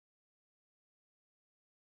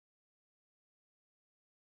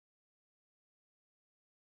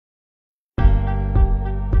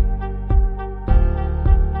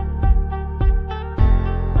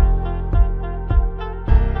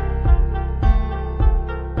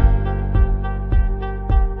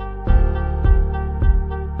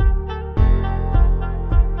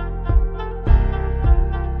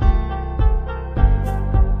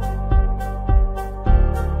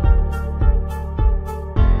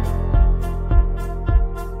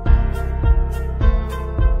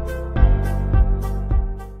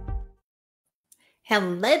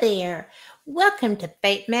Hello there. Welcome to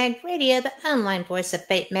Fate Mag Radio, the online voice of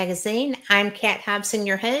Fate Magazine. I'm Kat Hobson,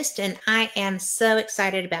 your host, and I am so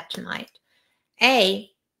excited about tonight.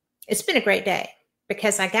 It's been a great day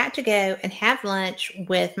because I got to go and have lunch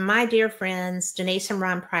with my dear friends, Denise and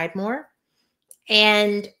Ron Pridemore,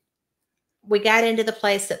 and we got into the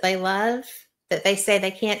place that they love, that they say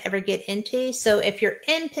they can't ever get into. So if you're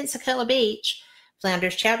in Pensacola Beach,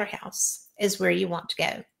 Flounders Chowder House is where you want to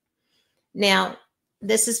go. Now,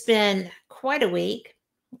 this has been quite a week.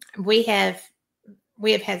 We have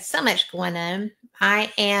had so much going on.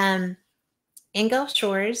 I am in Gulf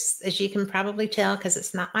Shores, as you can probably tell, because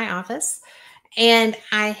it's not my office. And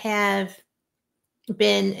I have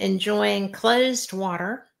been enjoying closed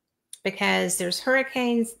water because there's a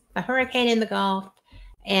hurricane in the Gulf,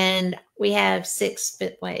 and we have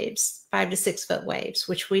 6-foot waves, 5 to 6 foot waves,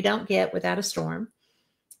 which we don't get without a storm.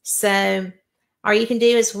 So all you can do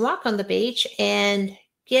is walk on the beach and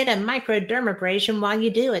get a microdermabrasion while you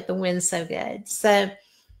do it. The wind's so good. So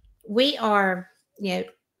we are,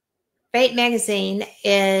 Fate Magazine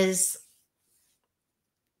is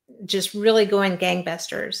just really going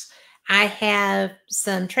gangbusters. I have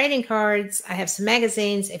some trading cards. I have some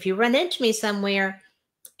magazines. If you run into me somewhere,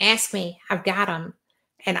 ask me. I've got them,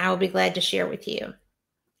 and I will be glad to share with you.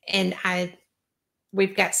 And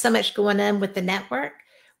we've got so much going on with the network.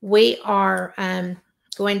 We are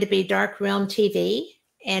going to be Dark Realm TV,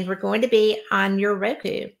 and we're going to be on your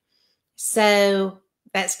Roku. So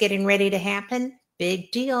that's getting ready to happen. Big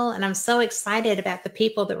deal. And I'm so excited about the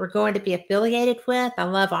people that we're going to be affiliated with. I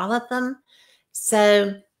love all of them.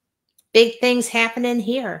 So big things happening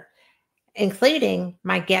here, including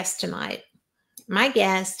my guest tonight. My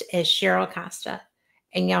guest is Cheryl Costa,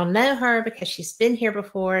 and y'all know her because she's been here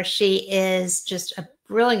before. She is just a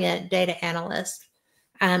brilliant data analyst.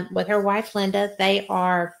 With her wife, Linda, they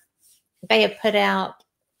have put out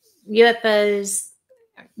UFOs,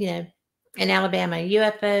 in Alabama,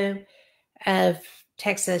 UFO of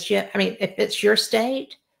Texas. If it's your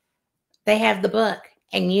state, they have the book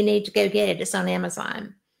and you need to go get it. It's on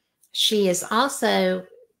Amazon. She is also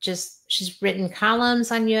she's written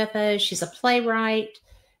columns on UFOs. She's a playwright.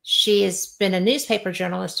 She has been a newspaper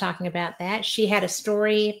journalist talking about that. She had a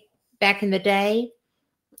story back in the day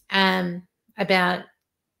about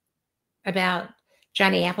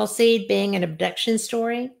Johnny Appleseed being an abduction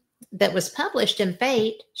story that was published in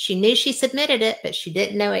Fate. She knew she submitted it, but she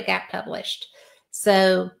didn't know it got published.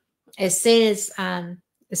 So as soon as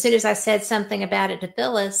I said something about it to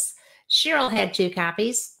Phyllis, Cheryl had 2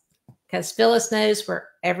 copies because Phyllis knows where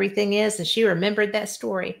everything is, and she remembered that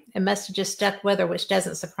story. It must have just stuck with her, which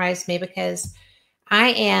doesn't surprise me because I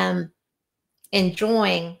am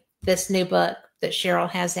enjoying this new book that Cheryl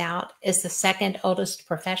has out. It's The Second Oldest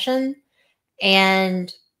Profession.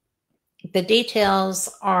 And the details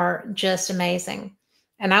are just amazing.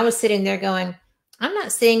 And I was sitting there going, I'm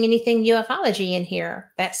not seeing anything ufology in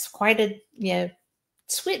here. That's quite a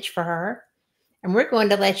switch for her. And we're going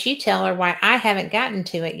to let you tell her why I haven't gotten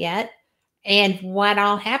to it yet and what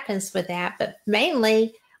all happens with that. But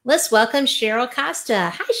mainly, let's welcome Cheryl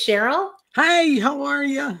Costa. Hi, Cheryl. Hi, how are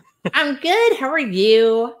you? I'm good. How are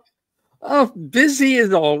you? Oh, busy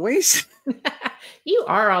as always. You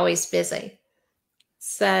are always busy.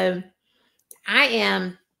 So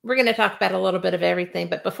we're going to talk about a little bit of everything.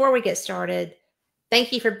 But before we get started,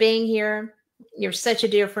 thank you for being here. You're such a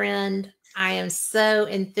dear friend. I am so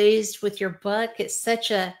enthused with your book. It's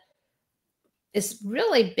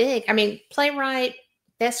really big. Playwright,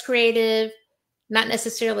 that's creative, not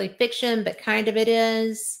necessarily fiction, but kind of it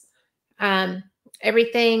is.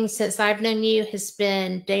 Everything since I've known you has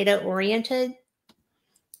been data oriented.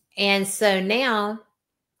 And so now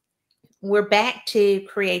we're back to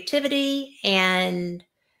creativity, and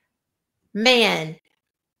man,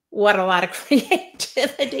 what a lot of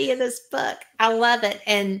creativity in this book. I love it.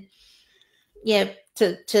 And,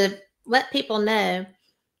 to let people know,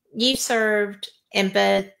 you served in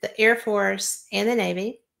both the Air Force and the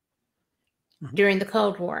Navy during the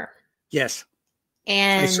Cold War. Yes.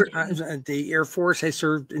 And the Air Force, I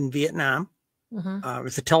served in Vietnam.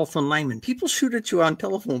 With a telephone lineman. People shoot at you on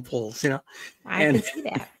telephone poles, I can see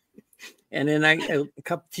that. And then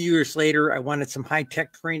a few years later, I wanted some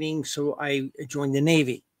high-tech training, so I joined the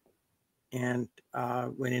Navy and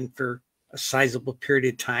went in for a sizable period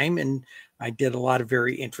of time, and I did a lot of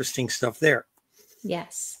very interesting stuff there.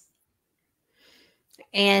 Yes.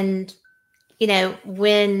 And,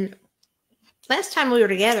 when last time we were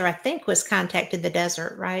together, I think was Contact in the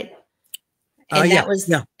Desert, right? And that was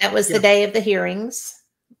the day of the hearings.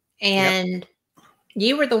 And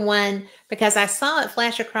you were the one, because I saw it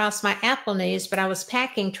flash across my Apple News, but I was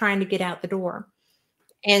packing, trying to get out the door.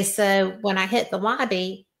 And so when I hit the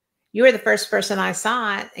lobby, you were the first person I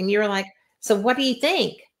saw, and you were like, "So what do you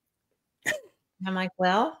think?" I'm like,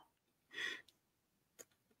 "Well,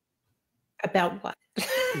 about what?"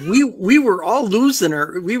 We were all losing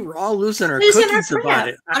our cookies about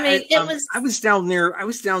it. I mean, it was. I was down there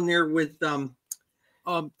with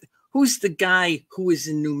who's the guy who was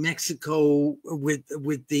in New Mexico with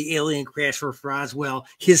the alien crash with Roswell,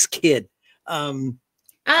 his kid. Paul.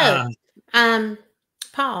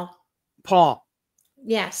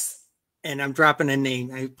 Yes. And I'm dropping a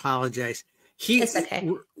name. I apologize. It's okay.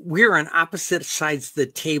 We're on opposite sides of the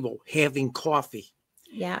table having coffee.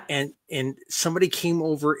 Yeah. And somebody came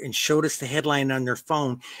over and showed us the headline on their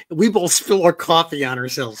phone. We both spilled our coffee on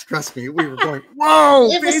ourselves. Trust me. We were going, whoa.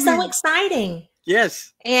 It was so exciting.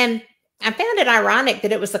 Yes. And I found it ironic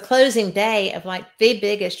that it was the closing day of like the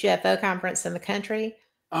biggest UFO conference in the country.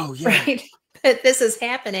 Oh, yeah. Right. But this is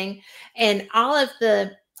happening. And all of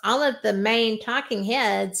the main talking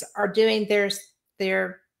heads are doing their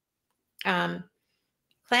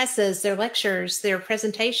classes, their lectures, their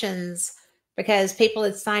presentations, because people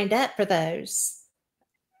had signed up for those,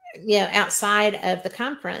 outside of the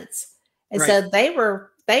conference. And so they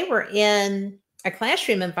were in a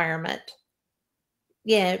classroom environment.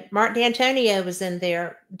 Yeah. Mark D'Antonio was in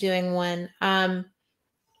there doing one.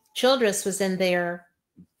 Childress was in there.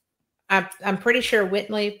 I'm pretty sure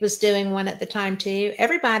Whitley was doing one at the time too.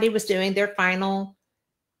 Everybody was doing their final.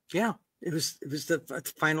 Yeah. It was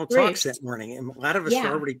the final talks that morning. And a lot of us were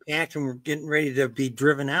already packed and we're getting ready to be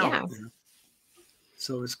driven out. Yeah.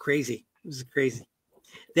 So it was crazy. It was crazy.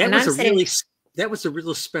 That was a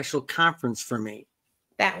really special conference for me.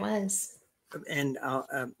 That was. And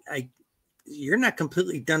you're not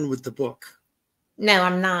completely done with the book. No,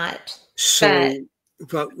 I'm not. So,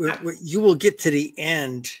 but you will get to the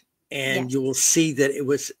end, and you will see that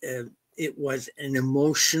it was an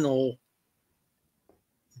emotional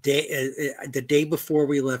day. The day before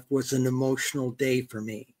we left was an emotional day for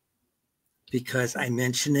me because I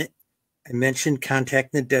mentioned it. I mentioned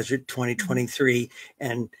Contact in the Desert 2023,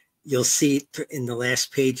 and you'll see in the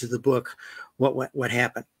last page of the book what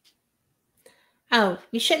happened. Oh,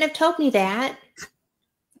 you shouldn't have told me that.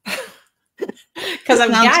 Because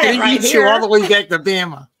I've got it right here. All the way back to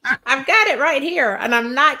Bama. I've got it right here, and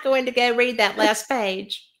I'm not going to go read that last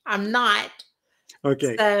page. I'm not.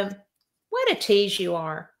 Okay. So, what a tease you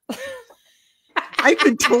are. I've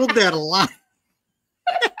been told that a lot.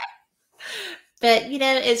 But,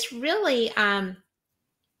 it's really, I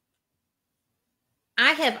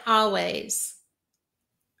have always,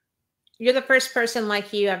 you're the first person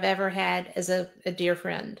like you I've ever had as a dear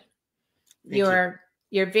friend. You're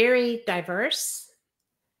very diverse.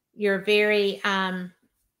 You're very,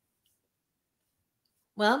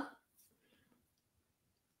 well,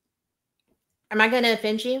 am I going to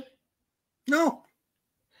offend you? No.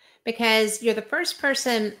 Because you're the first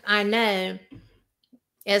person I know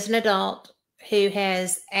as an adult who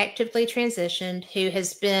has actively transitioned, who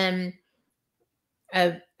has been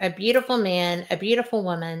a beautiful man, a beautiful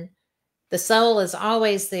woman. The soul is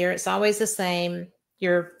always there. It's always the same.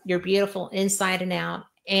 You're beautiful inside and out.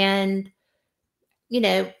 And,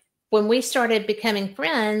 when we started becoming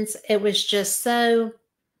friends, it was just so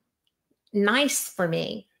nice for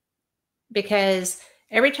me because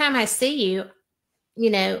every time I see you,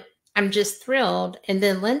 I'm just thrilled. And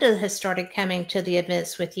then Linda has started coming to the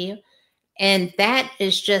events with you. And that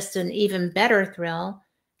is just an even better thrill.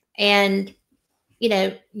 And,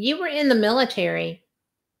 you were in the military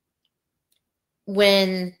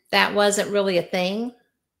when that wasn't really a thing.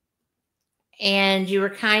 And you were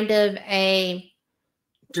kind of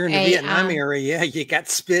during the Vietnam era, you got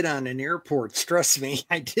spit on in airports. Trust me,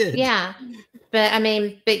 I did. Yeah. But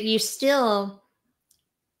you still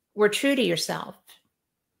were true to yourself.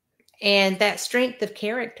 And that strength of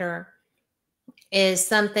character is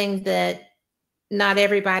something that not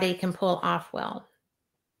everybody can pull off well.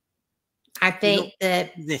 I think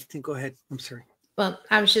that. Go ahead. I'm sorry. Well,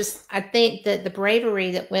 I think that the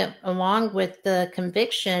bravery that went along with the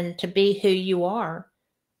conviction to be who you are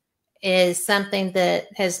is something that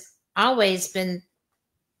has always been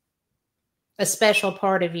a special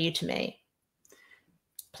part of you to me.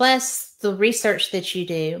 Plus the research that you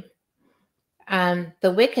do, the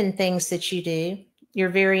Wiccan things that you do, you're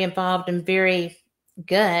very involved and very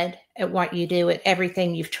good at what you do, at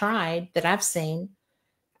everything you've tried that I've seen.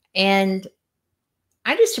 And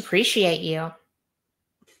I just appreciate you.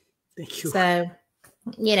 Thank you. So,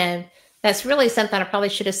 that's really something I probably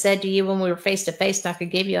should have said to you when we were face to face. I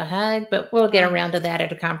could give you a hug, but we'll get around to that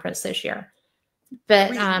at a conference this year.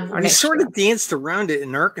 But we sort of danced around it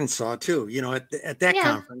in Arkansas too, at that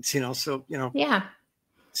conference, so. Yeah.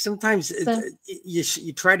 sometimes So,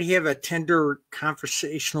 you try to have a tender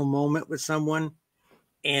conversational moment with someone,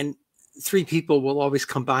 and three people will always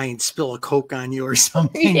come by and spill a Coke on you or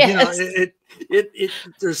something. You know, yes,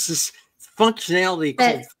 there's this functionality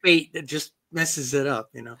called but fate that just messes it up,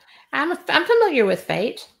 you know. I'm familiar with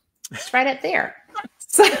Fate. It's right up there.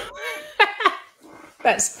 So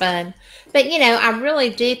that's fun. But I really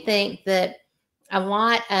do think that a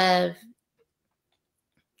lot of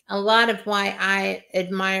why I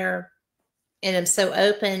admire and am so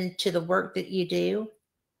open to the work that you do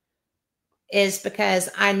is because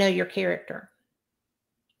I know your character.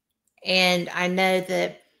 And I know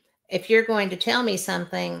that if you're going to tell me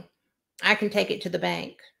something, I can take it to the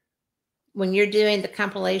bank. When you're doing the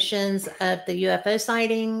compilations of the UFO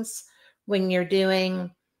sightings, when you're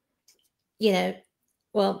doing, you know,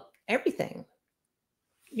 well, everything,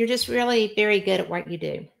 you're just really very good at what you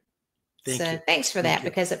do. Thank So you. thanks for that,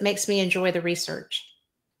 because it makes me enjoy the research.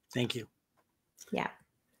 Thank you. Yeah.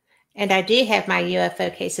 And I do have my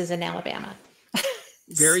UFO cases in Alabama.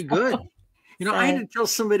 Very good. You know, I had So to tell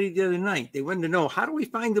somebody the other night, they wanted to know, how do we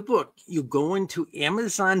find the book? You go into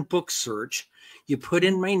Amazon book search, you put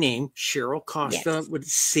in my name, Cheryl Costa yes, with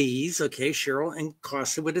C's, okay, Cheryl and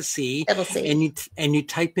Costa with a C, double C. and you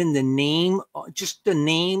type in the name, just the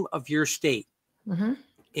name of your state Mm-hmm.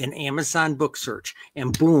 in Amazon book search,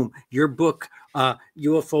 and boom, your book,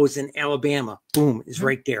 UFOs in Alabama, boom, is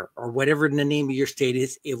right there, or whatever the name of your state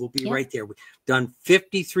is, it will be right there. We've done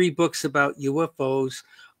 53 books about UFOs.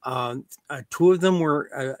 Two of them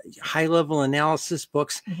were high-level analysis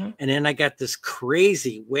books, and then I got this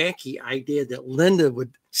crazy, wacky idea that Linda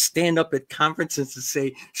would stand up at conferences and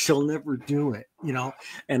say she'll never do it, you know.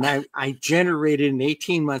 And I generated in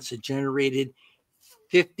 18 months, I generated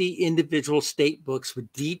 50 individual state books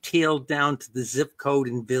with detailed down to the zip code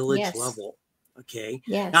and village level. Okay.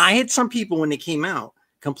 Yes. Now I had some people when they came out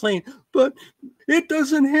complain, but it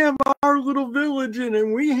doesn't have our little village in it.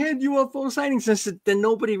 We had UFO sightings, and then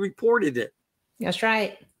nobody reported it. That's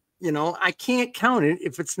right. You know, I can't count it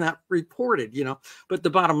if it's not reported, you know. But the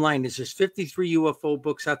bottom line is there's 53 UFO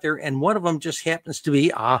books out there, and one of them just happens to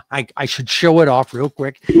be, I should show it off real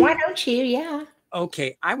quick. Why don't you? Yeah.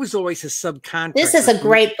 Okay. I was always a subcontractor. This is a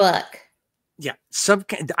great book. Yeah.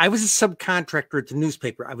 I was a subcontractor at the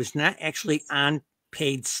newspaper. I was not actually on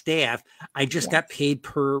paid staff. I just got paid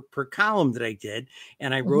per column that I did.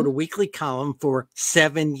 And I wrote a weekly column for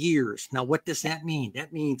 7 years. Now, what does that mean?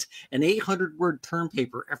 That means an 800-word term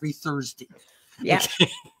paper every Thursday. Yeah.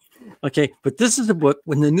 Okay. But this is a book.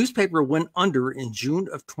 When the newspaper went under in June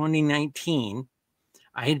of 2019,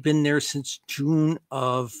 I had been there since June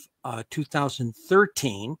of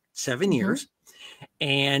 2013, 7 years.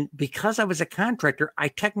 And because I was a contractor, I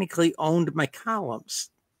technically owned my columns.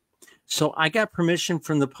 So I got permission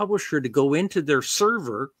from the publisher to go into their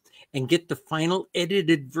server and get the final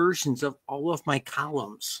edited versions of all of my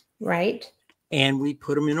columns. Right. And we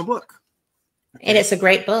put them in a book. Okay. And it's a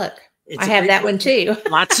great book. I have that one too.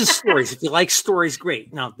 Lots of stories. If you like stories,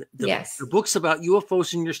 great. Now, the books about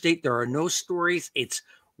UFOs in your state, there are no stories. It's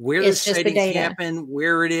where the sightings happen,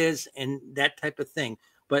 where it is, and that type of thing.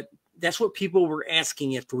 But that's what people were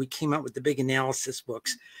asking after we came out with the big analysis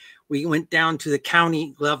books. We went down to the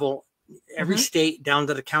county level, every state down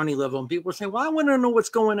to the county level, and people were saying, well, I want to know what's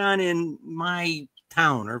going on in my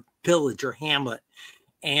town or village or hamlet.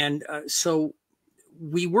 And so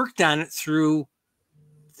we worked on it through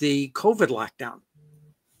the COVID lockdown.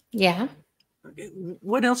 Yeah.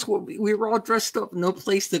 What else? We were all dressed up, no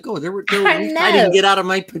place to go. I didn't get out of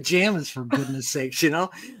my pajamas, for goodness sakes, you know?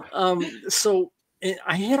 So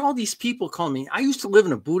I had all these people call me. I used to live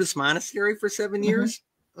in a Buddhist monastery for 7 years.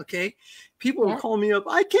 Okay. People were calling me up.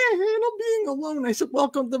 I can't handle being alone. I said,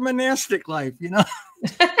 welcome to monastic life, you know?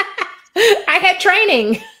 I had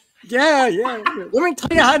training. Yeah. Let me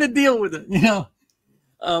tell you how to deal with it, you know?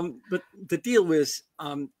 But the deal was,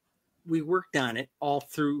 we worked on it all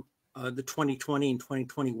through the 2020 and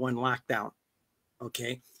 2021 lockdown.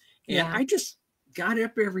 Okay. And I just got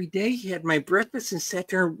up every day, had my breakfast, and sat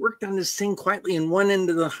there and worked on this thing quietly in one end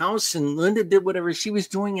of the house. And Linda did whatever she was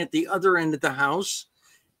doing at the other end of the house.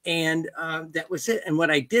 And that was it. And what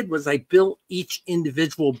I did was I built each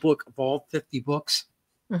individual book of all 50 books.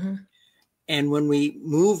 And when we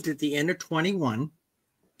moved at the end of 21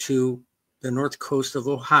 to the north coast of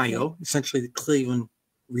Ohio, essentially the Cleveland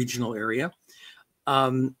regional area,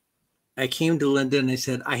 I came to Linda and I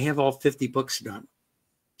said, I have all 50 books done.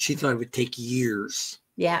 She thought it would take years.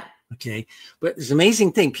 Yeah. Okay. But it's an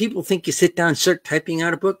amazing thing. People think you sit down and start typing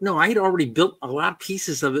out a book. No, I had already built a lot of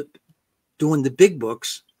pieces of it doing the big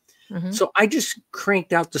books. Mhm. So I just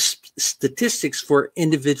cranked out the statistics for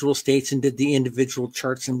individual states and did the individual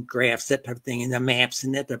charts and graphs, that type of thing, and the maps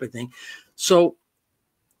and that type of thing. So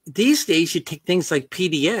these days you take things like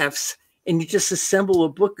PDFs and you just assemble a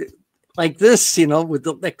book like this, you know, with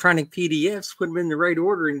the electronic PDFs, put them in the right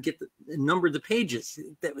order and get the number of the pages.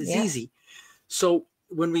 That was easy. So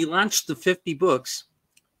when we launched the 50 books,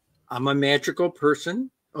 I'm a magical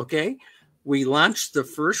person. Okay. We launched the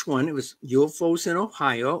first one. It was UFOs in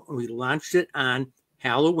Ohio. And we launched it on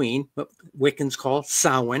Halloween, what Wiccans call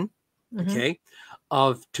Samhain, okay,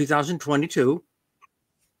 of 2022.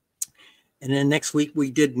 And then next week we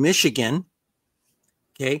did Michigan.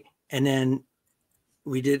 Okay. And then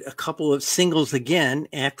we did a couple of singles again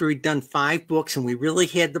after we'd done 5 books and we really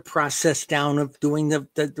had the process down of doing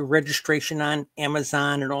the registration on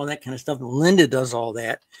Amazon and all that kind of stuff. And Linda does all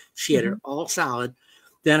that. She had it all solid.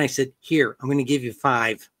 Then I said, here, I'm going to give you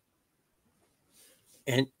 5.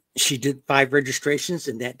 And she did 5 registrations,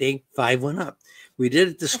 and that day 5 went up. We did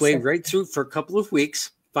it this way right through for a couple of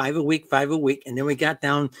weeks, 5 a week, 5 a week. And then we got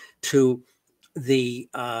down to the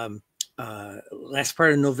last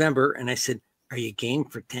part of November. And I said, are you game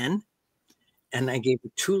for 10? And I gave her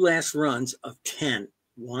 2 last runs of 10.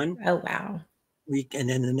 One week, and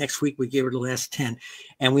then the next week we gave her the last 10.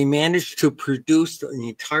 And we managed to produce the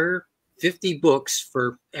entire 50 books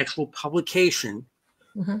for actual publication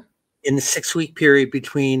in the 6-week period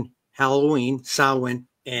between Halloween, Samhain,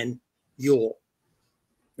 and Yule,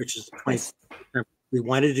 which is 20. We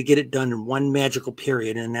wanted to get it done in one magical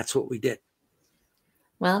period, and that's what we did.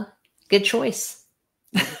 Well, good choice.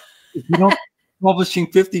 If you don't publishing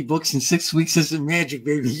 50 books in 6 weeks isn't magic,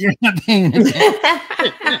 baby. You're not paying attention.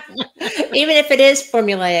 Even if it is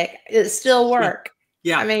formulaic, it's still work.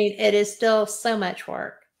 Yeah. I mean, it is still so much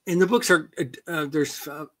work. And the books are, there's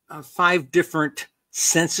 5 different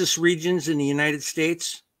census regions in the United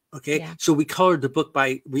States. Okay. Yeah. So we colored the book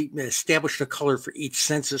we established a color for each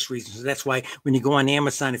census region. So that's why when you go on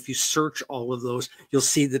Amazon, if you search all of those, you'll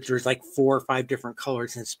see that there's like 4 or 5 different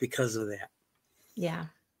colors. And it's because of that. Yeah.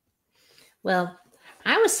 Well,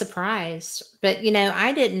 I was surprised, but, you know,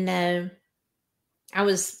 I didn't know. I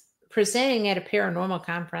was presenting at a paranormal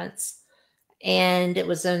conference, and it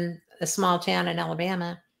was in a small town in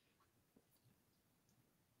Alabama.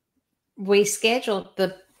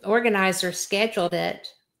 The organizer scheduled it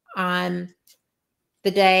on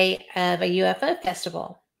the day of a UFO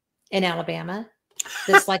festival in Alabama.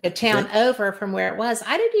 That's like a town over from where it was.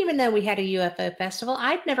 I didn't even know we had a UFO festival.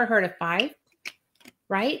 I'd never heard of Fife,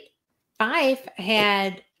 right? Fife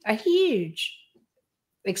had a huge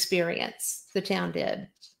experience, the town did.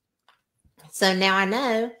 So now I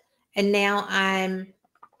know, and now I'm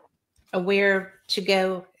aware to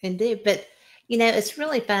go and do. But, you know, it's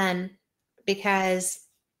really fun because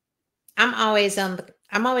I'm always on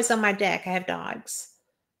my deck. I have dogs,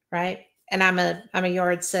 right? And I'm a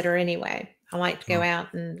yard sitter anyway. I like to go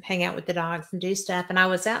out and hang out with the dogs and do stuff. And I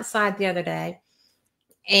was outside the other day,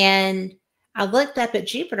 and I looked up at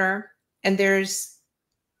Jupiter, and there's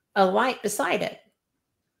a light beside it.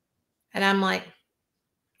 And I'm like,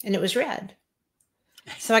 and it was red.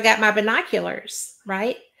 So I got my binoculars,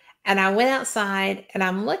 right? And I went outside and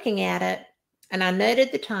I'm looking at it, and I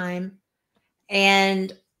noted the time.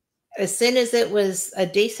 And as soon as it was a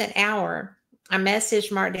decent hour, I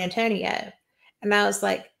messaged Mark D'Antonio, and I was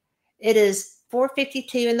like, it is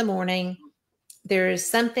 4:52 in the morning. There is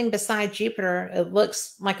something beside Jupiter. It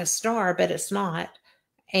looks like a star, but it's not.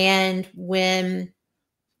 And when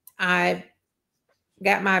I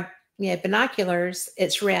got my binoculars,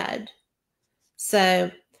 it's red. So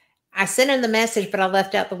I sent him the message, but I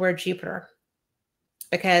left out the word Jupiter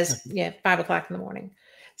because 5 o'clock in the morning.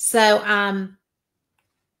 So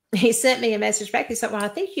he sent me a message back. He said, well, I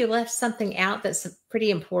think you left something out that's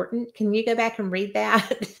pretty important. Can you go back and read that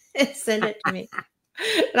and send it to me?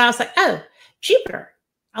 And I was like, oh, Jupiter.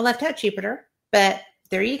 I left out Jupiter, but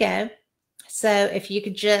there you go. So if you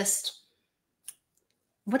could just,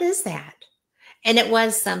 what is that? And it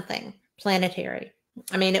was something planetary.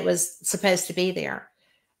 I mean, it was supposed to be there.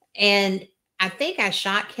 And I think I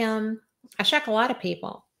shock him. I shock a lot of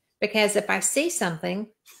people, because if I see something,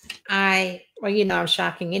 I'm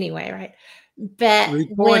shocking anyway, right? But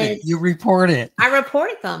you report it. I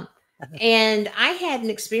report them. And I had an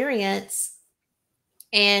experience,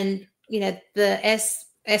 and, the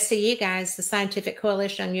SCU guys, the Scientific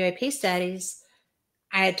Coalition on UAP Studies,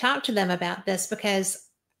 I had talked to them about this because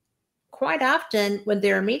quite often when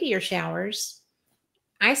there are meteor showers,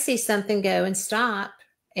 I see something go and stop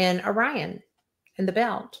in Orion in the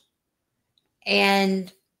belt.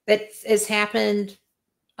 And it has happened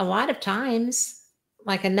a lot of times,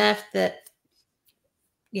 like enough that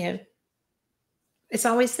you know, it's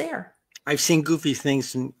always there. I've seen goofy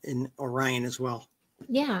things in Orion as well.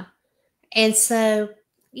 Yeah. And so,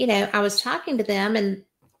 I was talking to them and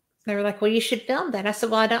they were like, well, you should film that. I said,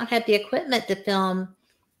 well, I don't have the equipment to film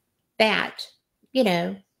that,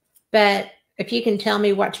 but if you can tell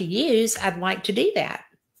me what to use, I'd like to do that.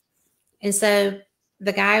 And so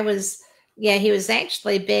the guy was, he was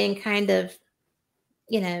actually being kind of,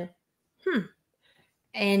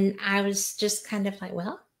 and I was just kind of like,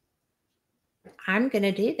 well, I'm going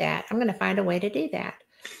to do that. I'm going to find a way to do that.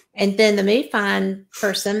 And then the MUFON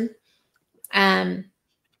person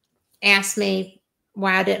asked me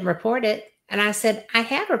why I didn't report it. And I said, I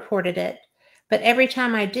have reported it, but every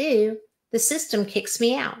time I do, the system kicks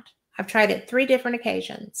me out. I've tried it 3 different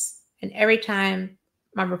occasions, and every time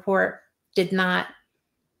my report did not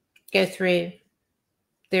go through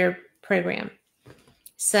their program.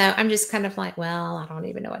 So I'm just kind of like, well, I don't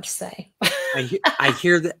even know what to say. I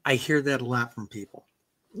hear that a lot from people.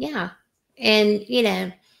 Yeah.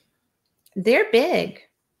 And, they're big.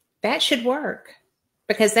 That should work,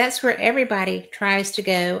 because that's where everybody tries to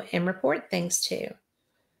go and report things to.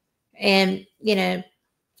 And,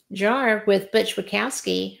 JAR with Butch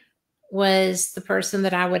Wachowski was the person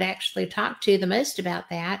that I would actually talk to the most about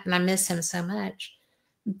that. And I miss him so much.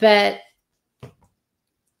 But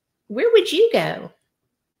where would you go?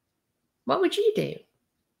 What would you do?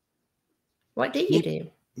 What do you do?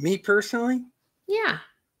 Me personally? Yeah.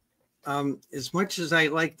 As much as I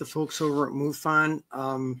like the folks over at MUFON,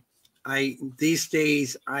 these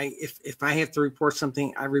days, if I have to report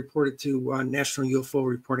something, I report it to National UFO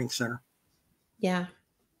Reporting Center. Yeah.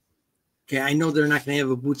 Okay, I know they're not going to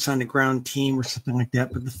have a boots on the ground team or something like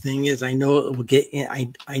that, but the thing is, I know it will get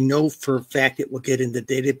in. I know for a fact it will get in the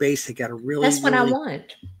database. They got a really that's what I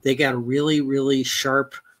want. They got a really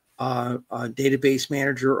sharp database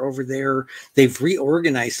manager over there. They've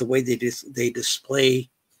reorganized the way they display,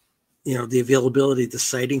 the availability of the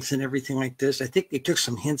sightings and everything like this. I think they took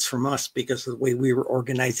some hints from us because of the way we were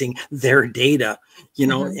organizing their data,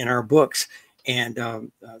 in our books.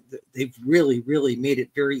 And they've really made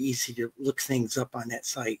it very easy to look things up on that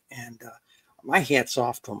site. And my hat's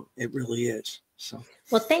off to them. It really is. So,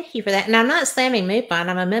 well, thank you for that. And I'm not slamming MUFON.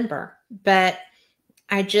 I'm a member, but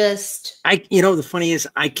the funny is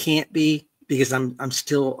I can't be, because I'm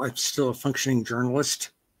still a functioning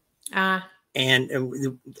journalist. And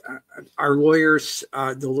our lawyers,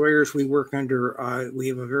 the lawyers we work under, we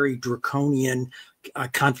have a very draconian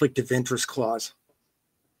conflict of interest clause.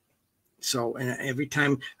 So, and every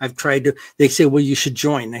time I've tried to, they say, well, you should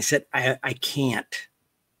join. And I said, I can't.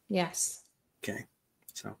 Yes. Okay.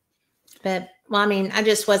 So. But, well, I mean, I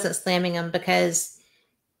just wasn't slamming them because,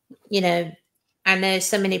 I know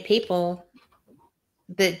so many people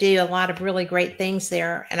that do a lot of really great things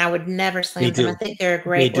there, and I would never slam them. I think they're a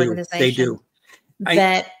great organization. They do.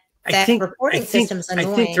 But that reporting system's annoying.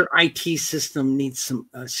 I think their IT system needs some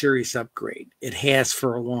serious upgrade. It has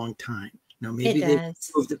for a long time. Now, maybe they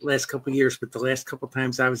moved it the last couple of years, but the last couple of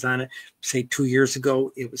times I was on it, say 2 years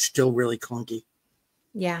ago, it was still really clunky.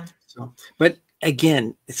 Yeah. So, but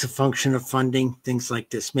again, it's a function of funding, things like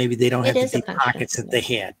this. Maybe they don't have the deep pockets that they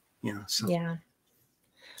had, So yeah.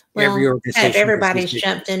 Well, every organization, everybody's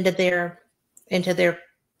jumped into their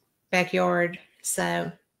backyard.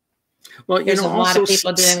 So, well, there's a lot of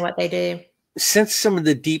people doing what they do. Since some of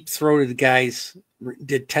the deep-throated guys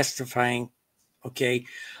did testifying, okay.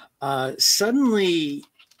 Suddenly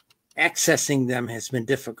accessing them has been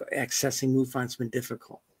difficult. Accessing MUFON's been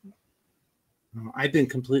difficult. I've been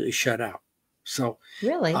completely shut out. So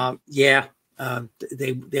really, yeah,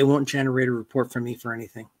 they won't generate a report from me for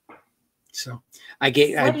anything. So I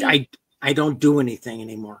don't do anything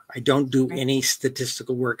anymore. I don't do any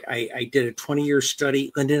statistical work. I did a 20-year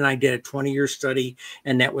study. Linda and I did a 20-year study,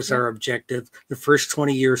 and that was our objective. The first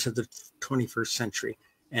 20 years of the 21st century,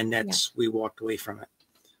 and we walked away from it.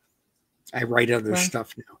 I write other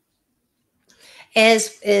stuff now.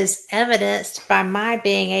 As is evidenced by my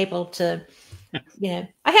being able to, I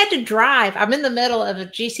had to drive. I'm in the middle of a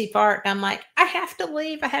GC fart, and I'm like, I have to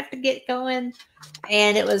leave. I have to get going.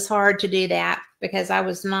 And it was hard to do that because I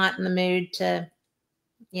was not in the mood to,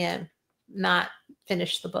 not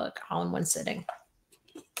finish the book all in one sitting.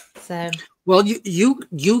 So, well,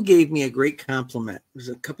 you gave me a great compliment. It was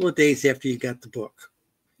a couple of days after you got the book.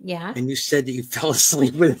 Yeah. And you said that you fell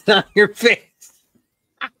asleep with it on your face.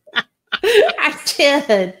 I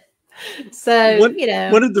did. So,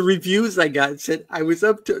 one of the reviews I got said I was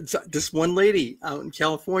up to, this one lady out in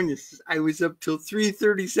California says, I was up till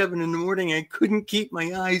 3:37 in the morning. I couldn't keep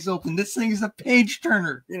my eyes open. This thing is a page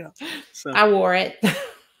turner, So I wore it.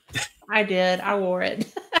 I did. I wore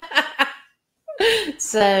it.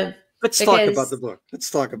 So Let's talk about the because book. Let's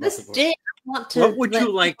talk about the this book. did I want What to would let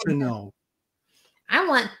you like people to know. know? I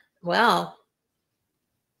want, well,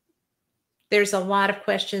 there's a lot of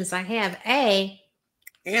questions I have.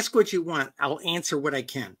 Ask what you want. I'll answer what I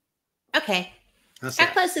can. Okay. How's How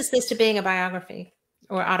that? close is this to being a biography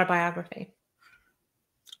or autobiography?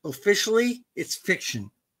 Officially, it's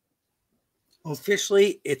fiction.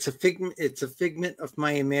 Officially, it's a figment of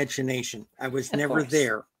my imagination. I was Of never course.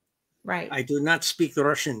 there. Right. I do not speak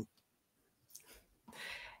Russian.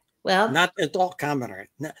 Well, Not at all, comrade.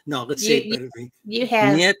 No, let's you, say you, it better. you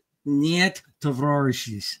have, Нет,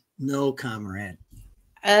 товарищи. No, comrade.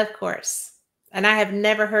 of course. And I have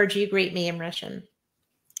never heard you greet me in Russian.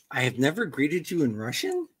 I have never greeted you in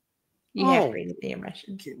Russian. You have greeted me in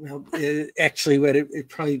Russian. Okay, well, actually, what it'd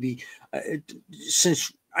probably be,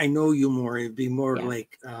 since I know you more, it'd be more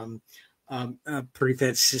like pretty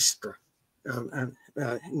fat sister,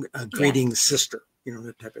 greeting the sister, you know,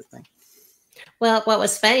 that type of thing. Well, what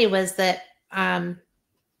was funny was that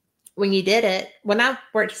when you did it, when I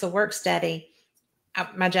worked as a work study,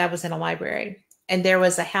 my job was in a library, and there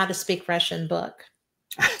was a How to Speak Russian book.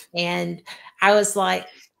 And I was like,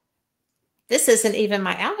 this isn't even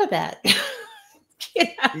my alphabet. You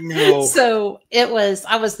know? No. So I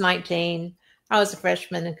was 19. I was a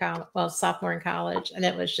freshman in college, well, sophomore in college. And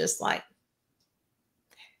it was just like,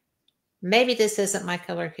 maybe this isn't my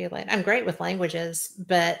color Kool-Aid. I'm great with languages,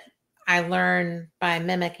 but I learn by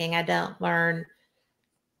mimicking. I don't learn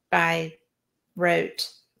by rote.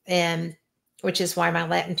 And which is why my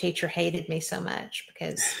Latin teacher hated me so much,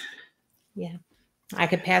 because I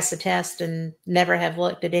could pass the test and never have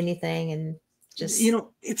looked at anything, and just, you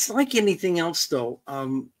know, it's like anything else though.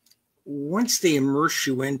 Once they immerse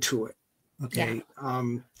you into it, okay.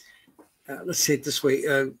 Let's say it this way.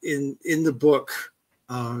 In the book,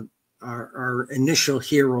 our initial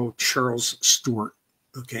hero, Charles Stewart,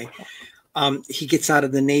 okay, he gets out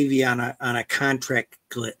of the Navy on a contract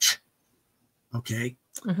glitch, okay.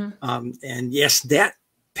 And yes, that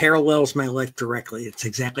parallels my life directly. It's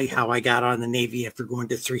exactly how I got out of the Navy after going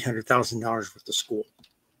to $300,000 worth of school.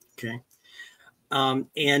 Okay.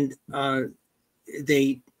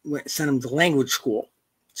 They sent him to language school.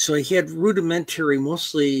 So he had rudimentary,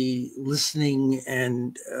 mostly listening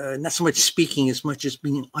and not so much speaking as much as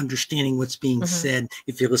being understanding what's being said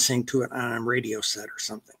if you're listening to it on a radio set or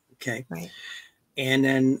something. Okay. right. And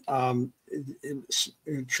then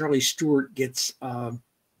Charlie Stewart gets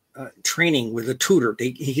training with a tutor.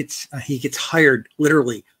 He gets hired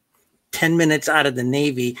literally 10 minutes out of the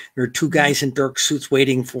Navy. There are two guys in dark suits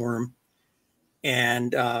waiting for him.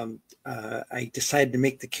 And I decided to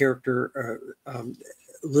make the character a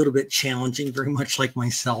little bit challenging, very much like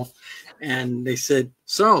myself. And they said,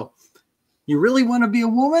 so you really want to be a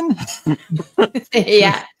woman?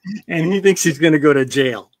 Yeah. And he thinks he's going to go to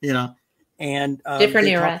jail, you know. And different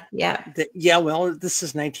era. Well, this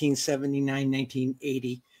is 1979,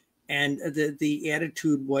 1980. And the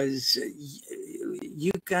attitude was,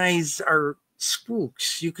 you guys are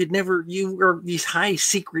spooks. You are these high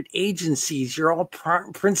secret agencies. You're all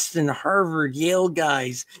Princeton, Harvard, Yale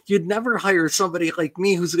guys. You'd never hire somebody like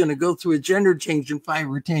me who's going to go through a gender change in 5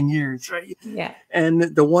 or 10 years, right? Yeah.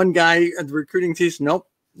 And the one guy at the recruiting team says, nope,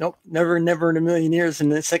 never in a million years. And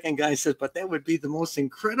the second guy says, but that would be the most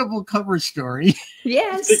incredible cover story.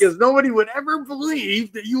 Yes. Because nobody would ever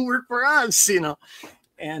believe that you work for us, you know.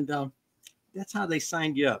 And that's how they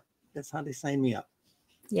signed you up. That's how they signed me up.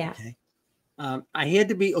 Yeah. Okay. I had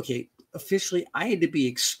to be, officially, I had to be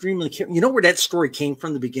extremely careful. You know where that story came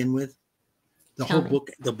from to begin with?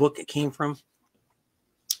 The book it came from?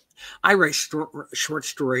 I write short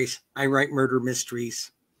stories. I write murder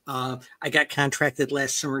mysteries. I got contracted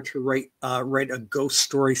last summer to write a ghost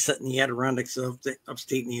story set in the Adirondacks of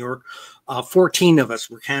upstate New York. 14 of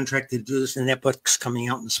us were contracted to do this, and that book's coming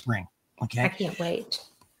out in the spring. Okay. I can't wait.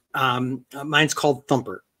 Mine's called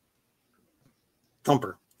Thumper.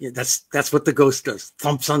 Thumper. Yeah, that's what the ghost does.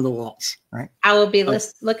 Thumps on the walls, right? I will be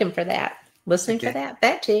looking for that. Listening for that.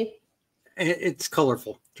 That too. It's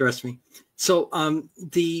colorful. Trust me. So I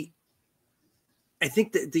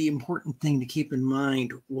think that the important thing to keep in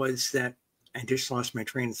mind was that I just lost my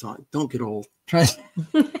train of thought. Don't get old.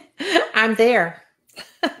 I'm there.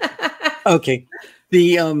 Okay.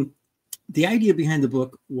 The idea behind the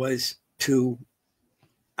book was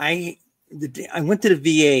I went to the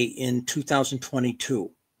VA in 2022.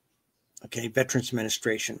 Okay, Veterans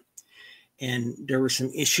Administration. And there were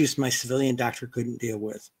some issues my civilian doctor couldn't deal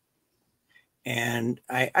with. And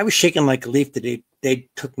I was shaking like a leaf that they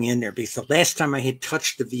took me in there, because the last time I had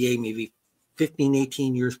touched the VA, maybe 15,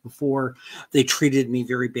 18 years before, they treated me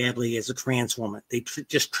very badly as a trans woman. They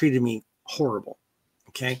just treated me horrible.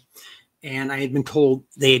 Okay. And I had been told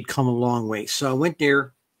they had come a long way. So I went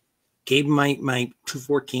there, gave them my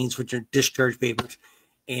 214s, which are discharge papers.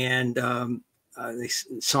 And they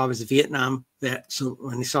saw I was a Vietnam vet. So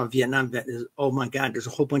when they saw a Vietnam vet, oh my God, there's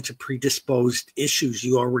a whole bunch of predisposed issues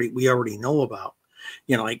we already know about.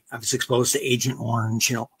 You know, like I was exposed to Agent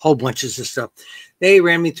Orange, you know, whole bunches of stuff. They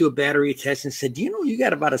ran me through a battery test and said, you know, you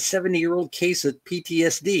got about a 70-year-old case of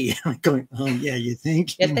PTSD. I'm going, oh yeah, you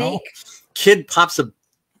think? You think? Kid pops a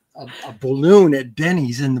balloon at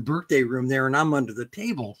Denny's in the birthday room there, and I'm under the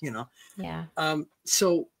table, you know. Yeah.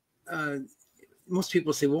 So most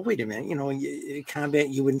people say, well, wait a minute, you know, in combat,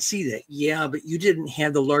 you wouldn't see that. Yeah, but you didn't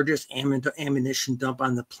have the largest ammunition dump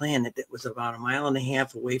on the planet that was about 1.5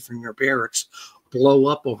 miles away from your barracks blow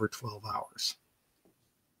up over 12 hours.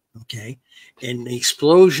 Okay. And the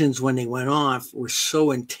explosions, when they went off, were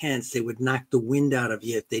so intense, they would knock the wind out of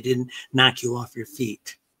you if they didn't knock you off your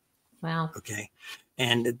feet. Wow. Okay.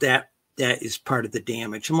 And that is part of the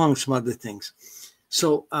damage, among some other things.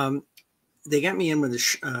 So they got me in with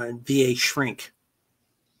a VA shrink.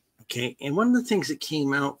 Okay. And one of the things that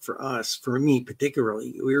came out for us, for me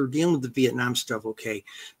particularly, we were dealing with the Vietnam stuff. Okay.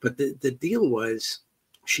 But the deal was,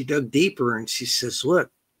 she dug deeper and she says,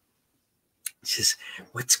 look, she says,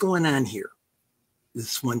 what's going on here?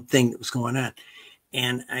 This one thing that was going on.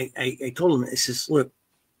 And I told him, it says, look,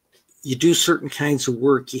 you do certain kinds of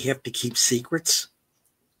work, you have to keep secrets.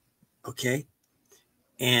 Okay.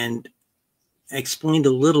 And I explained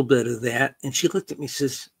a little bit of that. And she looked at me and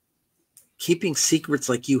says, keeping secrets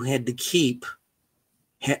like you had to keep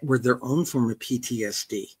were their own form of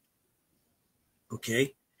PTSD.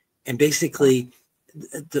 Okay. And basically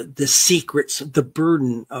the secrets, the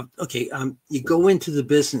burden of, okay, you go into the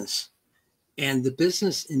business, and the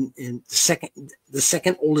business in the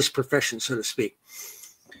second oldest profession, so to speak,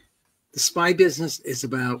 the spy business is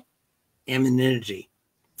about anonymity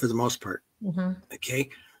for the most part. Mm-hmm. Okay.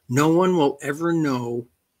 No one will ever know,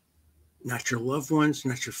 not your loved ones,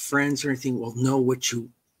 not your friends or anything, will know what you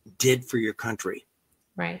did for your country.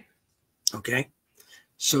 Right. Okay.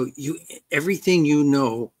 So everything you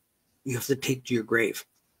know, you have to take to your grave.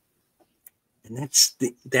 And that's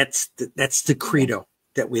the credo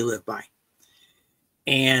that we live by.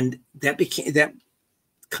 And that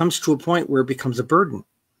comes to a point where it becomes a burden.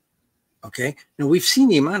 Okay. Now we've seen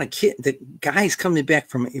the amount of the guys coming back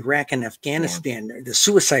from Iraq and Afghanistan, the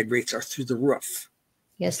suicide rates are through the roof.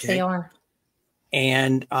 Yes, okay? they are.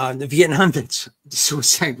 And the Vietnam vets, the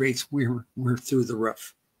suicide rates were through the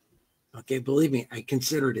roof. Okay. Believe me, I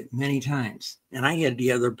considered it many times. And I had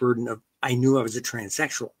the other burden of, I knew I was a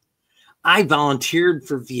transsexual. I volunteered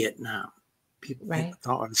for Vietnam. People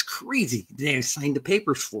thought I was crazy. They signed the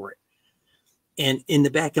papers for it. And in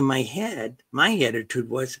the back of my head, my attitude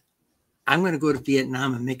was, I'm going to go to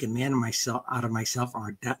Vietnam and make a man out of myself,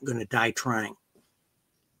 or I'm going to die trying.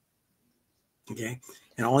 Okay.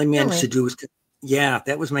 And all I managed to do was,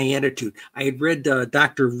 that was my attitude. I had read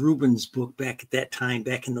Dr. Rubin's book back at that time,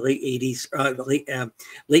 back in the late 80s,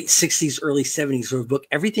 late 60s, early 70s, wrote a book,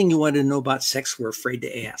 Everything You Wanted to Know About Sex, We're Afraid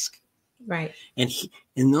to Ask. Right. And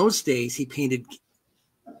in those days, he painted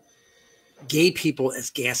gay people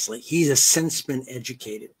as ghastly. He's a since been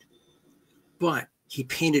educated. But he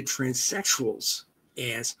painted transsexuals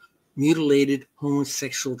as mutilated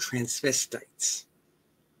homosexual transvestites.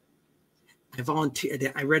 I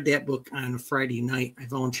volunteered. I read that book on a Friday night. I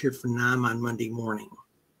volunteered for NAM on Monday morning.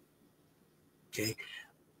 Okay.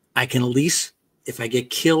 I can at least, if I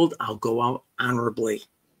get killed, I'll go out honorably,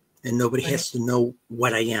 and nobody has to know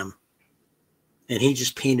what I am. And he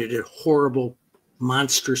just painted a horrible,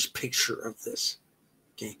 monstrous picture of this.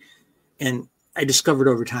 Okay. And I discovered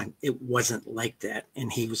over time it wasn't like that,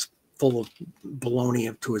 and he was full of baloney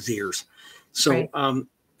up to his ears. So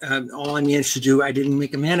all I managed to do, I didn't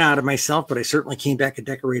make a man out of myself, but I certainly came back a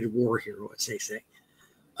decorated war hero, as they say.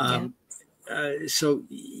 So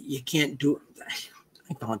you can't do it.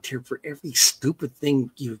 I volunteered for every stupid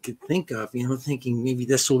thing you could think of, you know, thinking maybe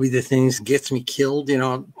this will be the thing that gets me killed, you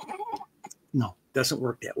know. No, doesn't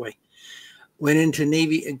work that way. Went into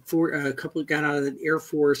Navy and got out of the Air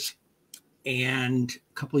Force. And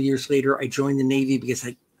a couple of years later, I joined the Navy because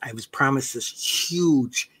I was promised this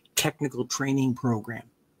huge technical training program,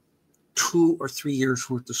 2 or 3 years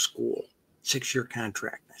worth of school, 6-year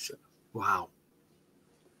contract. I said, wow.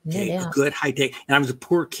 Okay, a good high tech. And I was a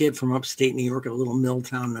poor kid from upstate New York, a little mill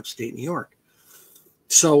town in upstate New York.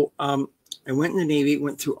 So I went in the Navy,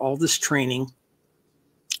 went through all this training.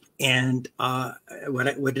 And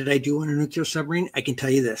what did I do on a nuclear submarine? I can tell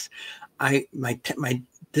you this. My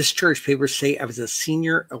discharge papers say I was a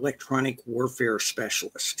senior electronic warfare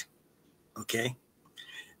specialist. Okay.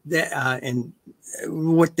 that and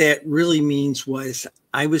what that really means was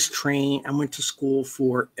I was trained. I went to school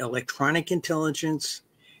for electronic intelligence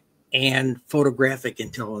and photographic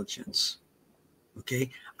intelligence.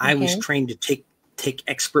 Okay, I was Okay. trained to take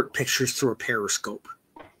expert pictures through a periscope.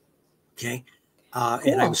 Okay,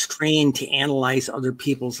 and I Cool. was trained to analyze other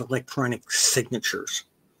people's electronic signatures.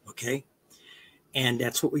 Okay, and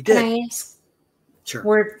that's what we Can did. I ask,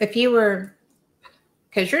 Sure. if you were,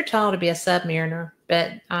 because you're tall to be a submariner,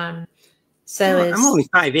 but so Well, I'm is, only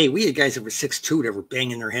 5'8". We had guys that were 6'2" that were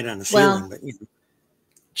banging their head on the ceiling, well, but you know.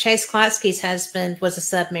 Chase Klotsky's husband was a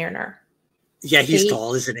submariner. Yeah, he's He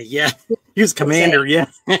tall, isn't he? Yeah, he was was a, commander. Yeah.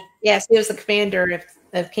 yes, he was the commander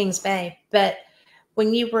of Kings Bay. But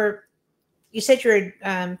when you said you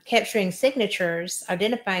were capturing signatures,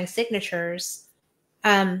 identifying signatures.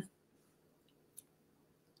 Um,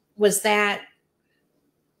 was that,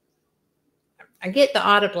 I get the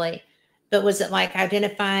audibly, but was it like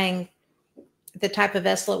identifying the type of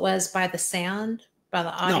vessel it was by the sound, by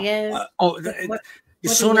the No. audio? What The what do you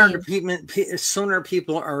sonar mean? department, sonar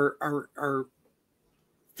people are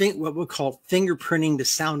think what we'll call fingerprinting the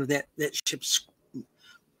sound of that ship's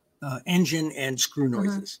engine and screw Mhm.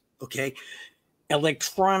 noises. Okay,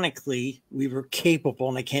 electronically we were capable,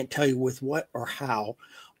 and I can't tell you with what or how,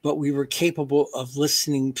 but we were capable of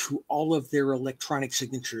listening to all of their electronic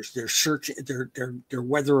signatures, their search, their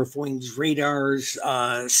weather avoidance radars,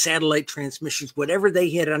 satellite transmissions, whatever they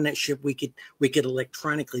had on that ship, we could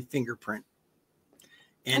electronically fingerprint.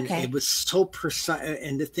 And it Okay. was so precise.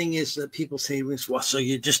 And the thing is that people say, well, so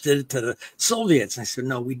you just did it to the Soviets. I said,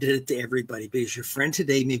 no, we did it to everybody, because your friend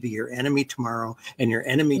today may be your enemy tomorrow, and your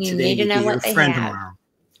enemy You today need to may be know your what they friend have. tomorrow.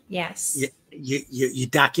 Yes. You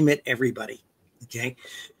document everybody. Okay.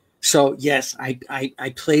 So yes,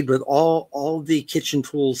 I played with all the kitchen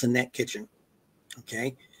tools in that kitchen.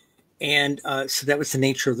 Okay. And so that was the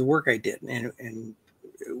nature of the work I did, and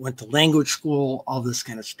went to language school, all this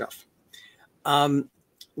kind of stuff.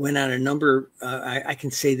 Went on a number, I can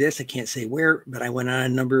say this, I can't say where, but I went on a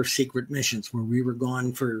number of secret missions where we were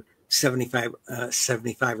gone for 75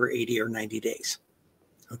 or 80 or 90 days.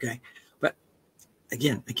 Okay. But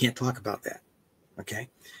again, I can't talk about that. Okay.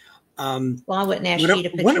 Well, I wouldn't ask you to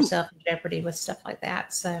put yourself in jeopardy with stuff like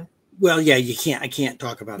that. So well, yeah, I can't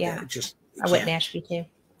talk about yeah, that. Just I wouldn't can't. ask you to.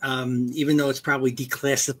 Even though it's probably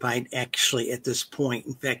declassified actually at this point.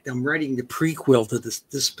 In fact, I'm writing the prequel to this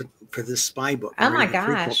spy book. Oh my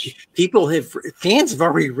gosh. Fans have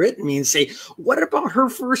already written me and say, what about her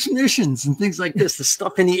first missions and things like this, the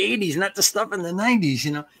stuff in the 80s, not the stuff in the 90s,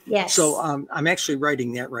 you know? So Yes. I'm actually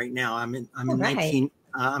writing that right now. I'm in All right.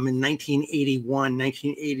 1981,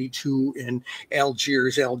 1982 in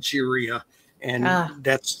Algiers, Algeria. And Ah,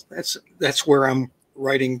 that's where I'm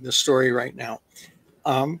writing the story right now.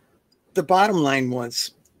 The bottom line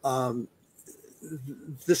was,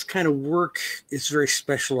 this kind of work is very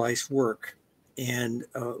specialized work. And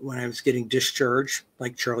when I was getting discharged,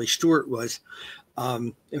 like Charlie Stewart was,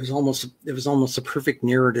 it was almost a perfect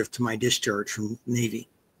narrative to my discharge from Navy.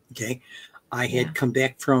 Okay, I yeah. had come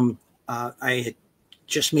back from, I had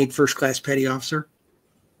just made first class petty officer.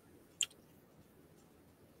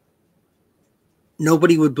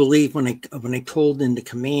 Nobody would believe when I told in the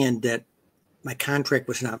command that my contract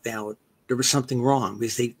was not valid. There was something wrong,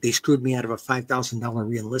 because they screwed me out of a $5,000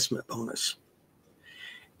 reenlistment bonus.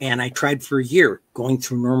 And I tried for a year going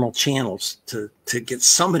through normal channels to get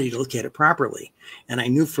somebody to look at it properly. And I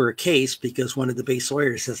knew for a case, because one of the base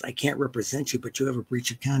lawyers says, I can't represent you, but you have a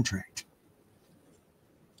breach of contract.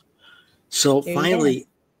 So finally,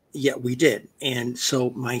 yeah, we did. And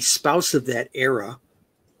so my spouse of that era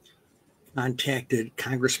contacted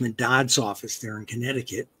Congressman Dodd's office there in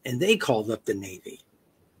Connecticut, and they called up the Navy.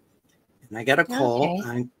 And I got a call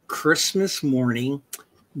on Christmas morning,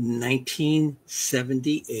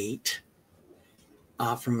 1978,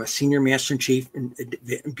 from a senior master in chief in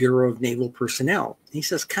the Bureau of Naval Personnel. He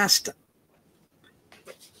says, Costa,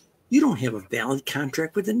 you don't have a valid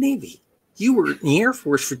contract with the Navy. You were in the Air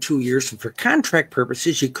Force for 2 years, and for contract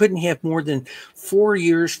purposes, you couldn't have more than 4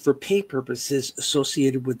 years for pay purposes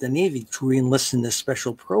associated with the Navy to reenlist in this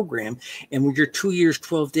special program. And with your 2 years,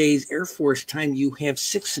 12 days Air Force time, you have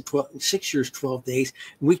 6 years, 12 days.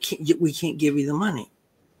 We can't give you the money.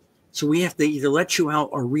 So we have to either let you out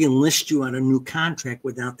or reenlist you on a new contract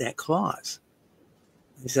without that clause.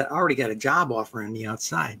 I said, I already got a job offer on the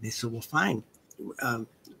outside. They said, well, fine.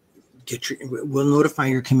 We'll notify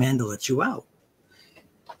your command to let you out.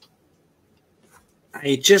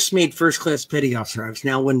 I just made first class petty officer. I was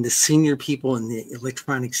now one of the senior people in the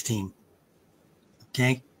electronics team.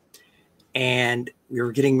 Okay. And we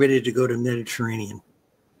were getting ready to go to Mediterranean.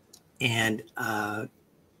 And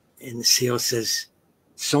and the CO says,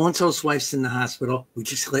 so-and-so's wife's in the hospital. We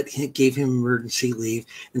just gave him emergency leave.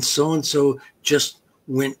 And so-and-so just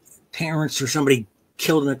went, parents or somebody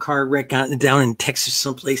killed in a car wreck, gotten down in Texas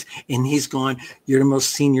someplace, and he's gone. You're the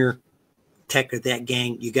most senior tech of that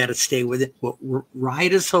gang. You got to stay with it. Well,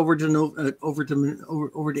 ride us over to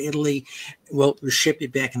Italy. We'll ship you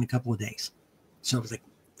back in a couple of days. So it was like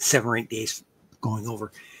 7 or 8 days going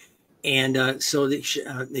over. And so they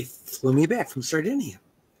flew me back from Sardinia.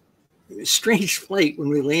 Strange flight. When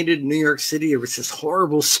we landed in New York City, there was this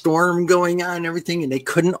horrible storm going on and everything, and they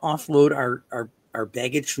couldn't offload our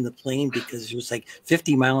baggage from the plane because it was like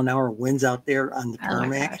 50-mile-an-hour winds out there on the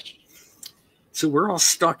tarmac. So we're all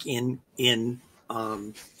stuck in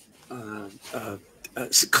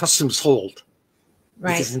customs hold.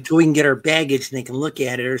 Right. Because until we can get our baggage and they can look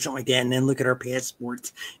at it or something like that, and then look at our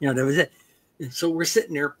passports, that was it. And so we're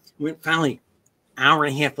sitting there. Finally, hour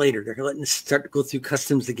and a half later, they're letting us start to go through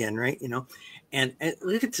customs again, right? And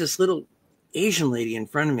look at this little Asian lady in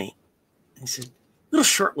front of me. I said, little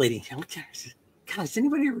short lady. I looked at her. I said, God, has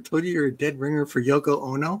anybody ever told you you're a dead ringer for Yoko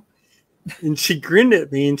Ono? And she grinned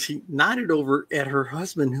at me and she nodded over at her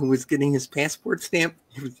husband who was getting his passport stamp.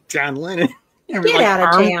 It was John Lennon. Get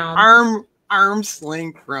out of town. Arm's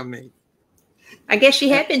length from me. I guess she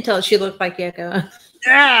had been told she looked like Yoko.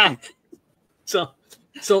 Yeah. So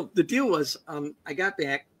the deal was, I got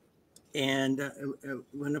back and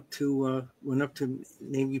went up to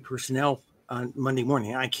Navy personnel on Monday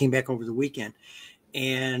morning. I came back over the weekend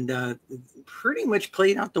and pretty much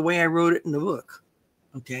played out the way I wrote it in the book.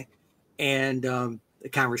 Okay. And the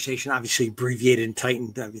conversation obviously abbreviated and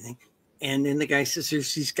tightened everything. And then the guy says,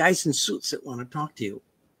 there's these guys in suits that want to talk to you.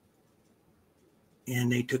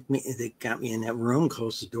 And they got me in that room,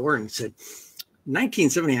 closed the door and said,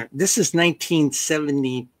 1970. This is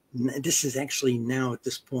 1970. This is actually now at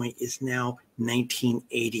this point is now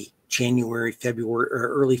 1980, January, February, or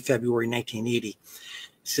early February 1980. He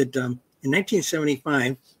said, in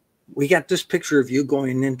 1975, we got this picture of you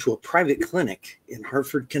going into a private clinic in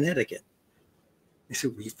Hartford, Connecticut. I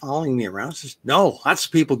said, were you following me around? He says, no, lots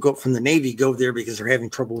of people go from the Navy, go there because they're having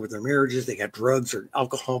trouble with their marriages. They got drugs or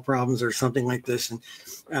alcohol problems or something like this.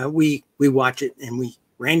 And we watch it and we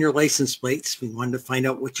ran your license plates. We wanted to find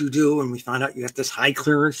out what you do. And we found out you got this high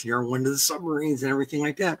clearance. You're on one of the submarines and everything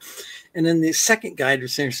like that. And then the second guy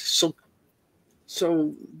was saying, so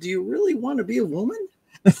do you really want to be a woman?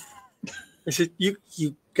 I said, you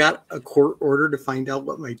got a court order to find out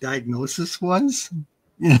what my diagnosis was?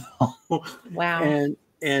 Wow.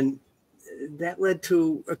 And that led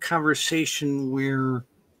to a conversation where,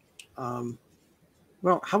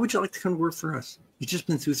 well, how would you like to come work for us? You've just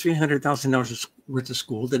been through $300,000 worth of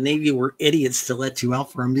school. The Navy were idiots to let you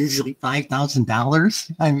out for a measly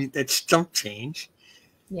 $5,000. I mean, that's chump change.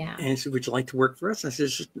 Yeah. And he said, would you like to work for us? I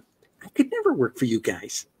said, I could never work for you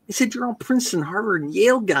guys. He said, you're all Princeton, Harvard, and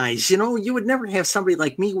Yale guys. You would never have somebody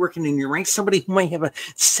like me working in your ranks, somebody who might have a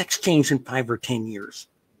sex change in 5 or 10 years.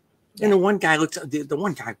 Yeah. And the one guy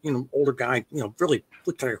older guy, really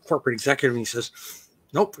looked like a corporate executive, and he says,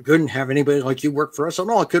 nope, we couldn't have anybody like you work for us. Oh,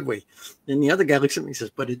 no, could we? And the other guy looks at me and says,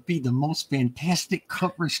 but it'd be the most fantastic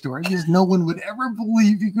cover story because no one would ever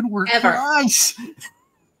believe you could work for us.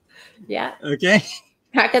 Yeah. Okay.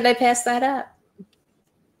 How could they pass that up?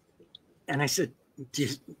 And I said, do you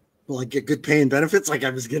get good pay and benefits like I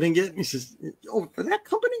was getting it? And he says, oh, for that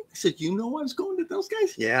company? I said, I was going to those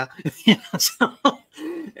guys? Yeah.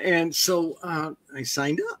 So I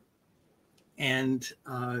signed up. And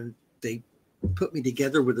they put me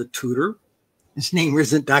together with a tutor. His name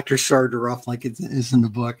isn't Dr. Sardaroff like it is in the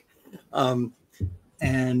book. But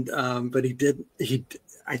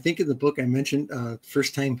I think in the book I mentioned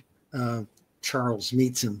first time Charles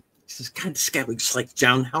meets him, he says, God, this guy looks like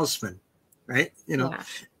John Houseman, right? Yeah.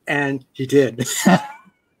 And he did.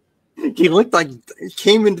 He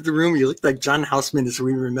came into the room, he looked like John Houseman as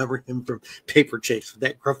we remember him from Paper Chase,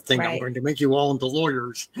 that gruff thing, right. I'm going to make you all into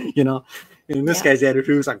lawyers, And this guy's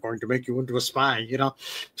attitude is, I'm going to make you into a spy,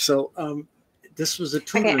 So this was a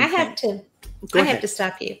tutoring Okay, I have to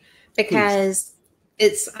stop you because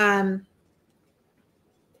Please. It's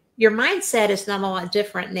your mindset is not a lot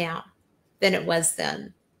different now than it was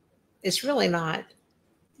then. It's really not.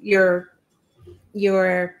 Your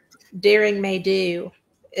daring may do,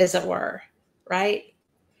 as it were, right?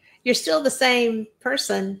 You're still the same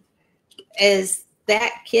person as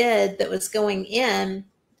that kid that was going in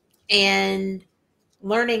and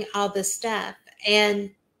learning all this stuff.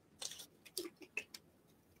 And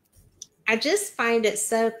I just find it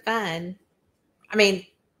so fun. I mean,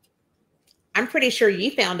 I'm pretty sure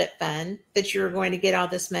you found it fun that you were going to get all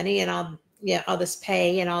this money and all this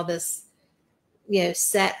pay and all this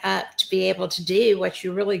set up to be able to do what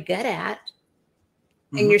you're really good at,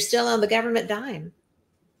 and Mhm. you're still on the government dime.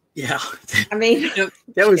 Yeah. I mean,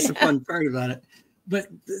 that was the fun part about it. But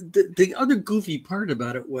the other goofy part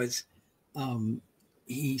about it was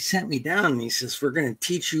he sent me down and he says, we're going to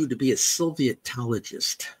teach you to be a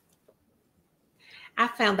Sovietologist. I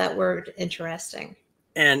found that word interesting.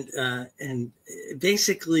 And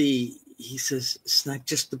basically he says, it's not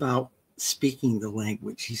just about speaking the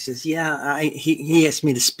language. He says, yeah, he asked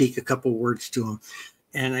me to speak a couple words to him.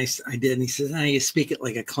 And I did. And he says, you speak it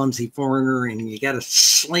like a clumsy foreigner and you got a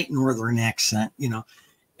slight northern accent,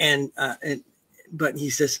 but he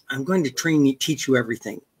says, I'm going to teach you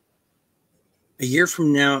everything. A year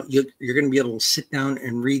from now, you're going to be able to sit down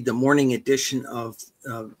and read the morning edition of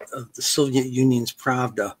the Soviet Union's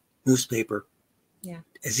Pravda newspaper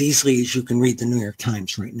as easily as you can read the New York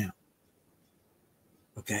Times right now.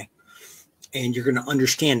 Okay. And you're going to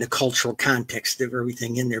understand the cultural context of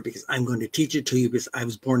everything in there because I'm going to teach it to you because I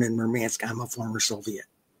was born in Murmansk. I'm a former Soviet.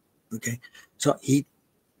 Okay. So he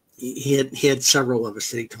had several of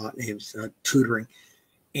us that he taught, and he was tutoring.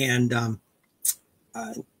 And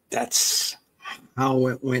that's how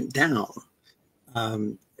it went down.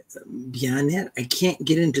 Beyond that, I can't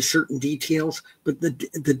get into certain details, but the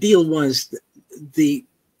deal was the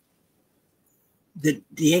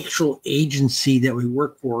actual agency that we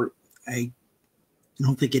work for, I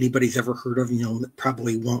don't think anybody's ever heard of,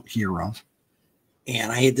 probably won't hear of.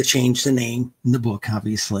 And I had to change the name in the book,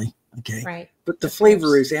 obviously. Okay. Right. But the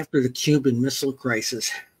flavor is after the Cuban Missile Crisis,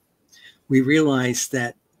 we realized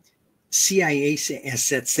that CIA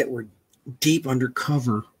assets that were deep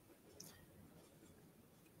undercover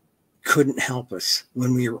couldn't help us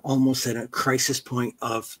when we were almost at a crisis point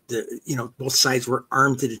of both sides were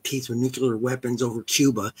armed to the teeth with nuclear weapons over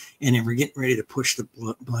Cuba, and they were getting ready to push the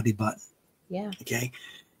bloody button. Yeah. Okay.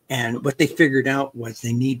 And what they figured out was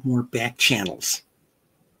they need more back channels.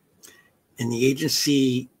 And the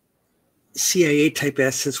agency, CIA type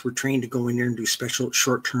assets, were trained to go in there and do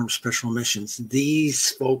short-term special missions.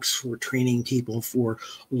 These folks were training people for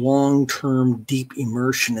long-term deep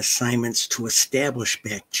immersion assignments to establish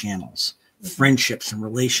back channels, friendships and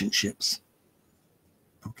relationships.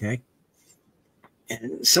 Okay.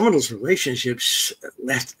 And some of those relationships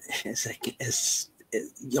left as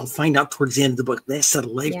you'll find out towards the end of the book, lasted a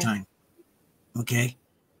lifetime. Yeah. Okay.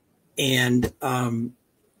 And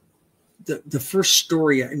the first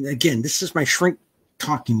story, and again, this is my shrink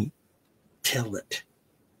talking to me. Tell it.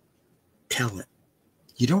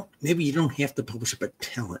 Maybe you don't have to publish it, but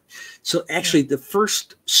tell it. So actually the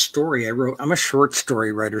first story I wrote, I'm a short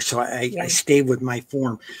story writer, so I stayed with my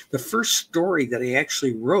form. The first story that I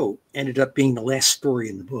actually wrote ended up being the last story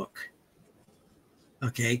in the book.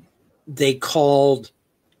 Okay. They called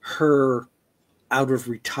her out of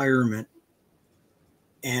retirement,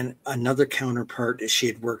 and another counterpart that she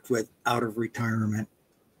had worked with out of retirement.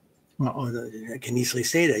 Well, I can easily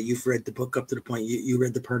say that. You've read the book up to the point you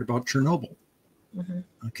read the part about Chernobyl. Mm-hmm.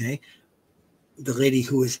 Okay. The lady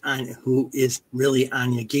who is really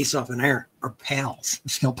Anya Gasov and I are pals. We're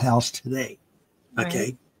still pals today. Okay.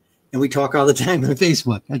 Right. And we talk all the time on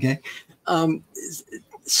Facebook. Okay.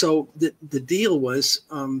 So the deal was,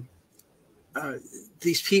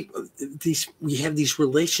 these people, we have these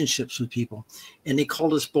relationships with people, and they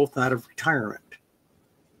called us both out of retirement.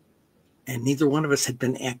 And neither one of us had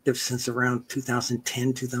been active since around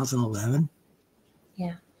 2010, 2011.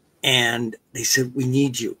 Yeah. And they said, we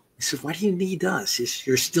need you. I said, why do you need us?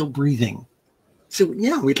 You're still breathing. So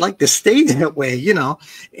yeah, we'd like to stay that way,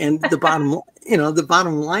 And the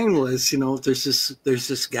bottom line was, there's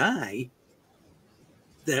this guy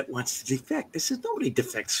that wants to defect. I said, nobody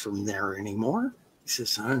defects from there anymore. He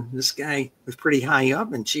says, this guy was pretty high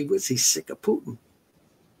up, and he's sick of Putin.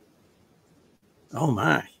 Oh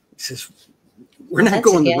my. He says, we're not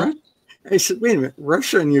going to Russia. I said, wait a minute,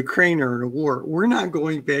 Russia and Ukraine are in a war. We're not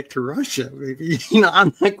going back to Russia. Maybe,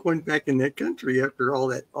 I'm not going back in that country after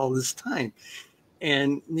all this time.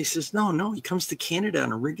 And he says, no, he comes to Canada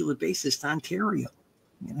on a regular basis to Ontario.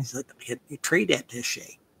 And I said, a trade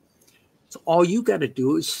attaché. So all you got to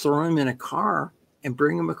do is throw him in a car and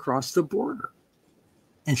bring him across the border,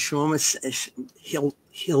 and show him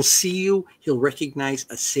he'll see you. He'll recognize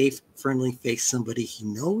a safe, friendly face, somebody he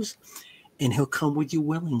knows, and he'll come with you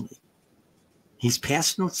willingly. He's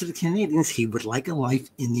passed notes to the Canadians. He would like a life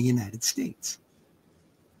in the United States.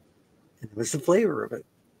 And it was the flavor of it.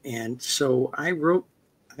 And so I wrote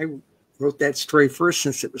that story first,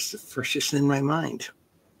 since it was the freshest in my mind.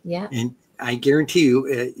 Yeah. And I guarantee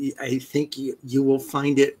you, I think you will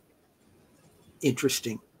find it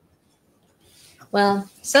interesting. Well,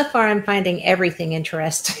 so far I'm finding everything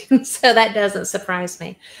interesting, so that doesn't surprise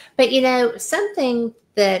me. But something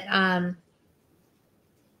that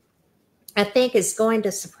I think is going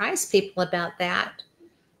to surprise people about that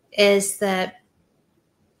is that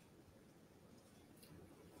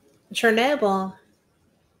Chernobyl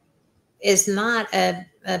is not a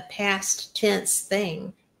past tense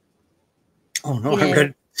thing. Oh no, I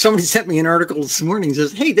read. Somebody sent me an article this morning.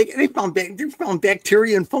 Says, "Hey, they found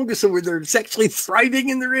bacteria and fungus over there. It's actually thriving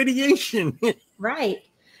in the radiation." Right.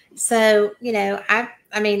 So I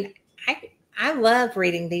mean, I love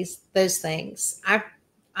reading those things. I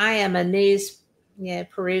am a news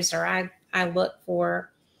peruser. I look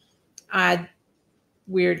for odd,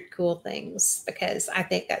 weird, cool things because I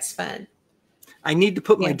think that's fun. I need to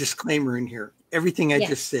put my disclaimer in here. Everything I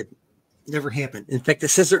just said never happened. In fact, it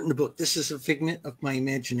says it in the book. This is a figment of my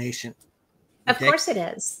imagination. Okay? Of course it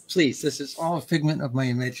is. Please, this is all a figment of my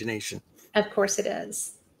imagination. Of course it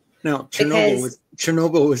is. No,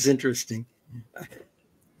 Chernobyl was interesting.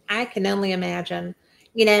 I can only imagine.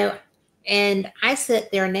 And I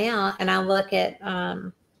sit there now and I look at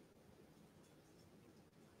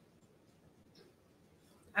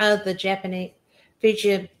the Japanese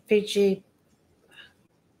Fiji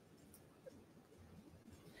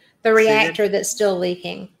the reactor that's still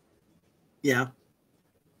leaking. Yeah.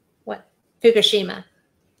 What? Fukushima.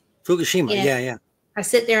 Yeah. I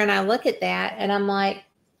sit there and I look at that and I'm like,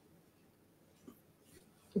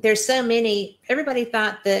 there's so many. Everybody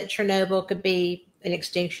thought that Chernobyl could be an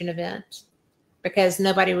extinction event because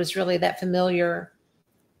nobody was really that familiar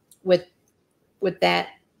with that.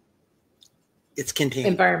 It's contained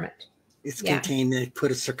environment. It's contained. They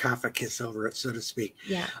put a sarcophagus over it, so to speak.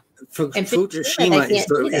 Yeah. Fukushima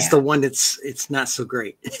is the one it's not so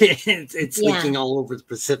great. it's leaking all over the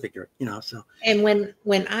Pacific, So. And when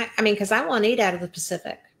I mean, because I won't eat out of the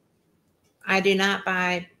Pacific. I do not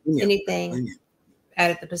buy anything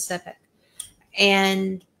out of the Pacific,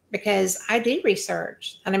 and because I do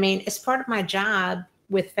research, and I mean, it's part of my job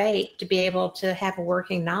with Fate to be able to have a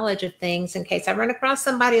working knowledge of things in case I run across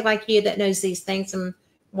somebody like you that knows these things and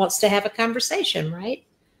wants to have a conversation, right?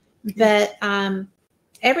 Yeah. But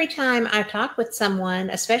every time I talk with someone,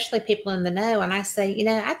 especially people in the know, and I say,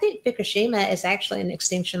 I think Fukushima is actually an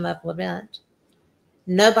extinction level event.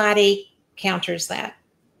 Nobody counters that.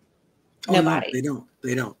 Nobody. No,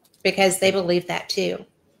 they don't. Because they believe that too.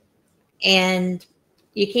 And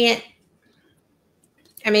you can't,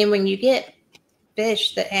 I mean, when you get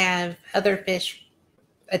fish that have other fish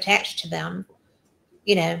attached to them,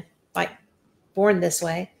 like born this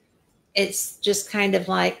way, it's just kind of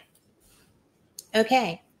like,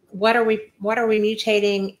 okay, what are we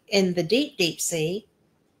mutating in the deep sea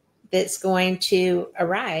that's going to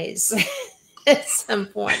arise at some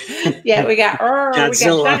point? Yeah, we got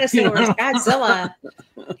dinosaurs, Godzilla,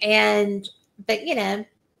 but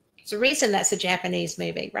it's a reason that's a Japanese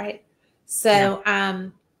movie, right? So,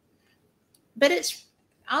 but it's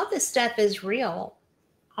all this stuff is real.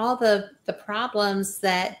 All the problems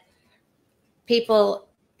that people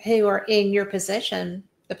who are in your position,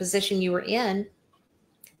 the position you were in,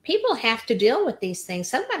 people have to deal with these things.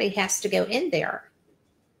 Somebody has to go in there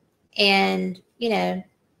and,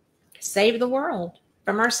 save the world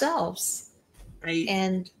from ourselves.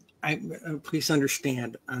 Please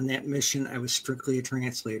understand, on that mission, I was strictly a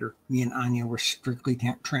translator. Me and Anya were strictly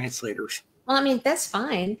translators. Well, I mean, that's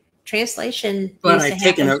fine. Translation. But I've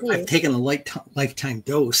taken a lifetime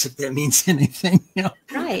dose, if that means anything.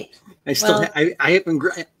 Right. I still, I haven't,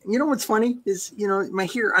 what's funny is, my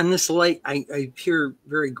hair on this light, I appear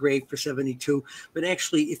very gray for 72, but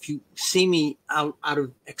actually if you see me out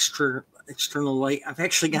of external light, I've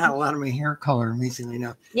actually got a lot of my hair color, amazingly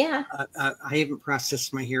enough. Yeah. I haven't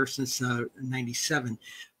processed my hair since 97,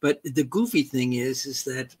 but the goofy thing is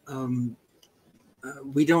that,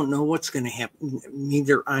 we don't know what's going to happen.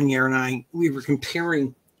 Neither Anya and I, we were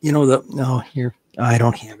comparing, here, I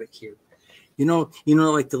don't have it here.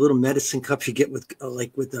 Like the little medicine cups you get with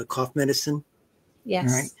the cough medicine.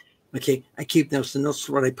 Yes. All right. Okay. I keep those. And those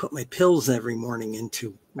are what I put my pills every morning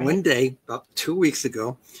into. Right. One day, about 2 weeks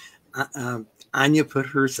ago, Anya put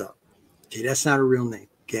hers up. Okay. That's not her real name.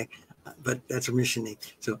 Okay. But that's her mission name.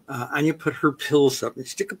 So Anya put her pills up and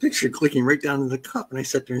she took a picture clicking right down in the cup. And I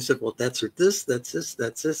sat there and said, well, that's this, that's this,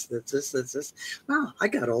 that's this, that's this, that's this. Wow, I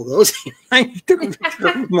got all those. I took a picture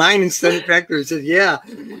of mine and sent it back to her and said, yeah,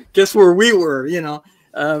 guess where we were, yeah,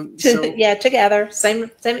 together,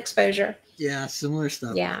 same exposure. Yeah, similar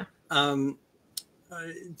stuff. Yeah. Having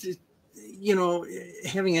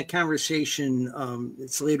a conversation,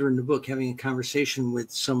 it's later in the book, having a conversation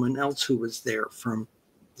with someone else who was there from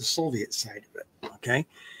the Soviet side of it. Okay.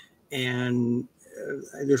 And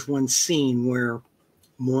there's one scene where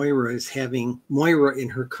Moira in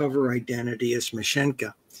her cover identity as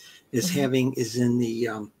Mashenka is in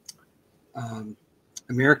the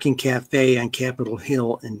American Cafe on Capitol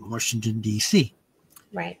Hill in Washington, D.C.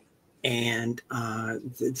 Right. And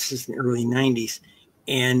this is in the early 90s.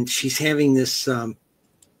 And she's having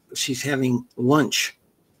lunch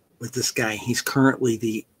with this guy. He's currently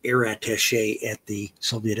the air attaché at the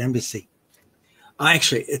Soviet embassy.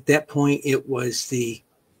 Actually, at that point, they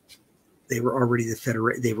were already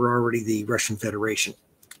the Russian Federation.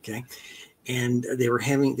 Okay. And and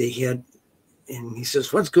he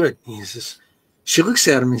says, "What's good?" He says, she looks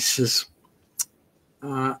at him and says,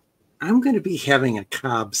 "I'm going to be having a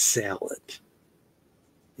Cobb salad."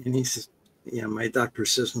 And he says, "Yeah, my doctor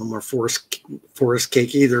says no more forest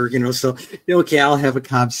cake either, so okay, I'll have a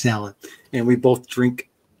Cobb salad." And we both drink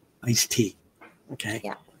iced tea. Okay.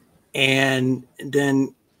 Yeah. And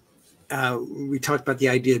then we talked about the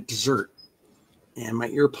idea of dessert. And my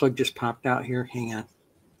earplug just popped out here. Hang on.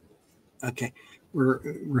 Okay. We're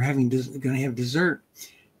going to have dessert.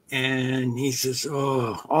 And he says,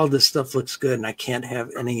 "Oh, all this stuff looks good and I can't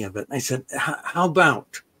have any of it." And I said, "How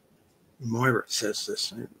about," Moira says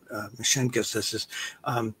this, Mashenka says this,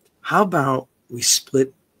 "how about we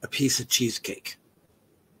split a piece of cheesecake?"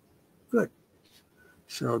 Good.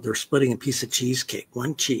 So they're splitting a piece of cheesecake,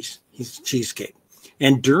 one cheesecake.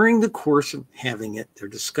 And during the course of having it, they're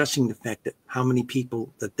discussing the fact that how many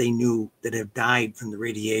people that they knew that have died from the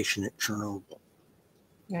radiation at Chernobyl.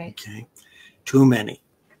 Right. Okay. Too many.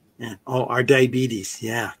 And, our diabetes.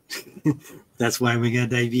 Yeah. That's why we got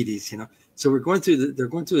diabetes, So they're going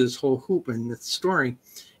through this whole hoop in the story.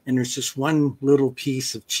 And there's just one little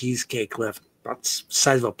piece of cheesecake left, about the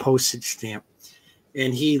size of a postage stamp.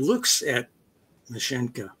 And he looks at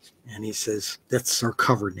Mashenka and he says, that's our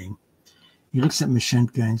cover name. He looks at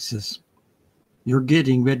Mashenka and says, "You're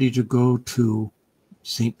getting ready to go to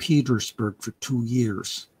St. Petersburg for 2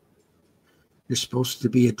 years. You're supposed to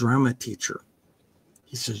be a drama teacher."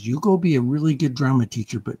 He says, "You go be a really good drama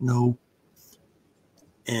teacher, but no."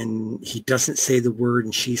 And he doesn't say the word,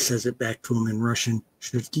 and she says it back to him in Russian,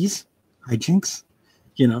 "Shutkis, hijinks,"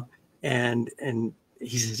 and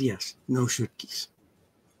he says, "Yes, no shutkis.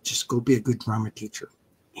 Just go be a good drama teacher."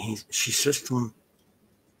 And she says to him,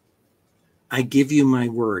 "I give you my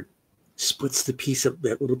word." Splits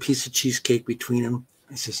that little piece of cheesecake between them.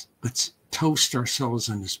 I says, "Let's toast ourselves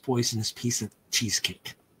on this poisonous piece of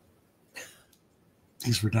cheesecake."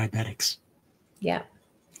 These were diabetics. Yeah.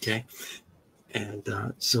 Okay. And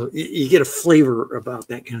so you get a flavor about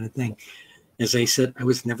that kind of thing. As I said, I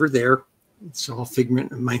was never there. It's all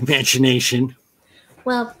figment of my imagination.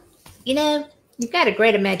 Well, you've got a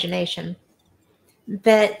great imagination.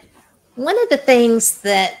 But one of the things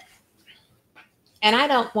that, and I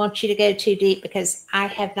don't want you to go too deep because I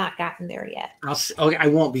have not gotten there yet. I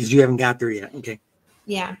won't because you haven't got there yet. Okay.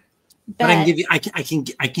 Yeah. But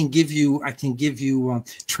I can give you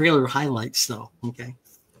trailer highlights though. Okay.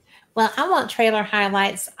 Well, I want trailer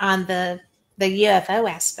highlights on the UFO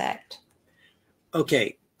aspect.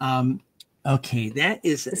 Okay. Okay. That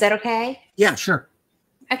is. Is that okay? Yeah, sure.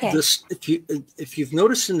 Okay. If you've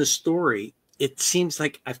noticed in the story, it seems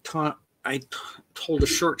like I told a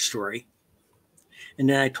short story, and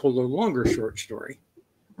then I told a longer short story.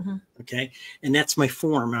 Mm-hmm. Okay. And that's my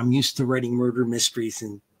form. I'm used to writing murder mysteries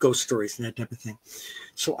and ghost stories and that type of thing.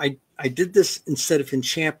 So I did this instead of in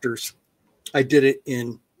chapters, I did it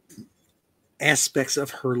in aspects of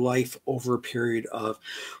her life over a period of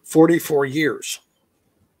 44 years.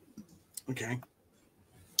 Okay.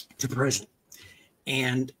 To present.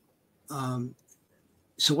 And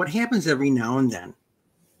so what happens every now and then,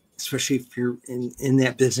 especially if you're in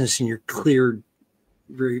that business and you're cleared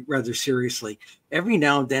rather seriously, every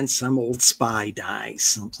now and then some old spy dies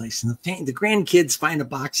someplace, and the grandkids find a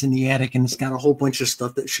box in the attic and it's got a whole bunch of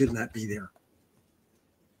stuff that should not be there.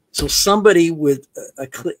 So somebody with a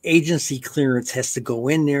agency clearance has to go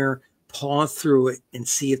in there, paw through it, and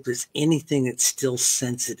see if there's anything that's still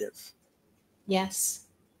sensitive. Yes.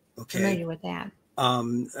 Okay. Familiar with that.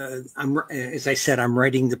 As I said, I'm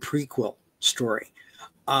writing the prequel story.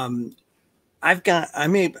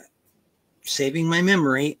 Saving my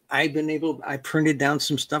memory, I printed down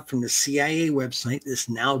some stuff from the CIA website that's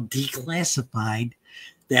now declassified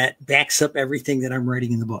that backs up everything that I'm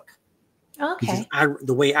writing in the book. Okay.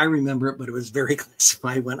 The way I remember it, but it was very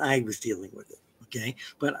classified when I was dealing with it. Okay.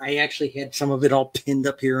 But I actually had some of it all pinned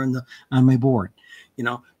up here on my board, when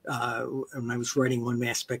I was writing one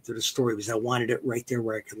aspect of the story because I wanted it right there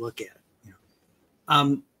where I could look at it.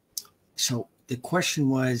 So the question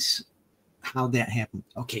was how that happened.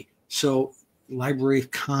 Okay. So Library of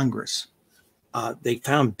Congress they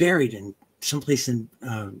found buried in someplace in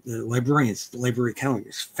the library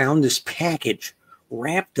counters found this package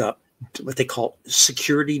wrapped up, what they call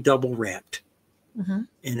security double wrapped. Mm-hmm.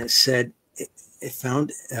 And it said it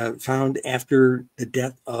found after the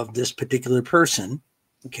death of this particular person.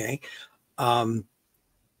 Okay.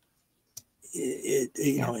 This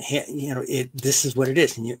is what it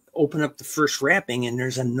is. And you open up the first wrapping and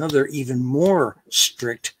there's another even more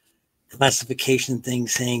strict classification thing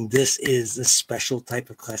saying this is a special type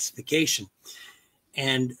of classification.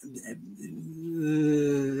 And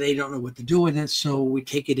they don't know what to do with it. So we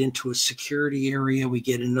take it into a security area. We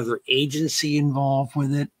get another agency involved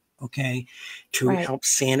with it. Okay. To help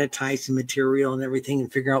sanitize the material and everything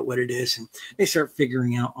and figure out what it is. And they start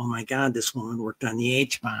figuring out, oh my God, this woman worked on the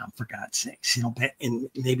H-bomb, for God's sakes, and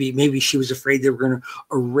maybe she was afraid they were going to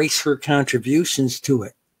erase her contributions to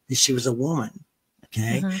it because she was a woman.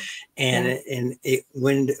 Okay. Mm-hmm. And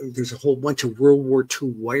when there's a whole bunch of World War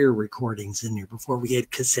II wire recordings in there, before we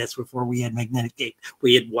had cassettes, before we had magnetic tape,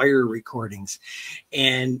 we had wire recordings.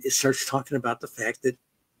 And it starts talking about the fact that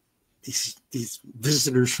these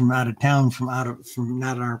visitors from out of town, from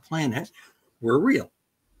not on our planet, were real.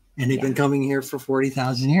 And they've been coming here for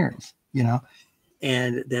 40,000 years,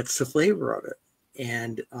 and that's the flavor of it.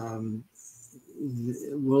 And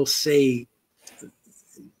we'll say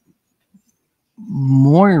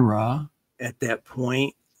Moira at that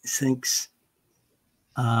point thinks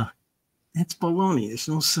that's baloney. There's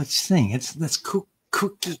no such thing. That's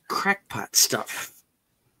cookie crackpot stuff.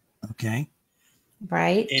 Okay.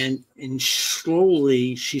 Right. And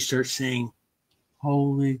slowly she starts saying,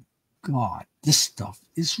 holy God, this stuff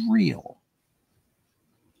is real.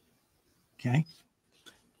 Okay.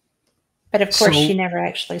 But of course, she never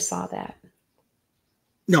actually saw that.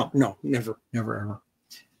 No, never, ever.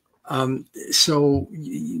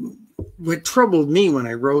 What troubled me when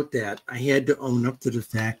I wrote that, I had to own up to the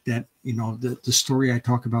fact that, the story I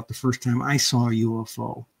talk about the first time I saw a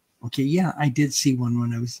UFO. Okay, yeah, I did see one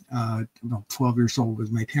when I was about 12 years old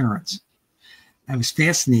with my parents. I was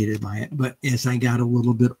fascinated by it, but as I got a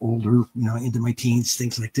little bit older, into my teens,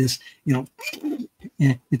 things like this,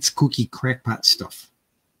 it's cookie crackpot stuff.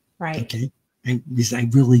 Right. Okay. Because I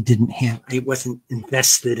really I wasn't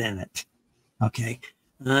invested in it. Okay.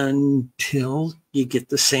 Until you get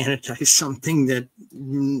to sanitize something that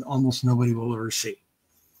almost nobody will ever see.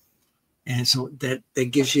 And so that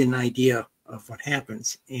gives you an idea of what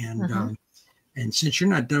happens. And and since you're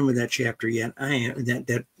not done with that chapter yet,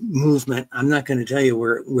 that movement, I'm not going to tell you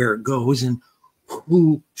where it goes and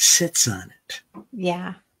who sits on it.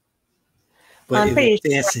 Yeah. But I'm pretty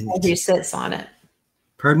sure I know who sits on it.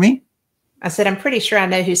 Pardon me? I said, I'm pretty sure I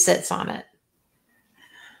know who sits on it.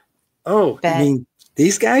 Oh, you mean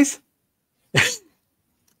these guys?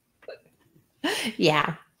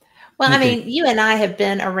 Yeah. Well, okay. I mean, you and I have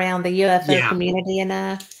been around the UFO community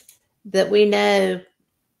enough that we know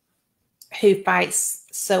who fights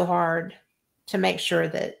so hard to make sure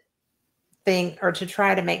that to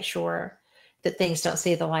try to make sure that things don't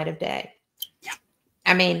see the light of day. Yeah.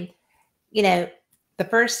 I mean, the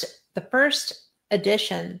first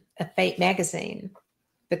edition of Fate magazine,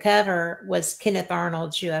 the cover was Kenneth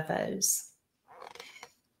Arnold's UFOs.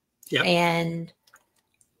 Yeah. And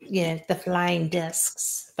the flying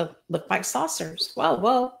discs look like saucers.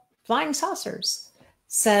 Whoa, flying saucers.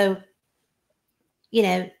 So,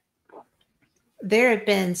 there have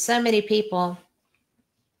been so many people.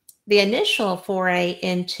 The initial foray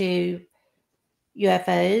into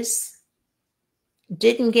UFOs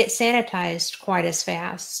didn't get sanitized quite as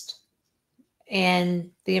fast.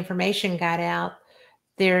 And the information got out.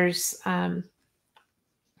 There's, there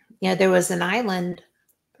was an island,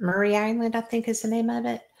 Murray Island, I think is the name of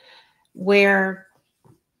it, where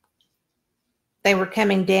they were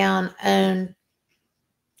coming down on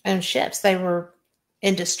ships. They were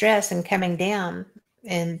in distress and coming down,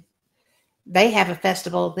 and they have a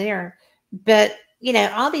festival there. But,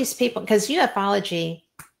 all these people, because ufology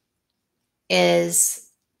is,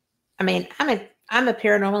 I'm a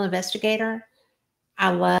paranormal investigator. I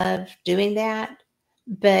love doing that.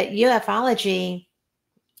 But ufology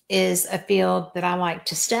is a field that I like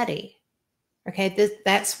to study. Okay,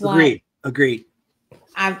 that's why. Agreed.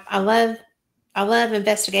 I love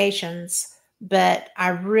investigations, but I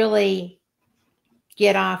really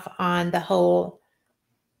get off on the whole.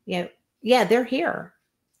 They're here.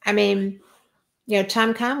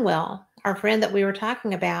 Tom Conwell, our friend that we were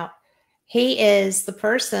talking about, he is the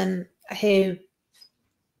person who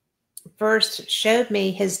first showed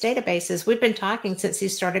me his databases. We've been talking since he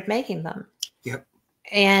started making them. Yep.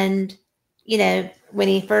 And, when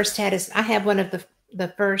he first had I have one of the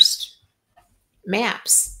first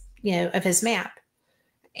maps of his map.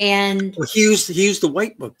 And well, he used the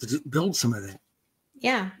white book to build some of that.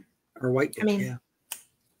 yeah, Or white book, I mean,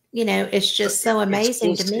 yeah. It's just so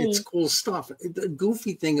amazing to me. It's cool stuff. The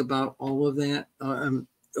goofy thing about all of that,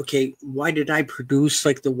 okay, why did I produce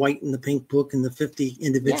like the white and the pink book and the 50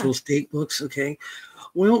 individual state books? Okay,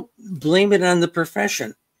 well, blame it on the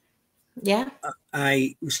profession. Yeah.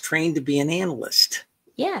 I was trained to be an analyst.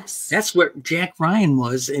 Yes. That's what Jack Ryan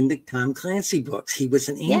was in the Tom Clancy books. He was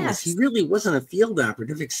an analyst. He really wasn't a field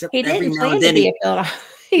operative, except every now and then he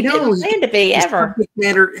didn't plan to be ever. Subject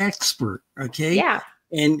matter expert. Okay. Yeah.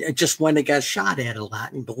 And just when it got shot at a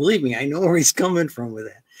lot. And believe me, I know where he's coming from with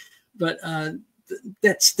that. But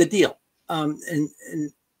that's the deal. And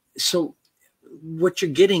so what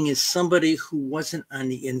you're getting is somebody who wasn't on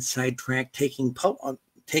the inside track taking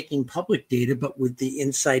public data, but with the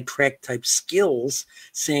inside track type skills,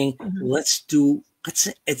 saying, let's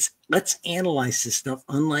analyze this stuff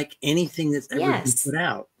unlike anything that's ever been put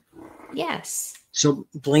out. Yes. So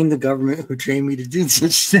blame the government who trained me to do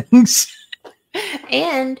such things.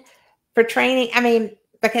 And for training, I mean,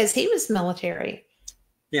 because he was military.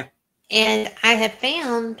 Yeah. And I have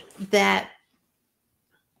found that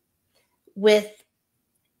with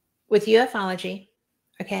ufology,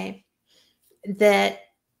 okay, that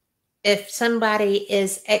if somebody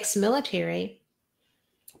is ex-military,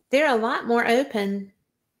 they're a lot more open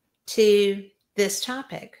to this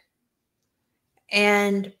topic.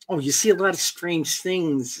 And you see a lot of strange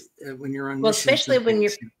things when you're on. Well, especially when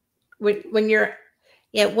you're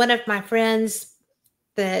one of my friends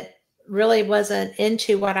that really wasn't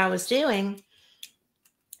into what I was doing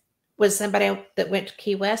was somebody that went to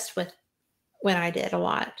Key West when I did a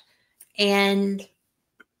lot. And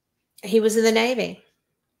he was in the Navy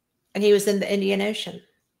and he was in the Indian Ocean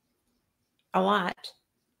a lot.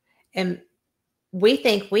 And we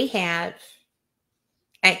think we have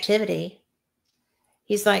activity.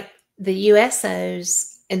 He's like, the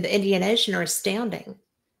USOs in the Indian Ocean are astounding.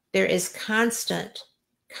 There is constant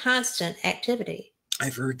activity.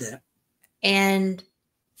 I've heard that. And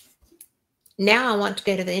now I want to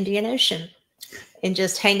go to the Indian Ocean and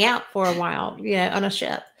just hang out for a while, on a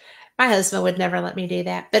ship. My husband would never let me do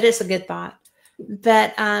that, but it's a good thought.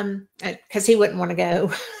 But because he wouldn't want to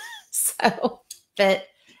go. So, but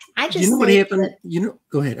I just what happened.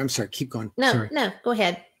 Go ahead. I'm sorry. Keep going. No, go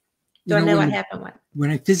ahead. Don't know what happened. When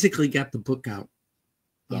I physically got the book out,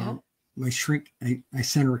 yeah, my shrink, I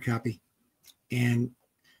sent her a copy, and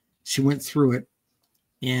she went through it,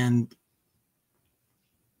 and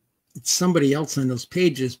it's somebody else on those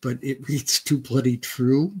pages, but it reads too bloody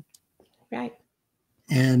true. Right.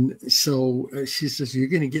 And so she says, "You're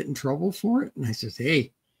going to get in trouble for it." And I says,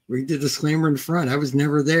 "Hey, read the disclaimer in front. I was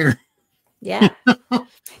never there." Yeah.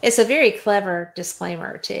 It's a very clever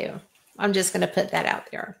disclaimer too. I'm just going to put that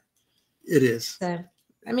out there. It is. So,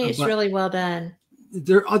 I mean, it's really well done.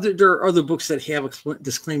 There are other books that have a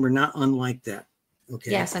disclaimer not unlike that.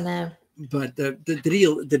 Okay. Yes, I know. But the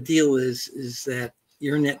deal is that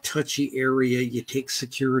you're in that touchy area. You take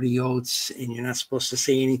security oaths, and you're not supposed to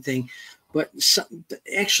say anything. But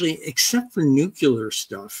actually, except for nuclear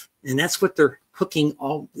stuff, and that's what they're hooking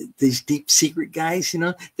all these deep secret guys,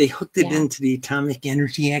 they hooked it into the Atomic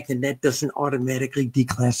Energy Act, and that doesn't automatically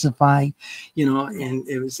declassify, and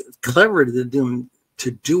it was clever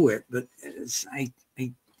to do it. But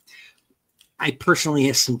I personally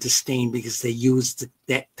have some disdain because they used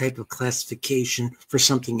that type of classification for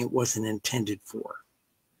something it wasn't intended for.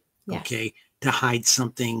 Yeah. Okay. To hide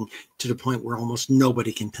something to the point where almost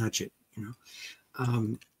nobody can touch it.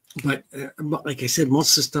 But like I said,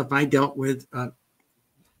 most of the stuff I dealt with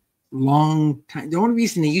long time. The only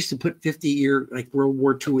reason they used to put 50-year, like World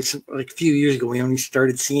War II, was like a few years ago, we only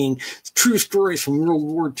started seeing true stories from World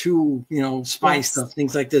War II, spy stuff,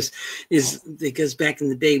 things like this, is because back in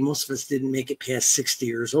the day, most of us didn't make it past 60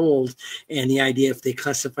 years old. And the idea, if they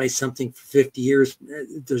classify something for 50 years,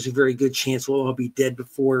 there's a very good chance we'll all be dead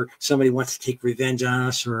before somebody wants to take revenge on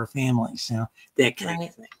us or our families, that kind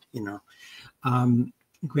of thing,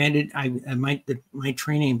 Granted, my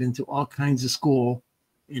training, I've been through all kinds of school,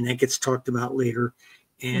 and that gets talked about later.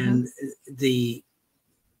 And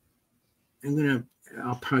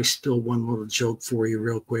I'll probably spill one little joke for you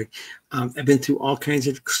real quick. I've been through all kinds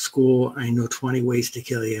of school. I know 20 ways to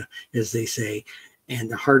kill you, as they say.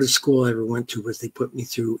 And the hardest school I ever went to was they put me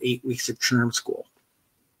through 8 weeks of charm school.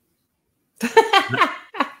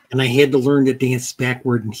 And I had to learn to dance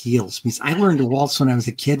backward in heels. Because I learned to waltz when I was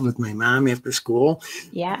a kid with my mom after school.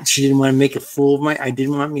 Yeah. She didn't want to make a fool of I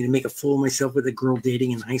didn't want me to make a fool of myself with a girl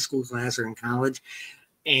dating in high school class or in college.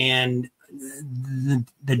 And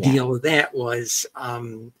the deal with that was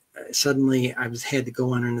suddenly I had to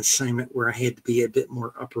go on an assignment where I had to be a bit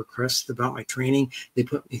more upper crust about my training. They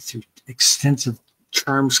put me through extensive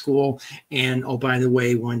charm school. And oh, by the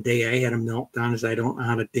way, one day I had a meltdown as I don't know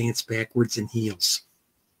how to dance backwards in heels.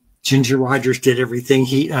 Ginger Rogers did everything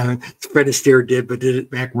Fred Astaire did, but did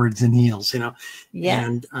it backwards in heels, Yeah.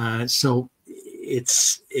 And so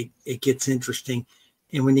it gets interesting.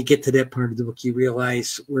 And when you get to that part of the book, you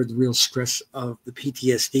realize where the real stress of the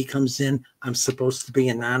PTSD comes in. I'm supposed to be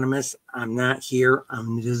anonymous. I'm not here.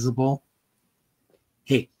 I'm invisible.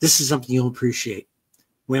 Hey, this is something you'll appreciate.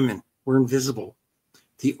 Women, we're invisible.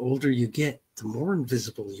 The older you get, the more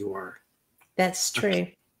invisible you are. That's true.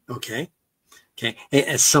 Okay.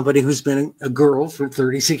 As somebody who's been a girl for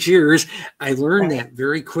 36 years, I learned that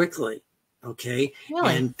very quickly. Okay.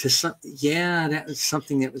 Really? And that was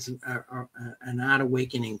something that was an odd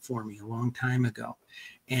awakening for me a long time ago.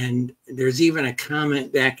 And there's even a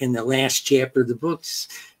comment back in the last chapter of the books.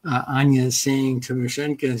 Anya is saying to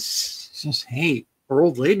Mashenka, just, hey, we're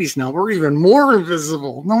old ladies now. We're even more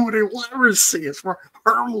invisible. Nobody will ever see us. We're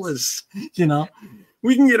harmless,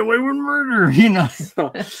 We can get away with murder,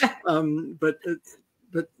 So, but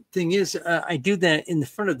thing is, I do that in the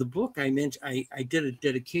front of the book. I mentioned I did a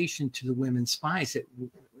dedication to the women spies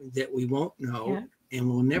that we won't know and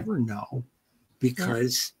will never know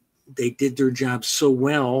because they did their job so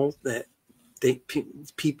well that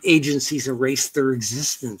agencies erased their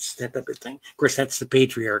existence, that type of thing. Of course, that's the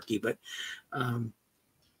patriarchy, but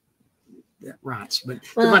that rots. But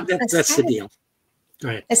that's the deal. Go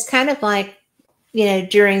ahead. It's kind of like,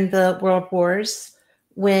 during the World Wars,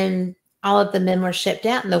 when all of the men were shipped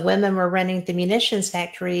out and the women were running the munitions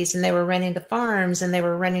factories and they were running the farms and they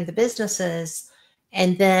were running the businesses.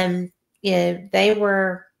 And then, they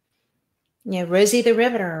were, Rosie the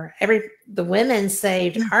Riveter. The women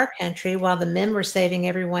saved our country while the men were saving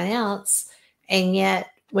everyone else. And yet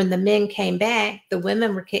when the men came back, the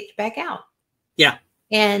women were kicked back out. Yeah.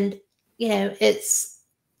 And, it's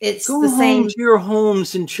go the home same to your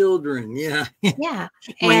homes and children. Yeah. Yeah.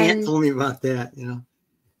 My aunt told me about that,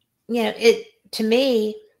 To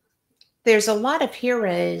me, there's a lot of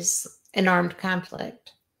heroes in armed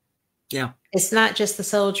conflict. Yeah. It's not just the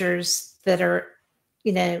soldiers that are,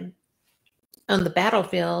 on the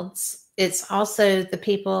battlefields. It's also the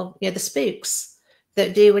people, the spooks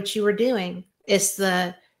that do what you were doing. It's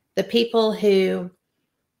the people who,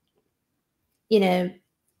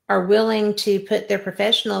 are willing to put their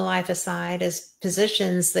professional life aside as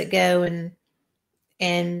positions that go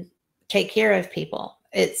and take care of people.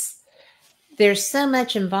 There's so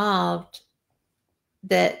much involved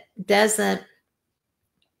that doesn't.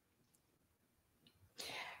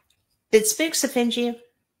 Did spooks offend you?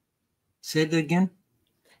 Say it again.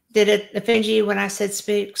 Did it offend you when I said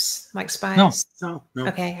spooks, like spies? No.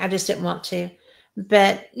 Okay, I just didn't want to.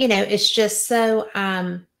 But, it's just so,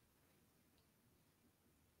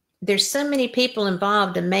 there's so many people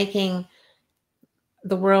involved in making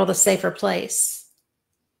the world a safer place,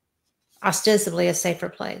 ostensibly a safer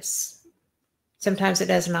place. Sometimes it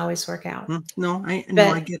doesn't always work out. No,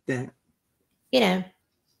 I get that.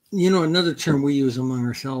 Another term we use among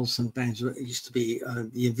ourselves sometimes used to be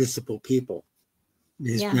the invisible people.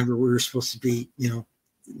 Remember, we were supposed to be, no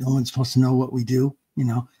one's supposed to know what we do,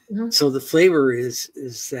 Mm-hmm. So the flavor is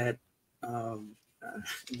that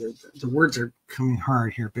the words are coming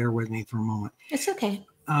hard here. Bear with me for a moment. It's okay.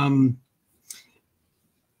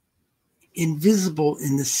 Invisible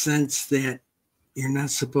in the sense that you're not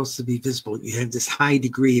supposed to be visible. You have this high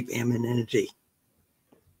degree of anonymity.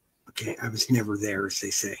 Okay, I was never there, as they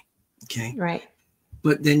say. Okay, right.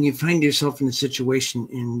 But then you find yourself in a situation,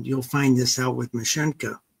 and you'll find this out with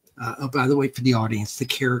Mashenka. By the way, for the audience, the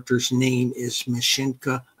character's name is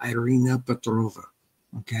Mashenka Irina Petrova.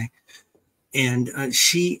 Okay, and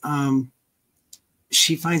she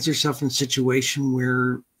finds herself in a situation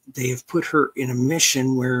where they have put her in a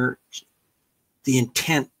mission where the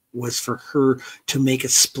intent was for her to make a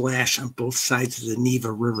splash on both sides of the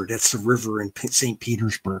Neva River. That's the river in St.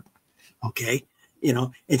 Petersburg. Okay.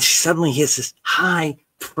 And she suddenly has this high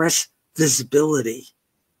press visibility.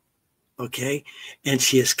 Okay. And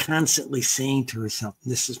she is constantly saying to herself,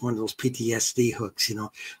 this is one of those PTSD hooks, I'm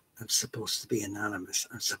supposed to be anonymous.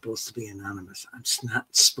 I'm supposed to be anonymous. I'm not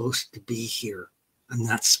supposed to be here. I'm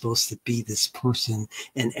not supposed to be this person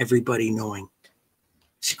and everybody knowing.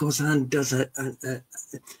 She goes on, does the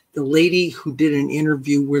lady who did an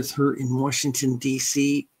interview with her in Washington,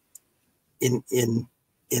 D.C. in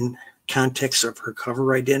context of her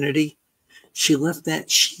cover identity. She left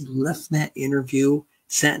that interview,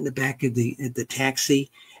 sat in the back of the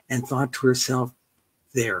taxi and thought to herself,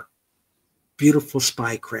 there, beautiful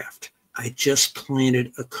spy craft. I just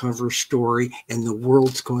planted a cover story and the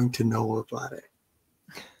world's going to know about it.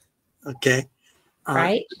 Okay.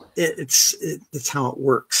 Right. It's how it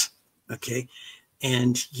works. Okay.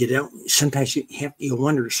 And you don't, sometimes you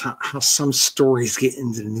wonder how some stories get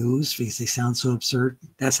into the news because they sound so absurd.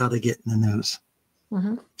 That's how they get in the news.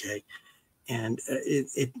 Mm-hmm. Okay. And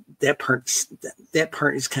that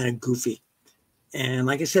part is kind of goofy. And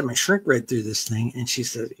like I said, my shrink read through this thing and she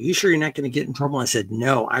said, "Are you sure you're not going to get in trouble?" I said,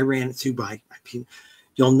 "No, I ran it through by people."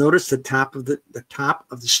 You'll notice the top of the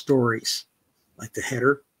stories, like the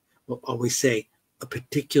header, will always say a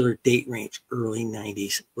particular date range, early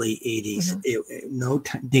 90s, late 80s.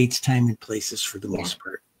 Mm-hmm. Dates, time, and places for the most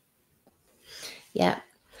part. Yeah.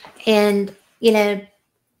 And, you know,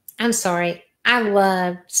 I'm sorry. I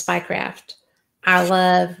love Spycraft. I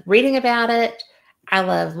love reading about it. I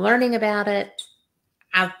love learning about it.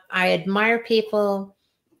 I admire people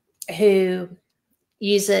who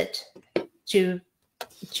use it to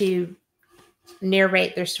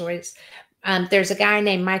narrate their stories. There's a guy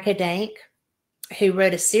named Micah Dank who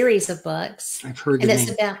wrote a series of books. I've heard and the it's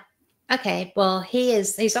name. about, okay, well,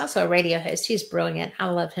 he's also a radio host. He's brilliant. I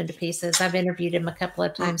love him to pieces. I've interviewed him a couple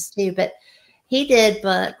of times too, but he did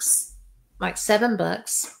books, like 7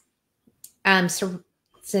 books,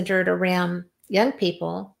 centered around young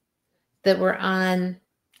people that were on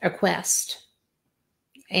a quest,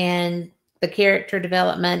 and the character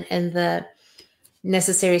development and the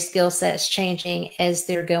necessary skill sets changing as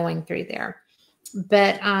they're going through there.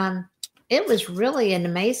 But it was really an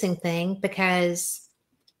amazing thing because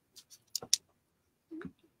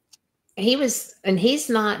he's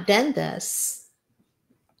not done this.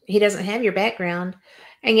 He doesn't have your background,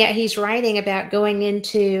 and yet he's writing about going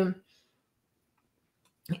into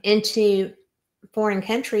foreign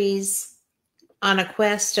countries on a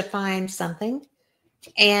quest to find something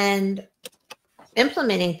and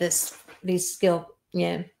implementing the skill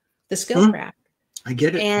craft. I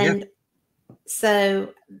get it. And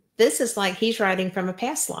so this is like he's writing from a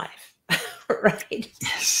past life, right?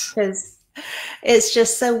 Yes. Because it's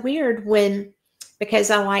just so weird because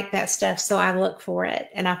I like that stuff. So I look for it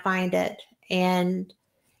and I find it. And,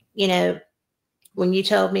 you know, when you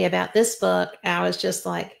told me about this book, I was just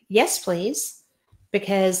like, yes, please.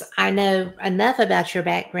 Because I know enough about your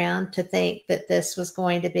background to think that this was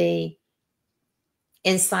going to be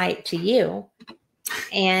insight to you.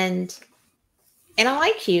 And I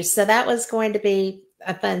like you. So that was going to be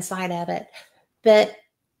a fun side of it. But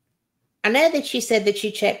I know that you said that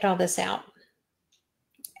you checked all this out.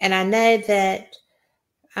 And I know that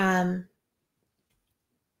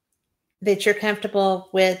that you're comfortable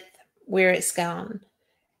with where it's gone,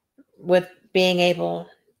 with being able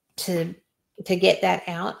to get that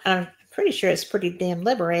out. I'm pretty sure it's pretty damn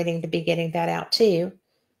liberating to be getting that out too,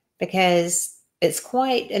 because it's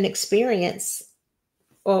quite an experience.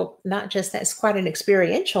 Well, not just that, it's quite an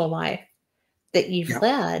experiential life that you've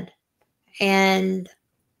led. And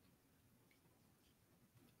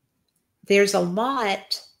there's a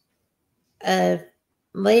lot of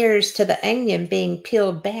layers to the onion being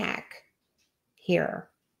peeled back here.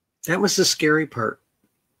 That was the scary part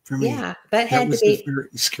for me. Yeah, that had to be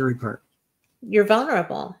the scary part. You're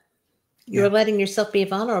vulnerable. You're letting yourself be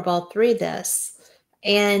vulnerable through this.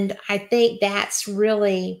 And I think that's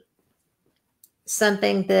really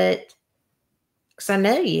something that, because I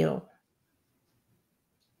know you,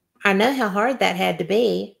 I know how hard that had to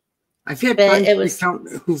be. I've had friends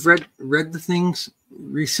who've read the things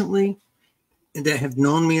recently and that have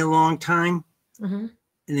known me a long time. Mm-hmm.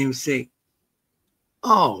 And they would say,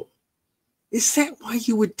 "Oh, is that why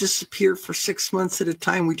you would disappear for 6 months at a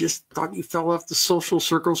time? We just thought you fell off the social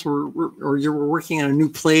circles or you were working on a new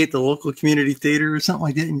play at the local community theater or something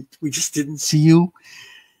like that. And we just didn't see you."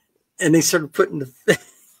 And they started putting the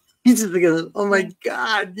pieces together. Oh my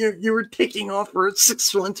God, you were taking off for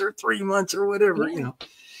 6 months or 3 months or whatever, you know.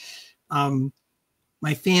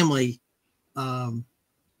 My family, my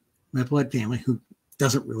blood family, who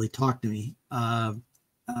doesn't really talk to me, I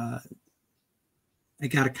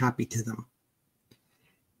got a copy to them.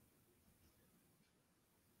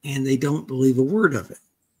 And they don't believe a word of it.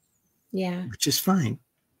 Yeah. Which is fine.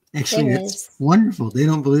 Actually, it's wonderful. They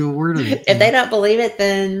don't believe a word of it. If they don't believe it,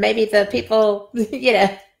 then maybe the people, you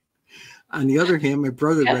know. On the other hand, my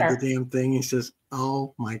brother read the damn thing. He says,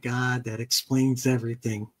 "Oh my God, that explains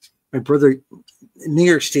everything." My brother, New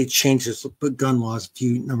York State changed its gun laws a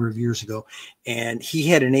number of years ago, and he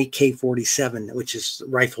had an AK-47, which is the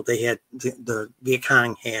rifle they had, the Viet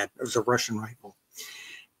Cong had. It was a Russian rifle.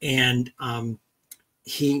 And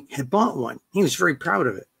he had bought one. He was very proud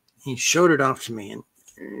of it. He showed it off to me,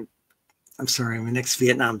 and I'm sorry, I'm an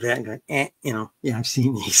ex-Vietnam vet. Going, yeah, I've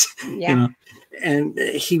seen these, Yeah. And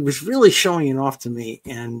he was really showing it off to me.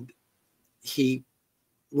 And he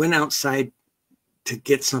went outside to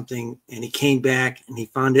get something, and he came back and he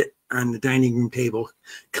found it on the dining room table,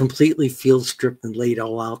 completely field stripped and laid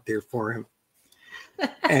all out there for him.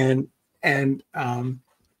 and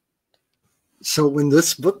so when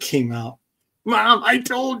this book came out, Mom, I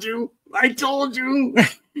told you.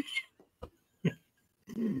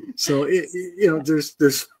 So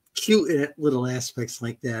there's cute little aspects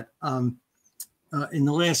like that. In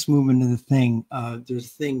the last movement of the thing, there's a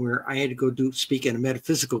thing where I had to go speak at a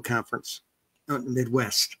metaphysical conference out in the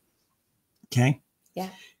Midwest. Okay. Yeah.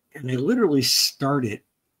 And I literally started.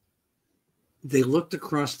 They looked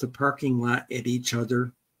across the parking lot at each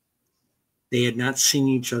other. They had not seen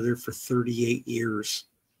each other for 38 years.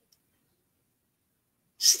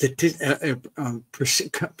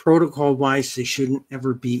 Protocol-wise, they shouldn't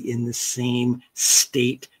ever be in the same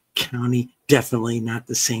state, county, definitely not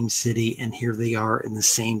the same city, and here they are in the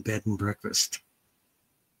same bed and breakfast.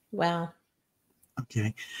 Wow.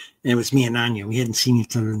 Okay. And it was me and Anya. We hadn't seen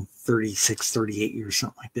each other in 36, 38 years,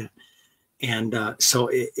 something like that. And so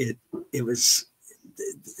it was,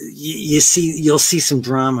 you'll see some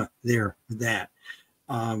drama there with that.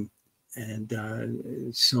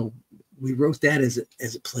 So we wrote that as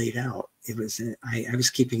it played out. It was, I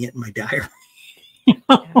was keeping it in my diary.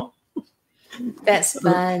 That's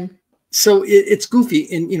fun. So it's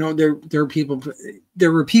goofy. And, there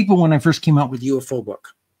were people when I first came out with UFO book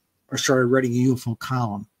or started writing a UFO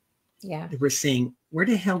column. Yeah. They were saying, where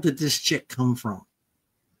the hell did this chick come from?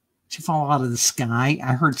 She fall out of the sky?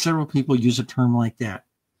 I heard several people use a term like that.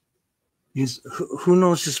 Because who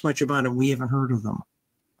knows this much about it? We haven't heard of them.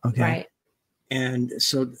 Okay. Right. And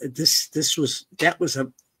so that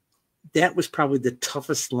was probably the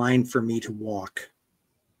toughest line for me to walk.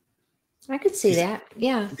 I could see that.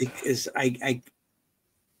 Yeah. Because I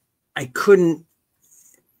couldn't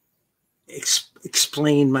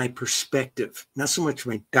explain my perspective, not so much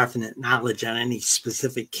my definite knowledge on any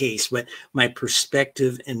specific case, but my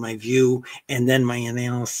perspective and my view, and then my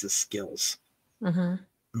analysis skills. Mm-hmm.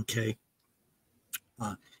 Okay.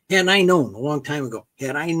 Had I known a long time ago,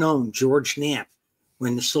 had I known George Knapp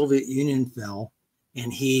when the Soviet Union fell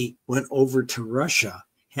and he went over to Russia,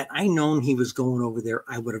 had I known he was going over there,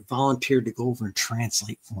 I would have volunteered to go over and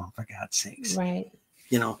translate for him, for God's sakes. Right.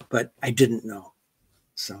 But I didn't know.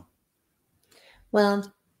 So.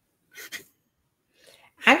 Well,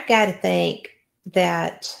 I've got to think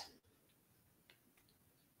that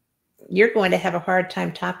you're going to have a hard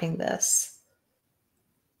time topping this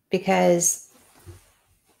because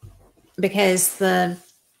the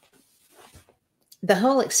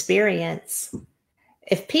whole experience,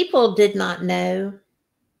 if people did not know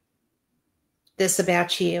this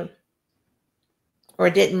about you or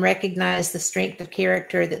didn't recognize the strength of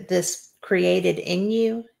character that this created in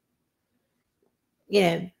you,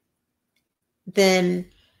 then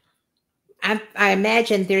I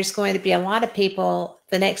imagine there's going to be a lot of people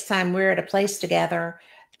the next time we're at a place together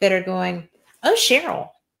that are going, oh, Cheryl.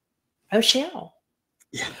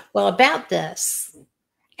 Yeah. Well, about this.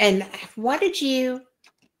 And what did you,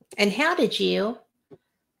 and how did you,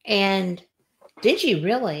 and did you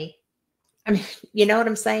really? I mean, you know what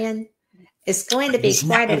I'm saying? It's going to be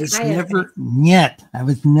quite an eye-opener. I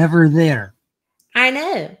was never there. I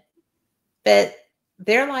know, but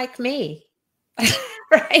they're like me,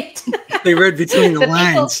 right? They read between the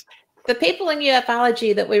lines. The people in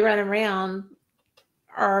ufology that we run around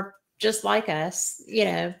are just like us,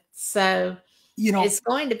 so it's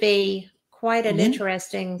going to be quite an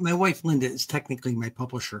interesting. My wife, Linda, is technically my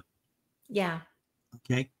publisher. Yeah.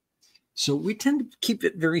 Okay. So we tend to keep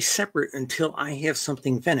it very separate until I have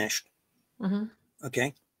something finished. Mm-hmm.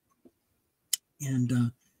 Okay.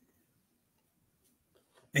 And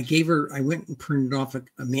I went and printed off a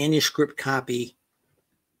manuscript copy.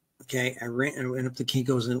 Okay. I went up to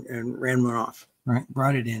Kinko's and ran one off. Right.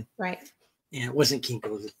 Brought it in. Right. And it wasn't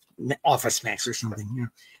Kinko's, it was Office Max or something,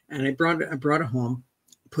 And I brought it home,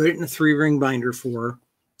 put it in a 3-ring binder for her.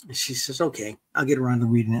 And she says, okay, I'll get around to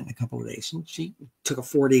reading it in a couple of days. And she took a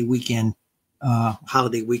 4-day weekend,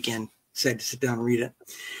 holiday weekend, decided to sit down and read it.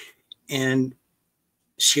 And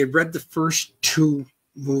she had read the first 2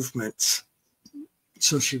 movements.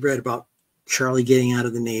 So she read about Charlie getting out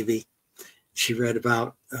of the Navy. She read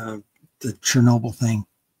about the Chernobyl thing.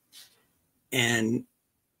 And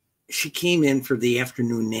she came in for the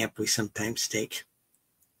afternoon nap we sometimes take.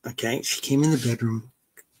 Okay. She came in the bedroom,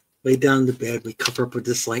 laid down in the bed. We cover up with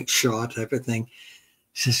this light shawl type of thing.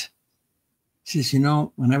 She says,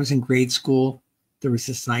 when I was in grade school, there was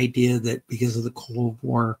this idea that because of the Cold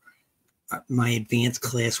War, my advanced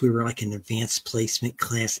class, we were like an advanced placement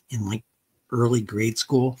class in like early grade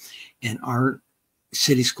school, and our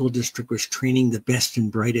city school district was training the best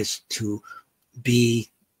and brightest to be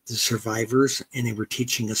the survivors, and they were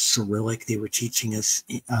teaching us Cyrillic. They were teaching us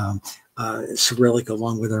Cyrillic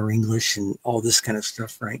along with our English and all this kind of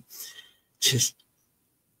stuff, right? Just,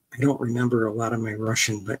 I don't remember a lot of my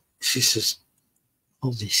Russian, but she says,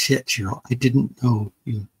 "Holy shit, Cheryl, I didn't know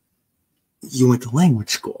you went to language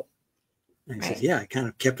school." And I said, "Yeah, I kind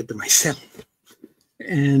of kept it to myself."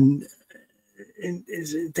 And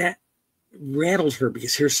that rattled her,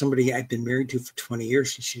 because here's somebody I've been married to for 20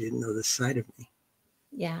 years and she didn't know this side of me.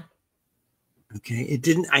 Yeah. Okay. It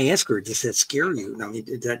didn't, I asked her, does that scare you? I mean,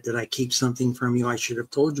 did I keep something from you I should have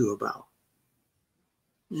told you about?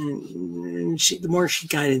 And she, the more she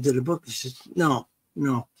got into the book, she said, no,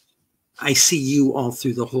 I see you all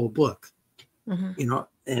through the whole book, you know,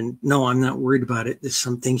 and no, I'm not worried about it. There's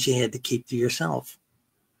some things you had to keep to yourself.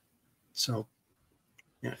 So,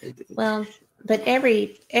 yeah. Well, but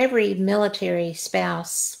every military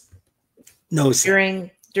spouse knows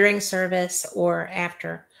during service or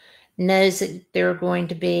after knows that there are going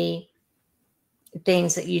to be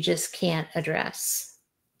things that you just can't address.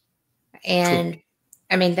 And true.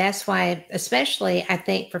 I mean, that's why, especially I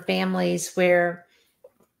think for families where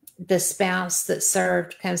the spouse that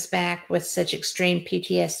served comes back with such extreme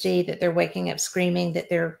PTSD that they're waking up screaming, that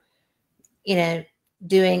they're, you know,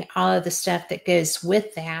 doing all of the stuff that goes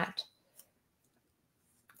with that,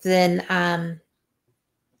 then,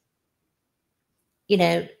 you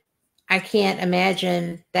know, I can't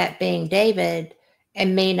imagine that being David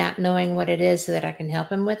and me not knowing what it is so that I can help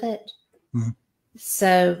him with it.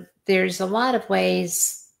 So there's a lot of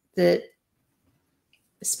ways that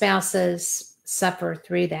spouses suffer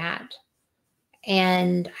through that.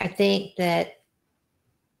 And I think that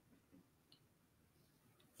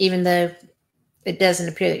even though it doesn't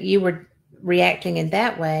appear that you were reacting in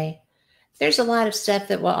that way, there's a lot of stuff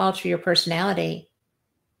that will alter your personality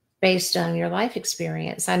based on your life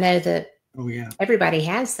experience. I know that everybody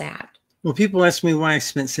has that. Well, people ask me why I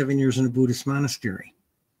spent 7 years in a Buddhist monastery.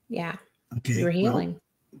 Yeah. Okay. You were healing.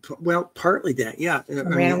 Well, partly that. Yeah.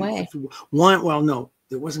 Ran away. No,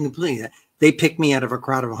 it wasn't completely that. They picked me out of a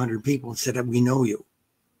crowd of 100 people and said, "We know you."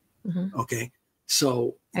 Okay.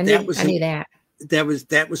 So I knew that.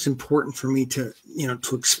 That was important for me to, you know,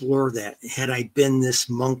 to explore that. Had I been this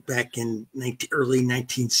monk back in early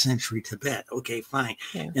 19th century Tibet, okay, fine.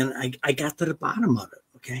 Yeah. And I got to the bottom of it.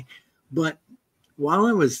 Okay. But while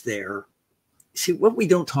I was there, see, what we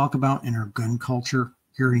don't talk about in our gun culture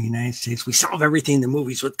here in the United States, we solve everything in the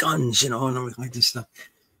movies with guns, you know, and everything like this stuff.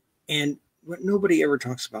 And what nobody ever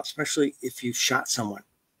talks about, especially if you've shot someone,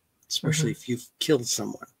 especially if you've killed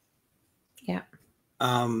someone. Yeah.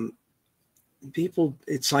 People,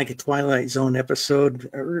 it's like a Twilight Zone episode.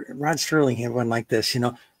 Rod Sterling had one like this, you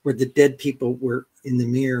know, where the dead people were in the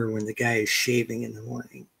mirror when the guy is shaving in the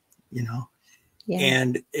morning, you know.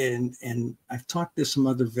 Yeah. And I've talked to some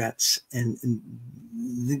other vets, and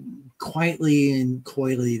quietly and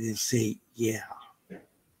coyly they say, yeah,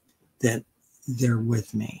 that they're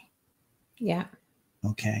with me. Yeah.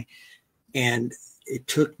 Okay. And it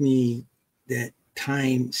took me that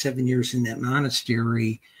time, 7 years in that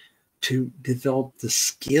monastery, to develop the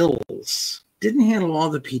skills. Didn't handle all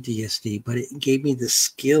the PTSD, but it gave me the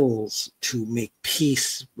skills to make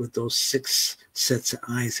peace with those 6 sets of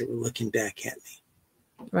eyes that were looking back at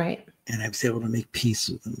me. Right. And I was able to make peace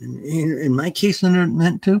with them. And in my case, when it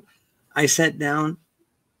meant to, I sat down,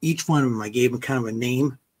 each one of them, I gave them kind of a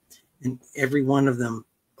name, and every one of them,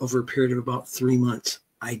 over a period of about 3 months,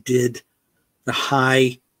 I did the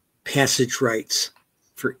high passage rites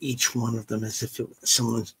for each one of them, as if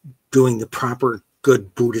someone's doing the proper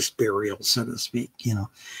good Buddhist burial, so to speak, you know.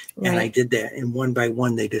 Right. And I did that, and one by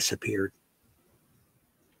one they disappeared.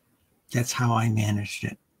 That's how I managed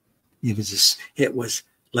it. It was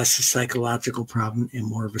less a psychological problem and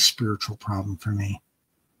more of a spiritual problem for me.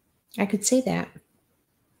 I could see that.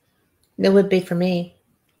 It would be for me.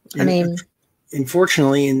 I mean,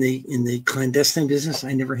 unfortunately, in the clandestine business,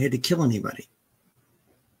 I never had to kill anybody.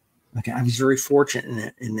 Okay, I was very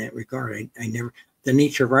fortunate in that regard. I never. The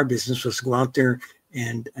nature of our business was to go out there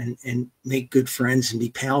and make good friends and be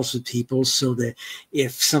pals with people, so that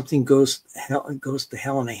if something goes to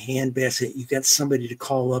hell in a handbasket, you got somebody to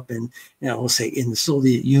call up, and, you know, we'll say in the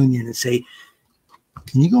Soviet Union, and say,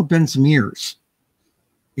 "Can you go bend some ears?"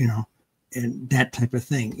 You know, and that type of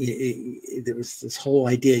thing. There was this whole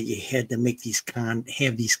idea you had to make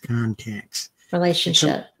have these contacts,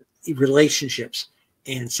 relationships.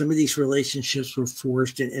 And some of these relationships were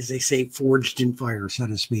forged, as they say, forged in fire, so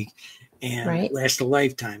to speak. and Right. last a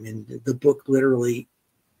lifetime. And the book literally,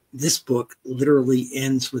 this book literally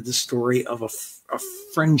ends with the story of a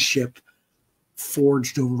friendship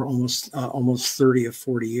forged over almost 30 or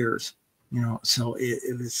 40 years. So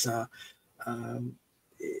it was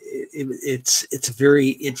it's a very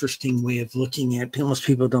interesting way of looking at. Most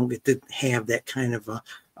people don't get to have that kind of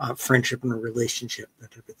a friendship and a relationship,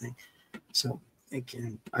 that type of thing. So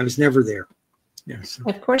again, I was never there. Yeah, so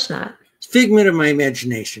Of course not. figment of my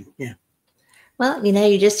imagination. Yeah. Well,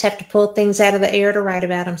 you just have to pull things out of the air to write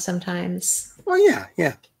about them sometimes. Well, yeah.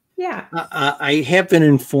 Yeah. I have been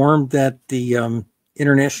informed that the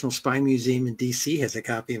International Spy Museum in DC has a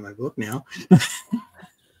copy of my book now.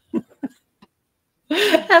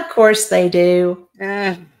 Of course they do.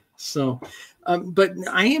 But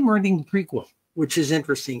I am writing the prequel, which is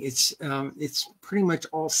interesting. It's pretty much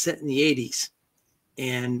all set in the 80s,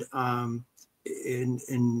 and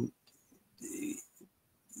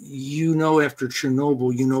after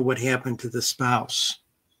Chernobyl, what happened to the spouse,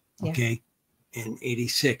 okay, in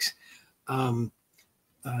 86.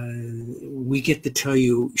 We get to tell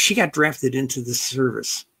you she got drafted into the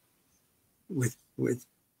service with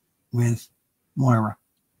Moira.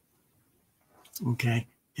 Okay.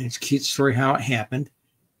 And it's a cute story how it happened.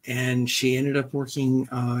 And she ended up working,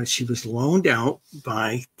 she was loaned out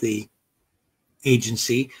by the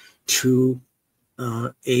agency to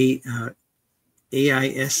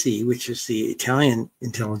AISE, which is the Italian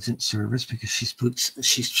intelligence service, because she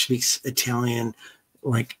speaks Italian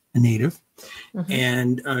like a native. Mm-hmm.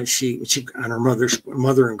 And she on her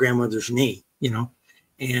mother and grandmother's knee,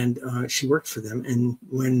 and she worked for them. And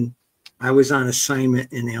when I was on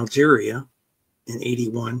assignment in Algeria in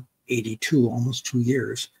 81, 82, almost 2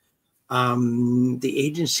 years, the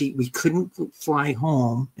agency, we couldn't fly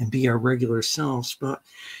home and be our regular selves, but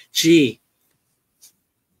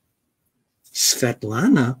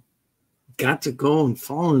Svetlana got to go and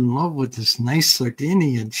fall in love with this nice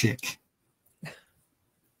Sardinian chick.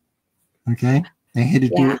 Okay. They had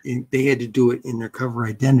to do it in their cover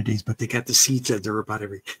identities, but they got to see each other about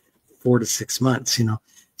every 4 to 6 months,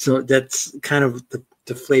 So that's kind of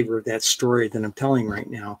the flavor of that story that I'm telling right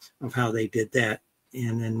now, of how they did that.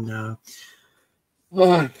 And then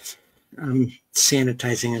I'm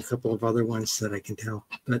sanitizing a couple of other ones that I can tell,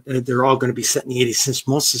 but they're all going to be set in the 80s, since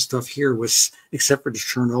most of the stuff here was, except for the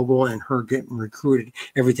Chernobyl and her getting recruited,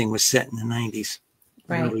 everything was set in the 90s,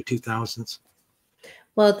 right. Early 2000s.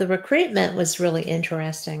 Well, the recruitment was really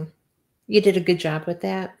interesting. You did a good job with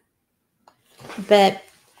that. But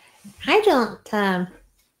I still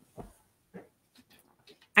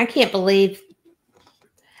can't believe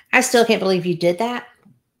you did that.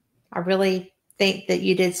 I really think that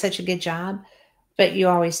you did such a good job, but you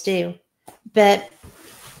always do. But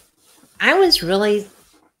I was really,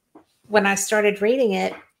 when I started reading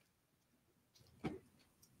it,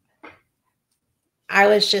 I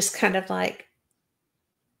was just kind of like,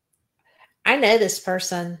 I know this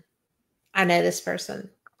person. I know this person.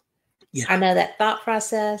 Yeah. I know that thought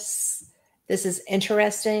process. This is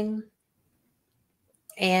interesting.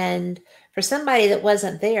 And for somebody that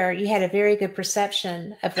wasn't there, you had a very good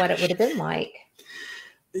perception of what it would have been like.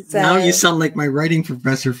 So, now you sound like my writing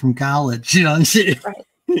professor from college. She went through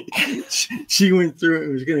it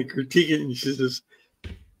and was going to critique it, and she says,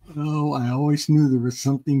 "Oh, I always knew there was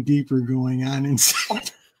something deeper going on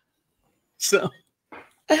inside." So,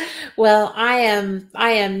 well, I am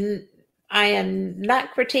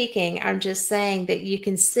not critiquing. I'm just saying that you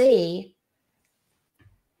can see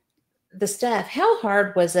the stuff. How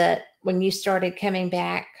hard was it when you started coming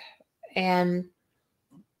back and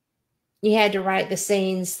you had to write the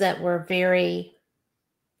scenes that were very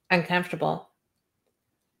uncomfortable?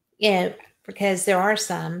 Because there are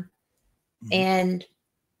some. Mm-hmm. And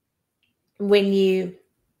when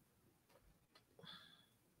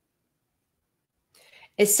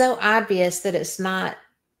it's so obvious that it's not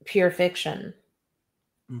pure fiction.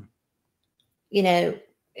 Mm.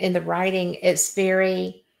 In the writing, it's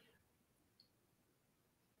very,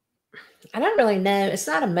 I don't really know. It's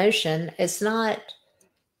not emotion. It's not,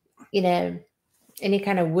 any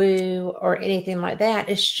kind of woo or anything like that.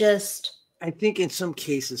 It's just. I think in some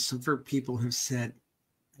cases, some people have said,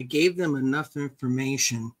 I gave them enough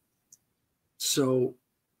information so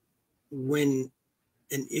when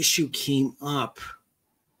an issue came up,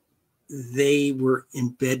 they were in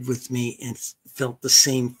bed with me and felt the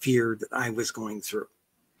same fear that I was going through.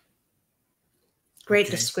 Great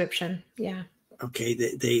description. Yeah. Okay.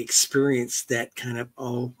 They experienced that kind of,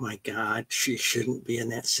 oh my God, she shouldn't be in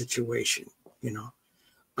that situation.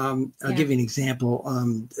 I'll give you an example.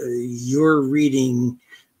 You're reading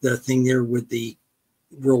the thing there with the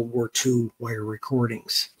World War II wire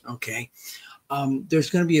recordings. Okay. There's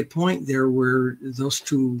going to be a point there where those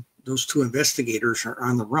two investigators are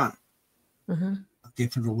on the run, okay,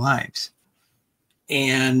 for their lives.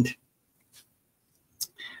 And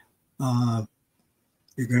you're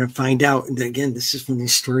going to find out, and again, this is from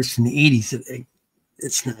these stories from the 80s.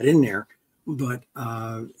 It's not in there, but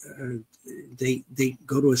they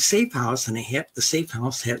go to a safe house, and the safe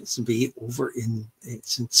house happens to be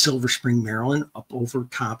it's in Silver Spring, Maryland, up over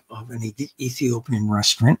top of an Ethiopian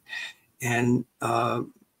restaurant. And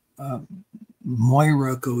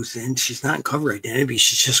Moira goes in. She's not in cover identity.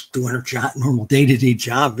 She's just doing her normal day-to-day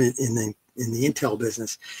job in the intel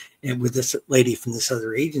business, and with this lady from this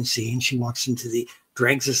other agency. And she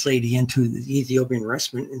drags this lady into the Ethiopian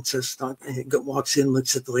restaurant and walks in,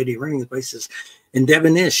 looks at the lady running the place, says, and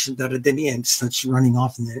Devonish, and starts running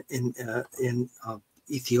off in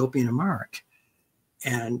Ethiopian Amharic.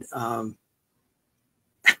 And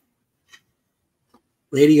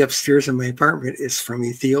lady upstairs in my apartment is from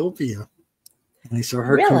Ethiopia. And I saw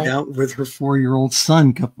her come down with her 4-year-old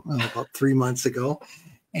son about 3 months ago.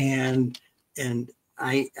 And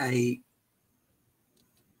I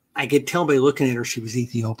could tell by looking at her, she was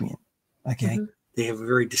Ethiopian. Okay. They have a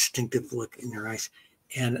very distinctive look in their eyes.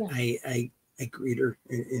 And I greet her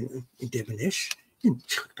in Devonish, and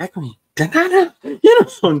she looked back at me,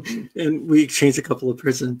 and we exchanged a couple of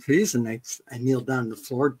pleasantries, and I kneeled down on the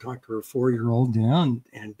floor to talk to her 4-year-old down,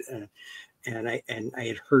 and I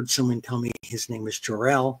had heard someone tell me his name was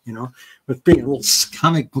Jor-El, with being a little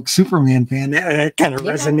comic book Superman fan, that kind of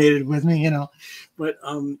resonated with me, but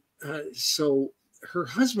so her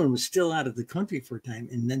husband was still out of the country for a time,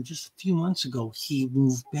 and then just a few months ago he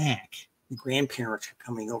moved back. The grandparents were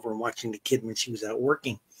coming over and watching the kid when she was out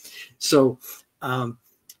working. So I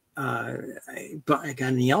got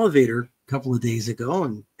in the elevator a couple of days ago,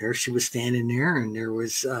 and there she was standing there, and there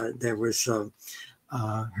was her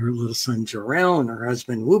little son Jor-El and her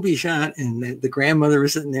husband Wubishat, and the grandmother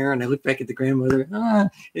was sitting there, and I looked back at the grandmother,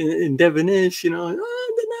 in Devonish, and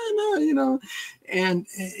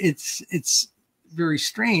it's very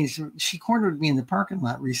strange. She cornered me in the parking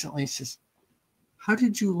lot recently. She says, "How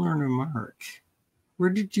did you learn Amharic? Where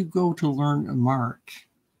did you go to learn Amharic?"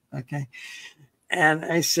 Okay. And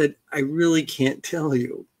I said, "I really can't tell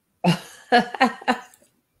you."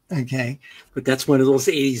 Okay. But that's one of those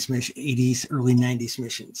 80s, early 90s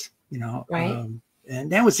missions, Right.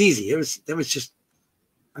 And that was easy. I was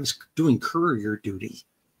doing courier duty.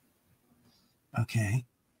 Okay.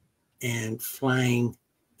 And flying,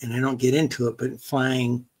 and I don't get into it, but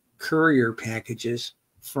flying courier packages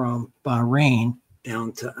from Bahrain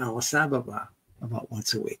down to Addis Ababa about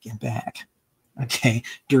once a week and back. Okay.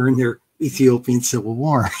 During their Ethiopian Civil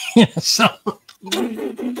War. So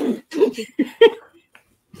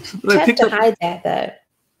I picked up, hide that though.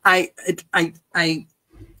 I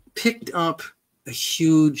picked up a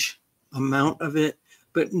huge amount of it,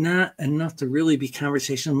 but not enough to really be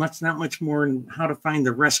conversational. Not much more in how to find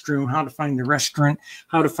the restroom, how to find the restaurant,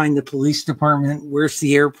 how to find the police department, where's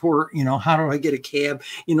the airport, how do I get a cab,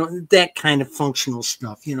 that kind of functional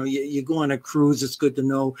stuff. You go on a cruise, it's good to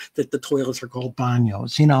know that the toilets are called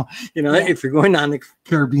baños, if you're going on a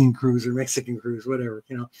Caribbean cruise or Mexican cruise, whatever,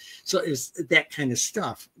 so it's that kind of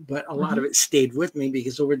stuff. But a lot of it stayed with me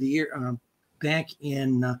because over the year, back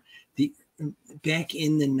in the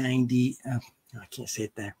 90s, I can't say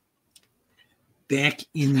it there. Back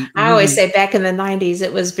in, I always say back in the 90s,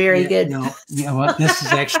 it was very good. No, well, this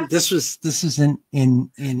is actually this is in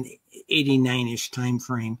 89-ish time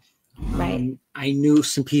frame. Right. I knew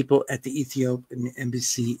some people at the Ethiopian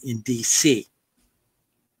embassy in DC.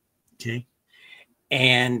 Okay,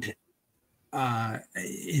 and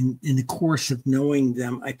in the course of knowing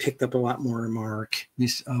them, I picked up a lot more Amharic.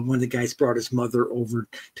 One of the guys brought his mother over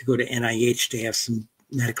to go to NIH to have some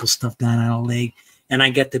medical stuff done on a leg, and I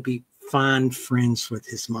got to be fond friends with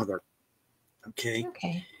his mother. Okay.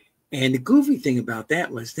 And the goofy thing about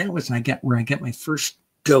that was where I got my first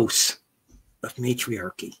dose of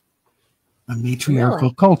matriarchy, a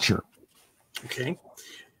matriarchal culture. Okay.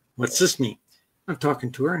 What's this mean? I'm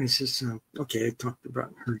talking to her, and he says, okay, I talked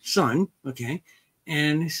about her son. Okay.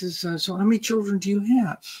 And he says, so how many children do you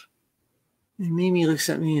have? And Mimi looks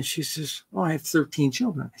at me and she says, oh, I have 13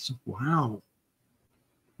 children. I said, wow.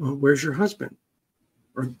 Well, where's your husband?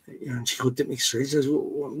 Or and she looked at me straight. She says,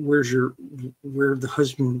 well, where's the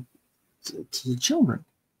husband to the children?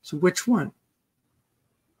 So which one?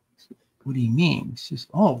 Said, what do you mean? She says,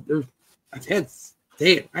 oh, I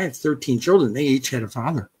have 13 children. They each had a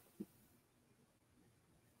father.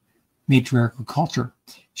 Matriarchal culture.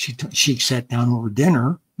 She sat down over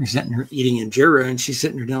dinner, We're sitting there eating injera, and she's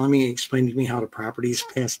sitting there telling me, explaining to me how the property is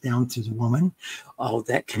passed down to the woman, all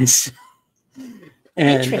that kind of stuff.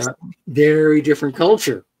 And very different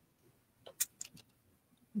culture.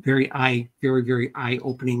 Very, very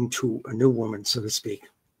eye-opening to a new woman, so to speak.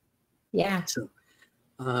 Yeah. So,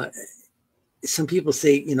 some people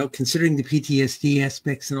say, you know, considering the PTSD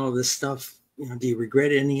aspects and all this stuff, you know, do you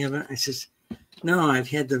regret any of it? I says, no, I've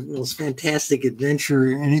had the most fantastic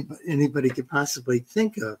adventure anybody could possibly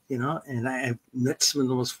think of, you know, and I've met some of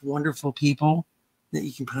the most wonderful people that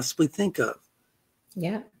you can possibly think of.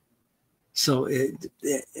 Yeah. So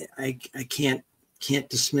I can't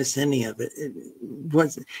dismiss any of it.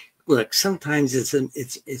 Look, sometimes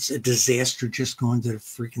it's a disaster just going to the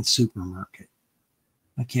freaking supermarket.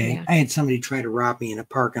 Okay. Yeah. I had somebody try to rob me in a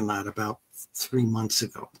parking lot about 3 months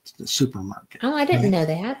ago, the supermarket. Oh, I didn't know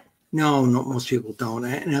that. No, most people don't.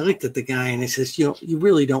 And I looked at the guy and I says, you know, you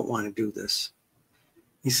really don't want to do this.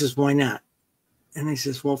 He says, why not? And I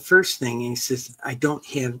says, well, first thing, he says, I don't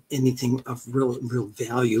have anything of real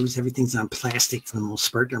values. Everything's on plastic for the most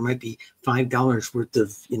part. There might be $5 worth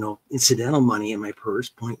of, you know, incidental money in my purse,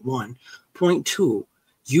 point one. Point two,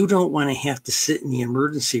 you don't want to have to sit in the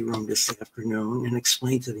emergency room this afternoon and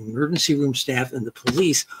explain to the emergency room staff and the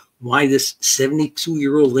police why this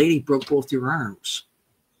 72-year-old lady broke both your arms.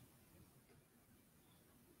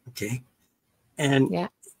 Okay. And yeah.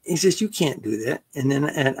 He says, you can't do that. And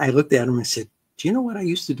then I looked at him and said, do you know what I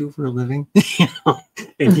used to do for a living? You know?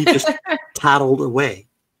 And he just toddled away.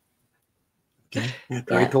 Okay.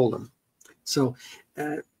 After I told him. So,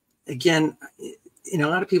 again, you know,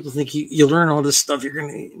 a lot of people think you learn all this stuff. You're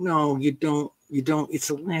going to, no, you don't. It's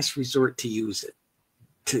a last resort to use it,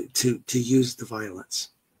 to use the violence.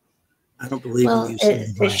 I don't believe in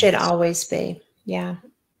using violence. It should always be. Yeah.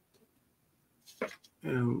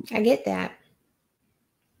 I get that.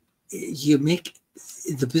 You make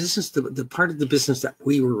the business, the part of the business that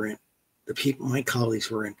we were in, the people, my colleagues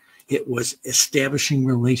were in, it was establishing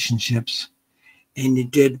relationships, and you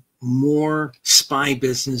did more spy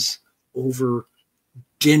business over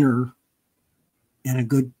dinner and a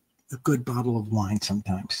good bottle of wine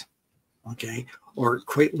sometimes. Okay. Or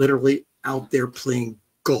quite literally out there playing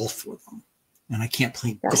golf with them. And I can't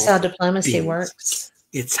play golf. That's how diplomacy works.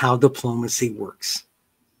 It's how diplomacy works.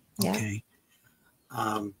 Yeah. Okay.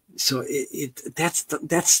 So that's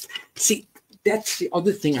the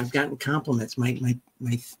other thing. I've gotten compliments. My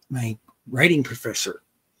writing professor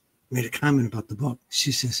made a comment about the book.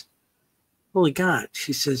 She says, holy God,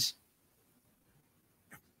 she says,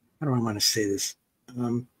 how do I want to say this?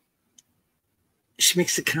 She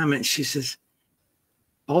makes a comment. She says,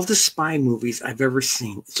 all the spy movies I've ever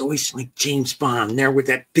seen, it's always like James Bond there with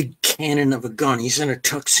that big cannon of a gun. He's in a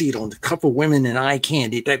tuxedo and a couple women and eye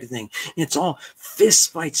candy type of thing. And it's all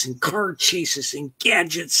fist fights and car chases and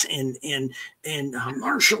gadgets and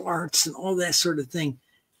martial arts and all that sort of thing.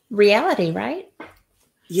 Reality, right?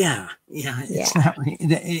 Yeah. It's not.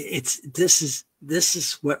 This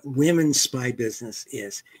is what women's spy business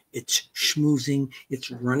is. It's schmoozing. It's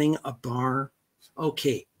running a bar.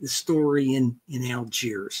 Okay, the story in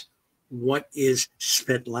Algiers. What is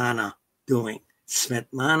Svetlana doing?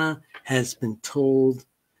 Svetlana has been told,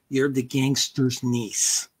 you're the gangster's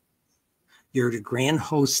niece. You're the grand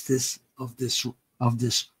hostess of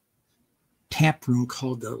this tap room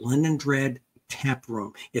called the Leningrad Tap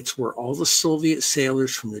Room. It's where all the Soviet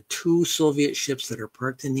sailors from the 2 Soviet ships that are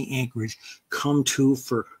parked in the anchorage come to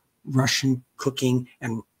for Russian cooking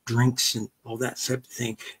and drinks and all that type of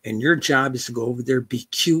thing. And your job is to go over there, be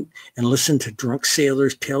cute, and listen to drunk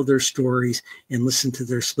sailors tell their stories and listen to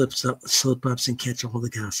their slip-ups and catch all the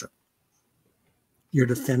gossip. You're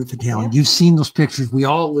the femme fatale. Yeah. You've seen those pictures. We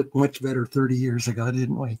all looked much better 30 years ago,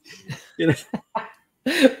 didn't we? You know?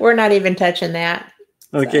 We're not even touching that.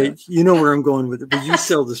 Okay, so. You know where I'm going with it, but you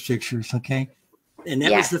sell those pictures, okay? And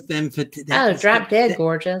that was the femme fatale. Oh, drop dead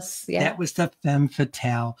gorgeous. Yeah. That was the femme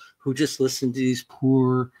fatale who just listened to these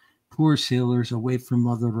poor sailors away from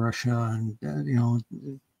Mother Russia and, you know,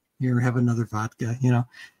 here, have another vodka, you know.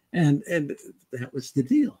 And that was the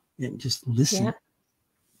deal. And just listen. Yeah.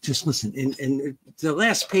 Just listen. And the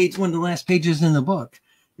last page, one of the last pages in the book,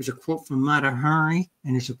 there's a quote from Mata Hari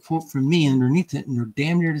and there's a quote from me underneath it, and they're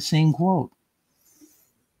damn near the same quote.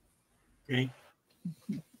 Okay.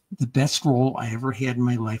 The best role I ever had in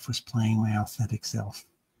my life was playing my authentic self.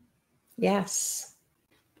 Yes.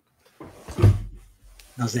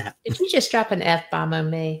 How's that? Did you just drop an F-bomb on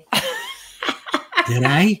me? Did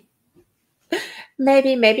I?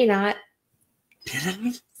 Maybe not. Did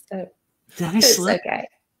I? So, did I slip? It's okay.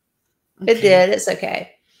 It did. It's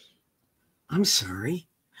okay. I'm sorry.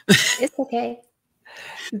 It's okay.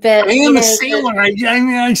 But I am a sailor. I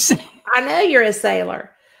mean, I know you're a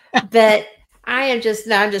sailor, but I am just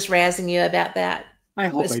no, I'm just razzing you about that. I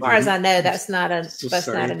hope As I far as didn't. I know, I'm that's not a so that's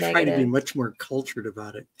sorry. not I a try to be negative. much more cultured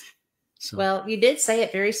about it. So, Well, you did say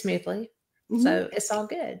it very smoothly, mhm. so it's all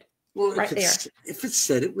good. Well, Right there. if it's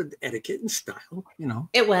said it with etiquette and style, you know.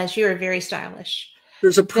 It was. You were very stylish.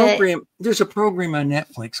 There's a But program. There's a program on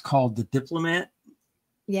Netflix called The Diplomat.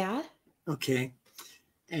 yeah. Okay,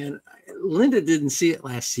 and Linda didn't see it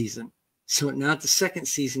last season, so now the second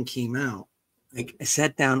season came out. I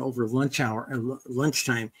sat down over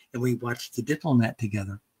lunchtime, and we watched The Diplomat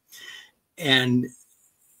together. And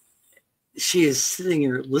she is sitting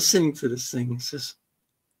here listening to this thing and says,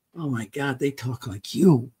 "Oh my God, they talk like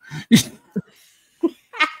you."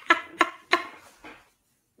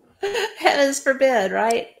 Heavens forbid,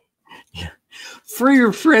 right? Yeah. For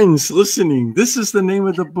your friends listening, this is the name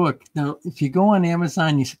of the book. Now, if you go on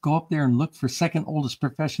Amazon, you go up there and look for Second Oldest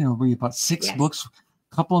Profession. It'll be about 6 books.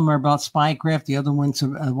 A couple of them are about spycraft. The other one's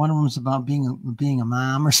one of them is about being a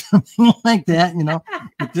mom or something like that, you know.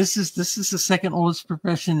 But this is the second oldest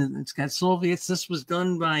profession. It's got Soviets. This was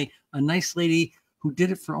done by a nice lady who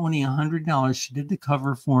did it for only $100. She did the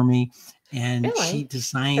cover for me, and she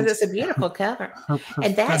designed. Because it's a beautiful cover,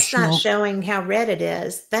 and that's not showing how red it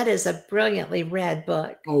is. That is a brilliantly read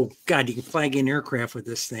book. Oh God, you can flag in aircraft with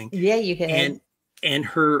this thing. Yeah, you can. And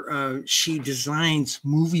her she designs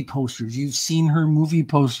movie posters. You've seen her movie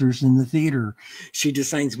posters in the theater. She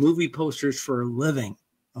designs movie posters for a living.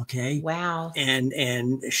 Okay. Wow.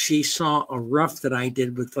 And she saw a rough that I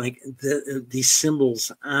did with like these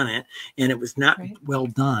symbols on it, and it was not well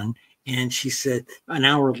done. And she said an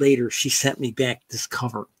hour later she sent me back this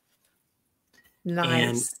cover.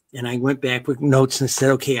 Nice. And I went back with notes and said,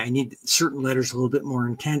 okay, I need certain letters a little bit more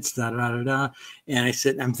intense, da da da da. And I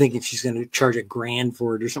said, I'm thinking she's going to charge $1,000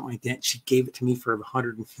 for it or something like that. She gave it to me for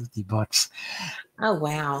 $150. Oh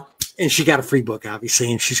wow! And she got a free book,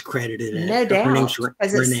 obviously, and she's credited in no it. doubt. Her name's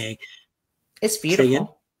Renee. It's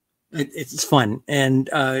beautiful. It's fun, and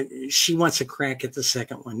she wants a crack at the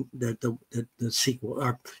second one, the sequel,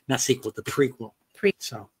 or not sequel, the prequel.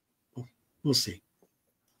 So we'll see.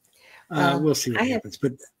 We'll see what happens,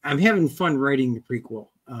 but I'm having fun writing the prequel.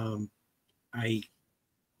 I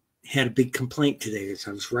had a big complaint today as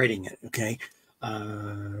I was writing it. Okay,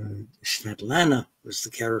 Svetlana was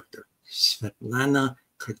the character, Svetlana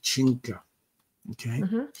Kharchenko. Okay,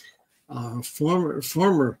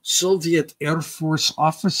 former Soviet Air Force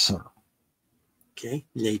officer. Okay,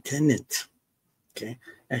 lieutenant. Okay,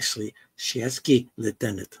 actually, Shesky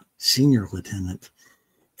lieutenant, senior lieutenant,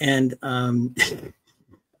 and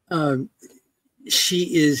she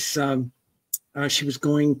is she was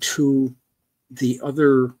going to the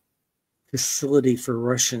other facility for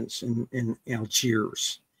Russians in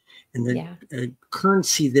Algiers, and the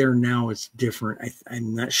currency there now is different.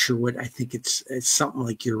 I'm not sure what. I think it's something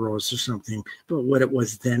like euros or something, but what it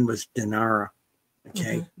was then was dinara.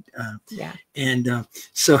 Okay, and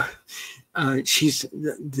so she's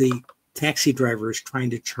the taxi driver is trying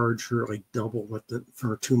to charge her like double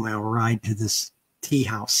for a 2-mile ride to this tea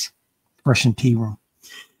house, Russian tea room.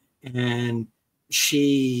 And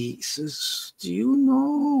she says, do you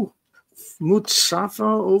know Mustafa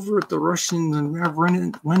over at the Russian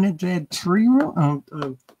Renegade tree room,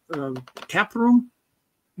 tap room?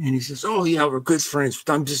 And he says, oh yeah, we're good friends. We've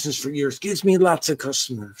done business for years. Gives me lots of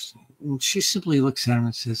customers. And she simply looks at him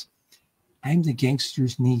and says, I'm the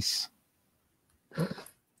gangster's niece.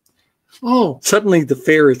 Oh, suddenly the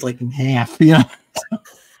fare is like in half, yeah.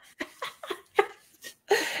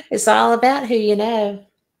 It's all about who you know.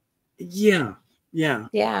 Yeah.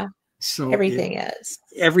 So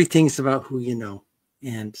everything's about who you know.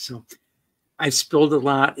 And so I've spilled a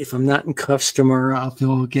lot. If I'm not in cuffs tomorrow, I'll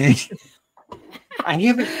feel okay. I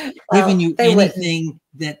haven't given you anything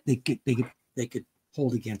that they could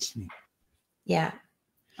hold against me. Yeah.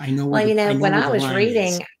 I know. Well, when I was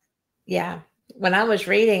reading, when I was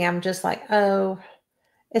reading, I'm just like, oh,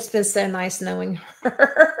 it's been so nice knowing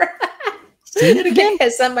her. Say it again.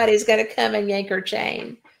 Because somebody's going to come and yank her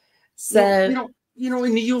chain. So, in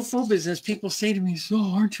the UFO business, people say to me, so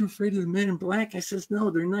aren't you afraid of the men in black? I says, no,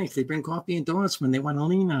 they're nice. They bring coffee and donuts when they want to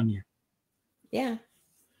lean on you. Yeah.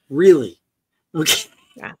 Really? Okay.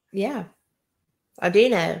 Yeah. I do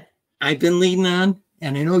know. I've been leaned on,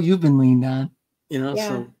 and I know you've been leaned on,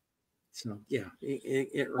 So yeah,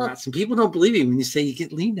 it rots. And people don't believe you when you say you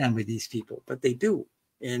get leaned on by these people, but they do.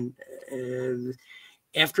 And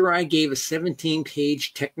after I gave a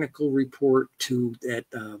 17-page technical report to that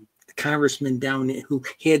congressman down who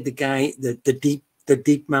had the guy, the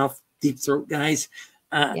deep mouth, deep throat guys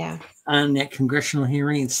Yeah. on that congressional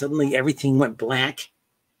hearing, and suddenly everything went black.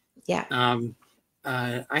 Yeah.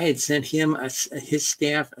 I had sent him his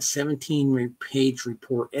staff a 17-page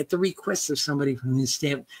report at the request of somebody from his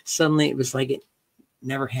staff. Suddenly, it was like it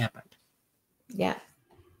never happened. Yeah.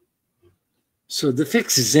 So the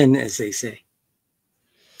fix is in, as they say.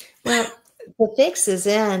 Well, the fix is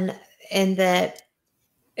in that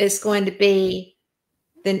it's going to be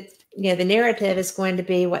the narrative is going to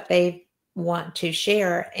be what they want to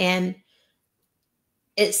share, and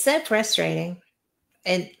it's so frustrating.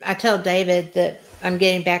 And I tell David that I'm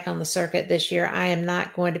getting back on the circuit this year. I am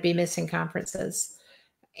not going to be missing conferences.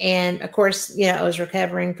 And of course, I was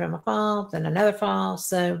recovering from a fall, then another fall.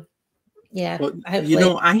 So yeah, well,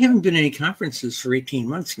 hopefully. I haven't been to any conferences for 18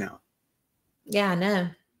 months now. Yeah, I know.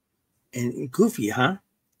 And goofy, huh?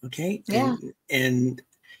 Okay. Yeah. And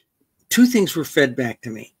two things were fed back to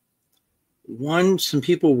me. One, some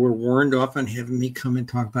people were warned off on having me come and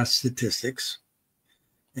talk about statistics.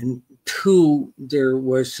 And two, there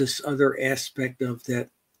was this other aspect of that.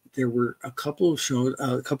 There were a couple of shows,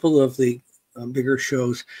 a couple of the bigger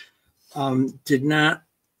shows did not,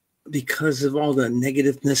 because of all the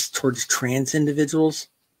negativeness towards trans individuals,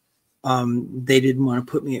 they didn't want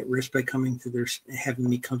to put me at risk by having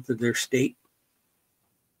me come to their state.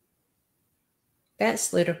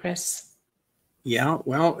 That's ludicrous. Yeah,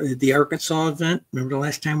 well, the Arkansas event, remember the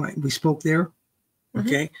last time we spoke there?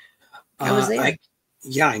 Okay. Mm-hmm. I was there.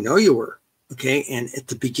 I know you were. Okay. And at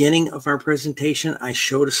the beginning of our presentation, I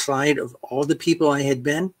showed a slide of all the people I had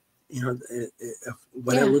been,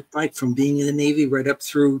 what I looked like from being in the Navy right up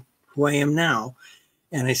through who I am now.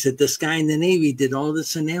 And I said, this guy in the Navy did all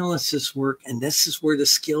this analysis work, and this is where the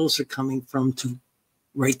skills are coming from to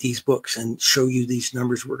write these books and show you these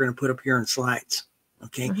numbers we're going to put up here on slides.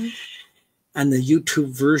 Okay. Mm-hmm. And the YouTube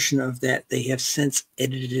version of that, they have since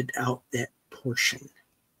edited out that portion.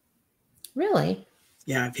 Really?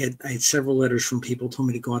 Yeah, I had several letters from people who told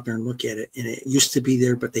me to go out there and look at it. And it used to be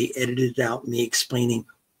there, but they edited out me explaining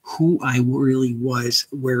who I really was,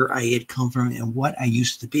 where I had come from, and what I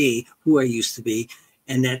used to be, who I used to be.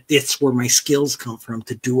 And that's where my skills come from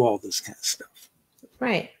to do all this kind of stuff.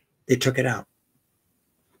 Right. They took it out.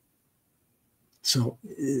 So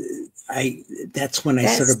that's when I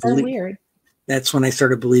started believing. Weird. That's when I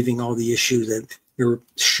started believing all the issues, that there were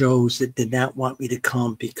shows that did not want me to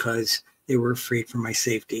come because they were afraid for my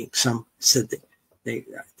safety. Some said that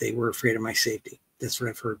they were afraid of my safety. That's what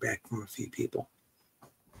I've heard back from a few people.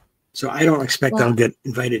 So I don't expect I'll get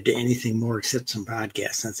invited to anything more except some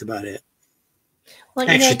podcasts. That's about it. Well,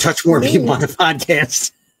 actually, touch more people on the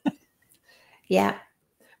podcast. Yeah.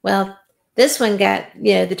 Well, this one got,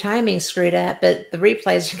 the timing screwed up, but the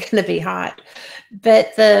replays are going to be hot.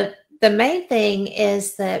 But the main thing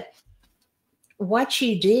is that what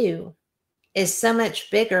you do is so much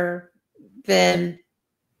bigger than,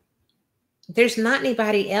 there's not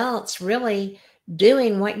anybody else really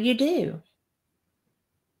doing what you do.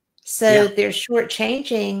 So they're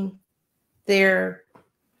shortchanging their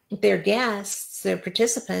guests, their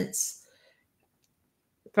participants,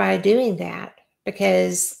 by doing that.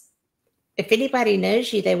 Because if anybody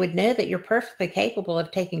knows you, they would know that you're perfectly capable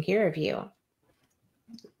of taking care of you.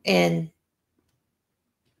 And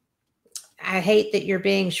I hate that you're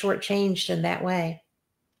being shortchanged in that way.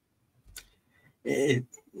 Linda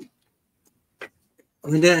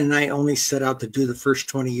and I only set out to do the first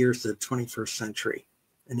 20 years of the 21st century.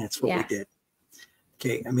 And that's what we did.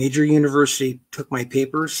 Okay, a major university took my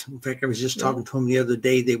papers. In fact, I was just talking to them the other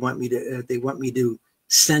day. They want me to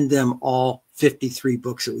send them all 53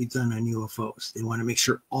 books that we've done on UFOs. They want to make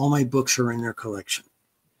sure all my books are in their collection.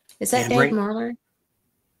 Is that Dave Marler?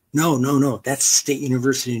 No. That's State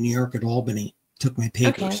University of New York at Albany. Took my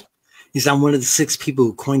papers. Okay. I'm one of the 6 people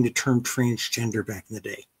who coined the term transgender back in the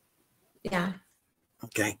day. Yeah.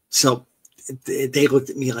 Okay, so they looked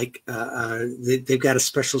at me like they've got a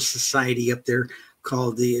special society up there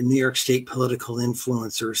called the New York State Political